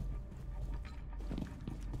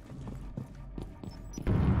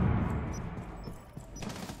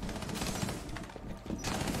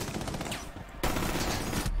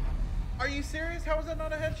 Are you serious? How is that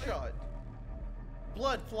not a headshot?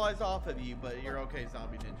 Blood flies off of you, but you're okay,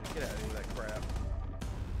 Zombie Ninja. Get out of here with that crap.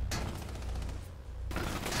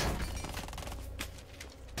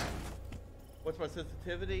 What's my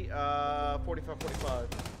sensitivity? 45.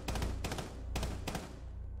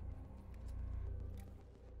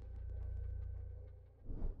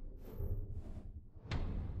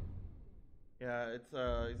 Yeah, it's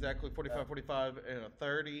exactly 45 and a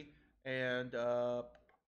 30 and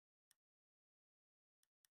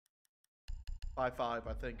 5.5,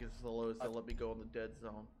 I think, is the lowest they'll let me go in the dead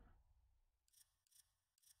zone.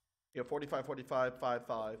 Yeah, 45, 45,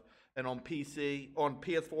 5.5. And on PC, on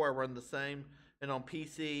PS4, I run the same. And on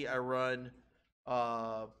PC, I run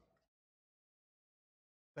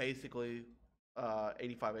basically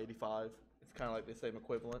 85, 85. It's kind of like the same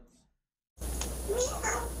equivalence.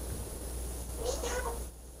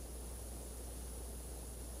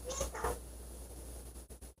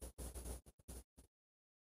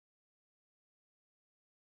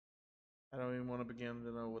 I don't even want to begin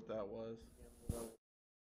to know what that was.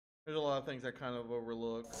 There's a lot of things I kind of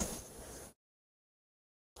overlook.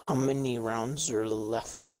 How many rounds are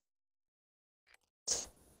left?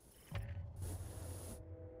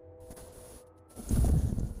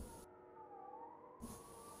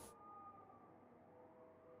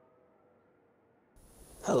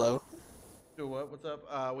 Hello. Do what? What's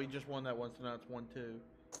up? We just won that one, so now it's 1-2.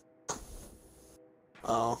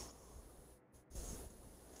 Oh.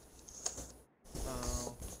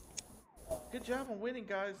 Good job on winning,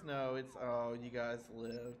 guys. No, it's you guys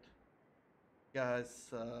lived. You guys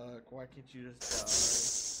suck. Why can't you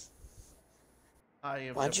just die? I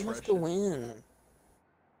am. Why'd you have to win?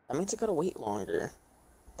 That means I gotta wait longer.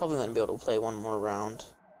 Probably gonna be able to play one more round.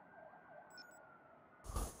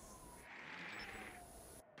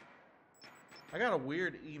 I got a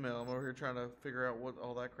weird email. I'm over here trying to figure out what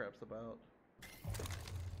all that crap's about.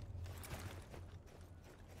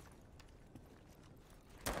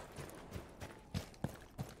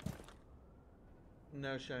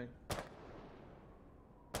 No, Shane.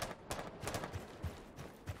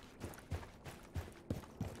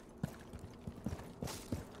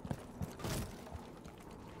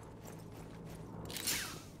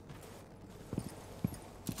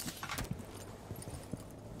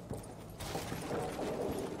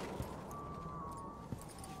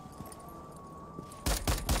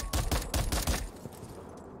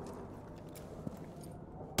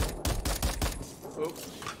 Oops.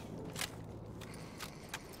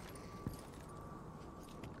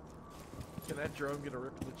 Can that drone get a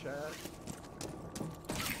rip in the chat?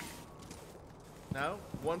 No?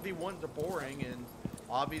 1v1s are boring, and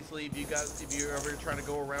obviously if you're ever trying to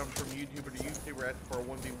go around from YouTuber to YouTuber for a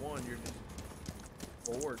 1v1, you're just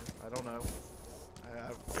bored. I don't know.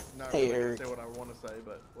 I'm not really gonna say what I want to say,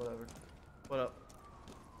 but whatever. What up?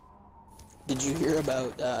 Did you hear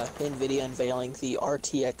about NVIDIA unveiling the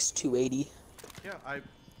RTX 280? Yeah, I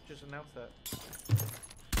just announced that.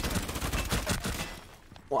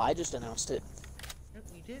 Well, I just announced it.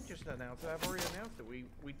 You did just announce it. I've already announced it. We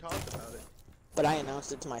talked about it. But I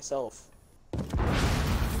announced it to myself. You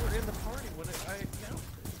were in the party when I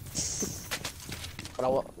announced it.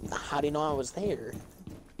 But how do you know I was there?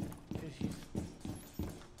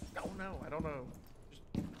 I don't know.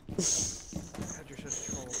 God, you're such a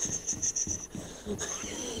troll.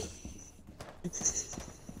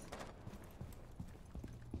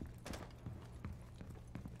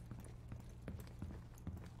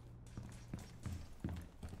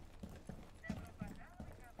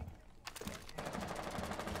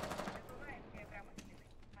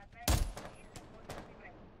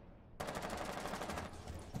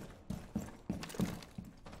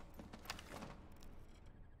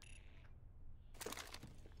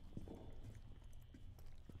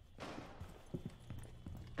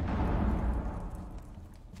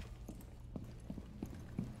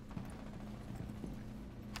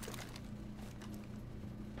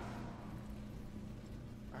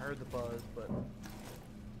 I heard the buzz, but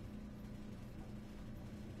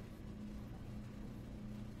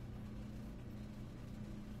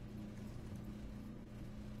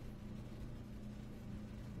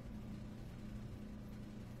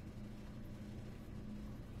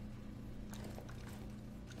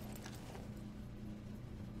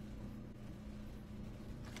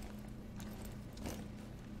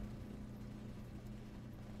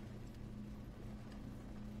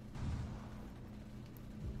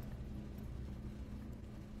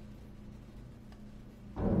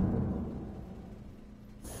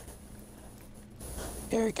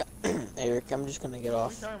Eric, Eric, I'm just gonna get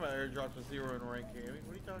off. what are you talking about? Airdrop to 0 in rank, Amy?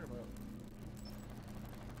 What are you talking about?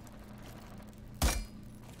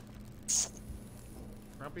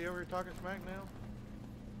 Grumpy over here talking smack now?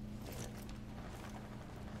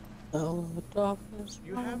 Oh, the darkness.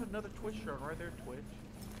 You have another Twitch drone right there, Twitch.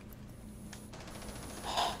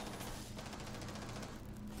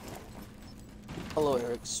 Hello,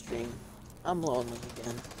 Eric's stream. I'm lonely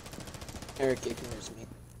again. Eric ignores me.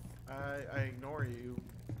 I ignore you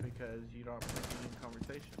because you don't participate in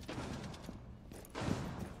conversation.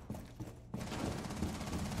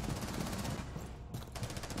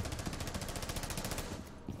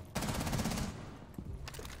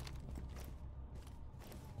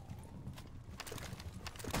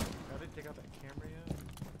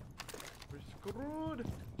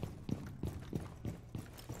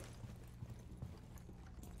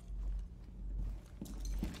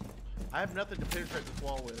 I have nothing to penetrate this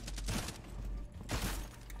wall with.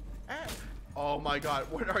 Ash. Oh my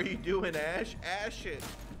god, what are you doing, Ash? Ash it.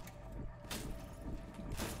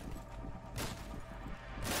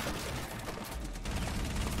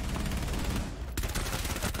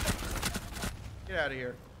 Get out of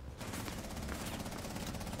here.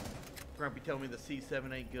 Grumpy telling me the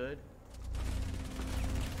C7 ain't good.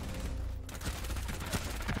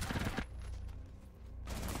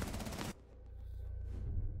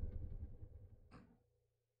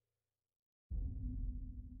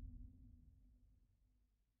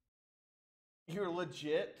 You're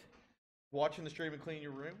legit watching the stream and cleaning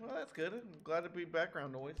your room? Well, that's good. I'm glad to be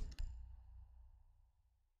background noise.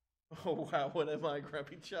 Oh, wow. What am I,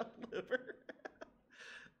 Grumpy Chop Liver?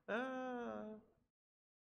 Ah.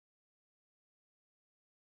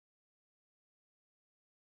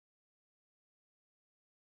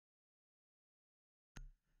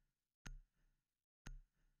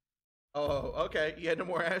 Oh, okay. You had no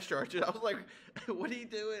more Ash charges. I was like, what are you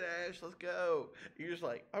doing, Ash? Let's go. You're just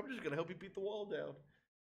like, I'm just going to help you beat the wall down.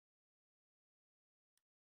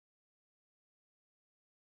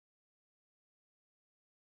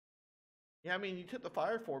 Yeah, I mean, you took the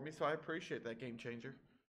fire for me, so I appreciate that, Game Changer.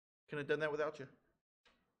 Couldn't have done that without you.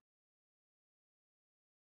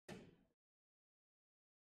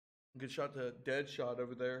 Good shot to Deadshot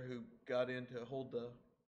over there, who got in to hold the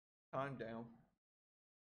time down.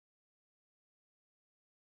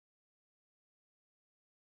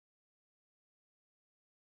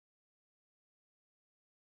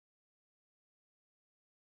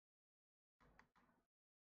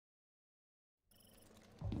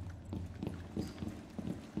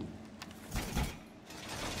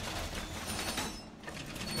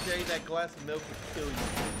 Jay, that glass of milk would kill you.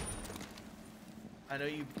 I know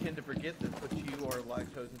you tend to forget this, but you are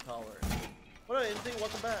lactose intolerant. What up, NC?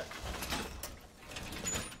 Welcome back.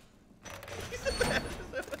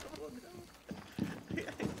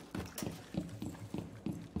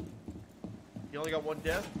 You only got one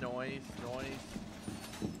death? Noise, noise.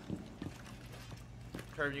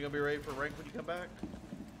 Trevor, you gonna be ready for rank when you come back?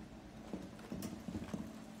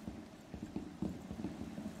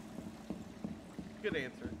 Good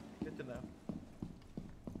answer. Good to know.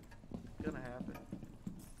 It's gonna happen.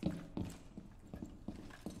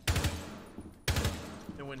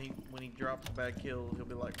 And when he drops a bad kill, he'll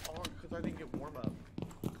be like, "Oh, because I didn't get warm up."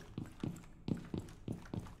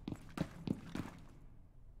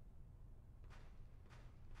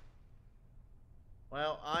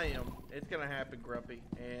 Well, I am. It's gonna happen, Grumpy,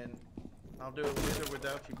 and I'll do it with or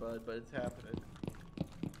without you, bud. But it's happening.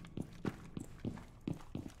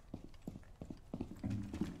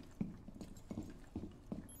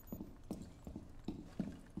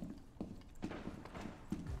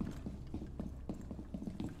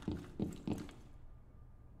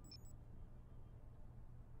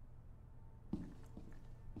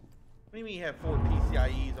 What do you mean you have 4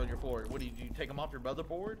 PCIEs on your floor? What do you take them off your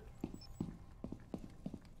motherboard?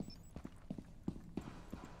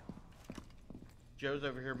 Joe's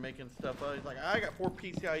over here making stuff up. He's like, I got 4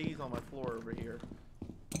 PCIEs on my floor over here.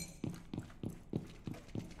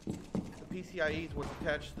 The PCIEs was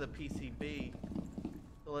attached to the PCB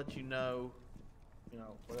to let you know,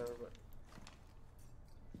 whatever. But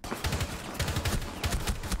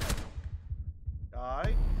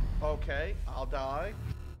die. Okay, I'll die.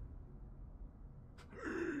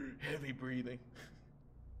 Heavy breathing.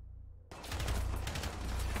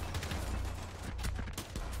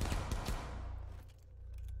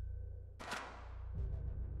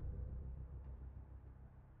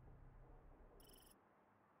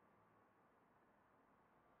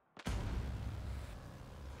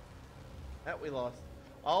 That we lost.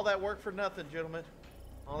 All that work for nothing, gentlemen.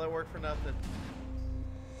 All that work for nothing.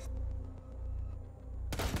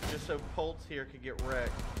 Just so Pulse here could get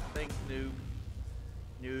wrecked. Thanks, noob.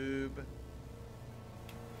 Noob.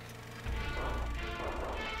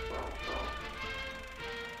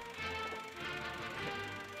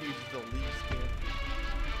 He's the lead skin.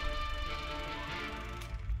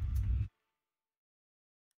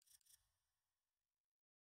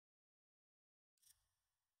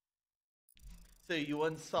 So you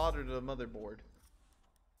unsoldered the motherboard.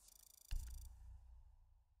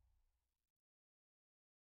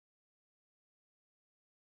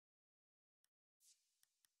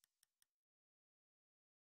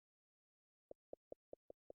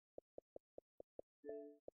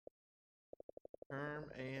 Term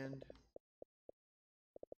and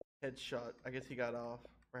headshot. I guess he got off,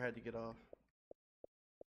 or had to get off.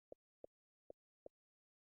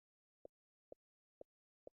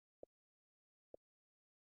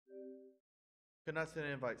 Could not send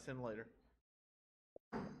an invite, send later.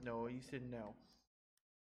 No, you said no.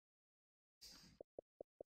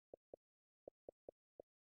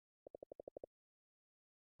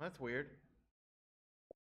 That's weird.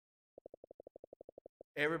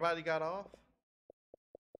 Everybody got off?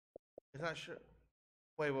 It's not sure.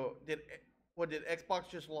 Wait, well, did Xbox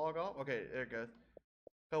just log off? Okay, there it goes.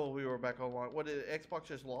 Couple we were back online. What did Xbox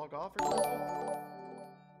just log off or something?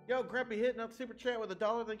 Yo, Grumpy hitting up super chat with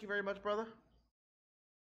 $1. Thank you very much, brother.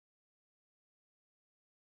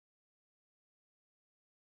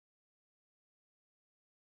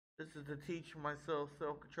 This is to teach myself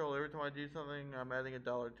self-control. Every time I do something, I'm adding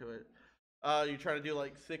 $1 to it. You trying to do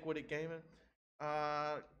like sick with it gaming?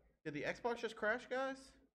 Did the Xbox just crash, guys?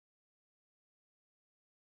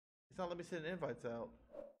 It's not letting me send invites out.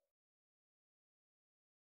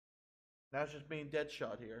 Now it's just being dead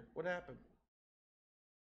shot here. What happened?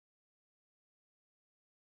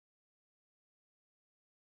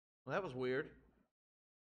 Well, that was weird.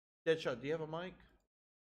 Deadshot, do you have a mic?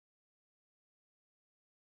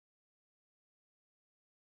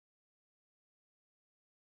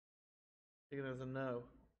 Taking it as a no.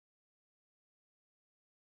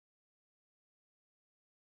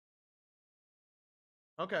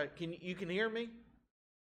 Okay, you can hear me?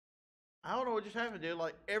 I don't know what just happened, dude.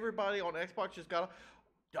 Like everybody on Xbox just got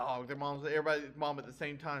everybody's mom at the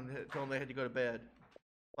same time told them they had to go to bed.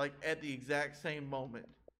 Like at the exact same moment.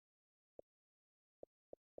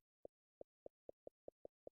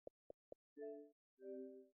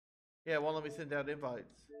 Yeah, won't let me send out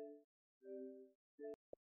invites.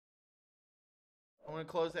 I'm gonna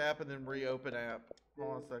close the app and then reopen app.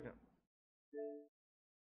 Hold on a second.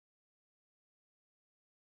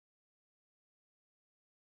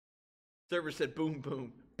 Server said boom,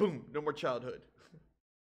 boom, boom. No more childhood.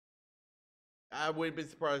 I wouldn't be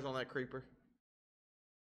surprised on that creeper.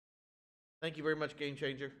 Thank you very much, Game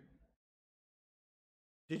Changer.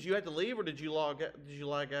 Did you have to leave or did you lag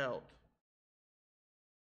out?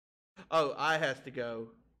 Oh, I has to go.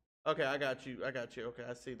 Okay, I got you. Okay,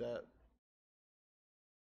 I see that.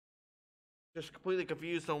 Just completely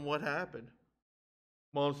confused on what happened.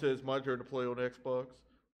 Mom says my turn to play on Xbox.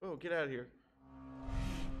 Oh, get out of here.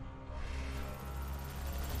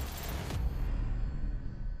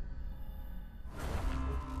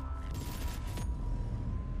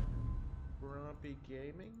 Grumpy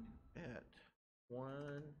Gaming at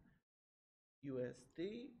 1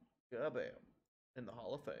 USD. Kabam. In the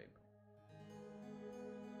Hall of Fame.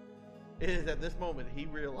 It is at this moment he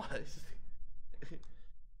realized.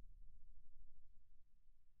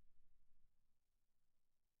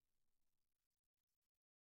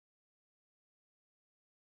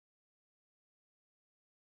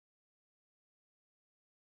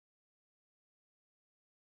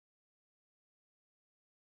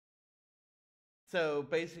 So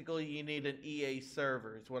basically you need an EA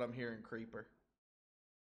server is what I'm hearing, Creeper.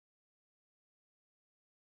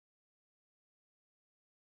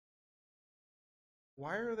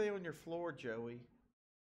 Why are they on your floor, Joey?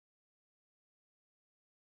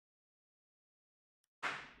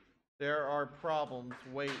 There are problems.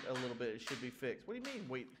 Wait a little bit. It should be fixed. What do you mean,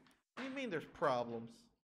 wait? What do you mean there's problems?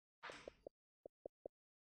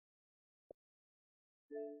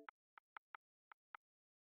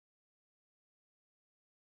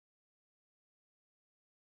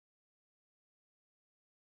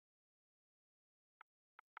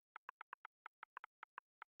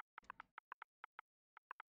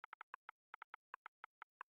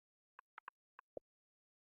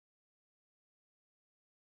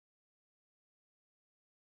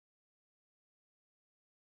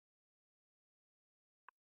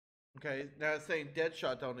 Okay, now it's saying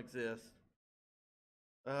Deadshot don't exist.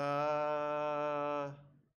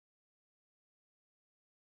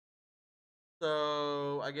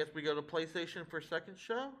 So I guess we go to PlayStation for second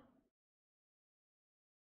show?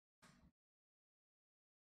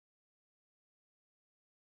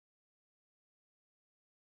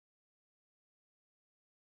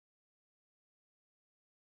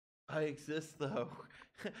 I exist though.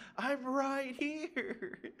 I'm right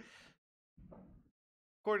here.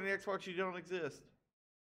 According to Xbox, you don't exist.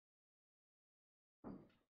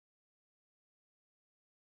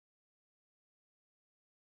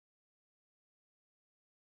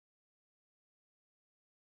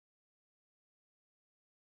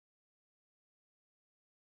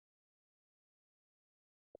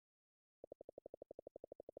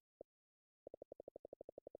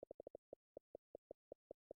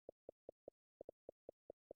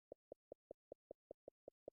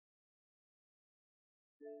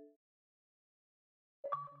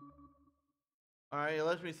 Alright,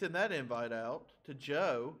 let me send that invite out to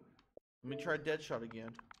Joe. Let me try Deadshot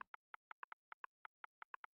again.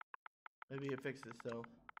 Maybe it fixed itself.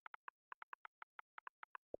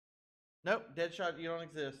 Nope, Deadshot, you don't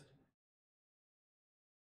exist.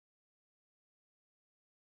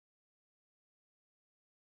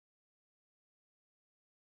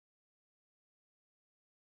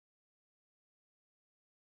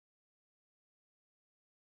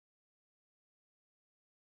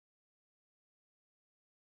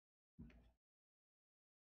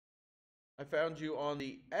 I found you on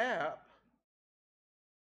the app.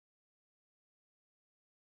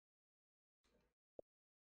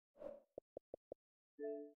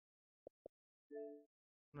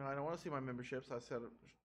 No, I don't want to see my memberships. I said it.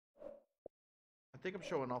 I think I'm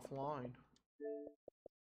showing offline.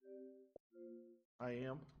 I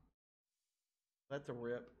am. That's a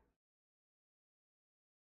rip.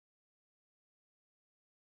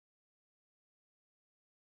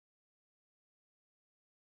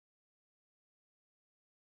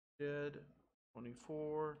 Dead.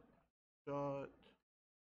 24. Shot.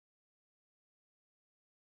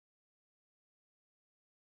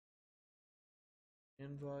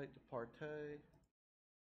 Invite to partay.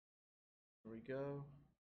 There we go.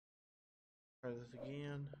 Try this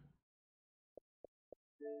again.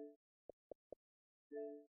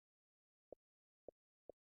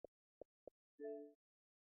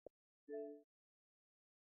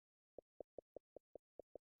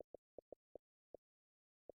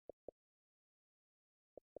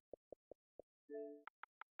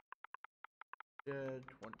 Dead.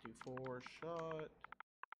 24. Shot.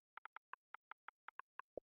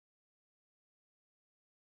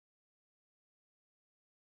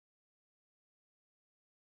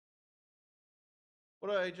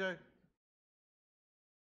 What up, AJ?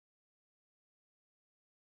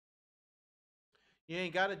 You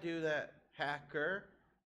ain't got to do that, hacker.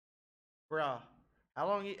 Bruh. How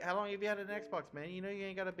long have you had an Xbox, man? You know you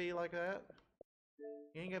ain't got to be like that.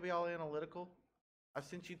 You ain't got to be all analytical. I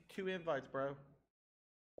sent you 2 invites, bro.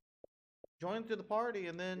 Join to the party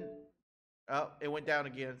and then... Oh, it went down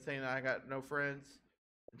again, saying I got no friends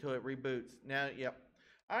until it reboots. Now, yep.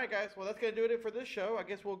 Alright, guys. Well, that's going to do it for this show. I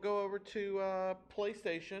guess we'll go over to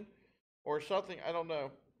PlayStation or something. I don't know.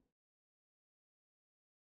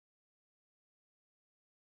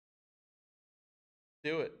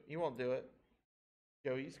 Do it. You won't do it.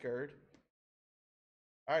 Joe, you scared.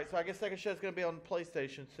 Alright, so I guess second show is going to be on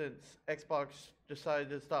PlayStation since Xbox decided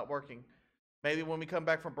to stop working. Maybe when we come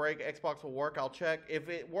back from break, Xbox will work. I'll check. If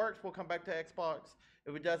it works, we'll come back to Xbox.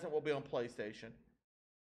 If it doesn't, we'll be on PlayStation.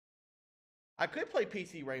 I could play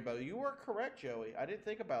PC Rainbow. You were correct, Joey. I didn't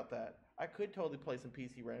think about that. I could totally play some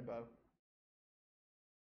PC Rainbow.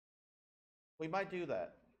 We might do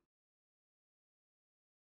that.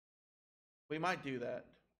 We might do that.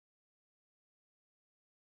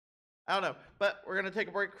 I don't know, but we're gonna take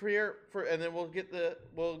a break here and then we'll get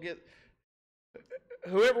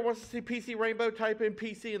whoever wants to see PC Rainbow, type in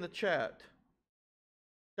PC in the chat.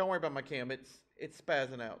 Don't worry about my cam. It's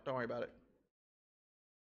spazzing out. Don't worry about it.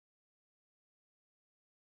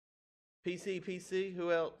 PC.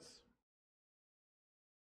 Who else?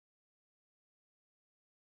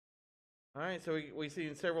 All right, so we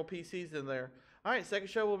seen several PCs in there. All right, second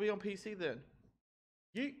show will be on PC then.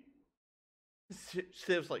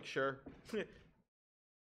 Siv's like, sure.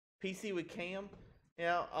 PC with cam.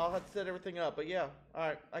 Yeah, I'll have to set everything up, but yeah. All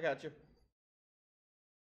right, I got you.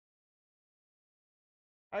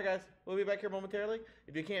 All right, guys, we'll be back here momentarily.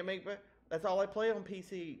 If you can't make it, that's all I play on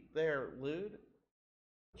PC. There, Lude.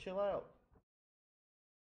 Chill out.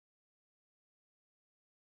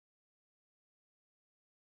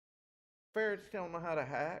 Ferrets don't know how to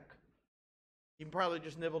hack. You probably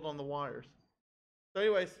just nibbled on the wires. So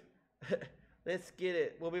anyways, let's get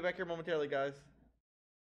it. We'll be back here momentarily, guys.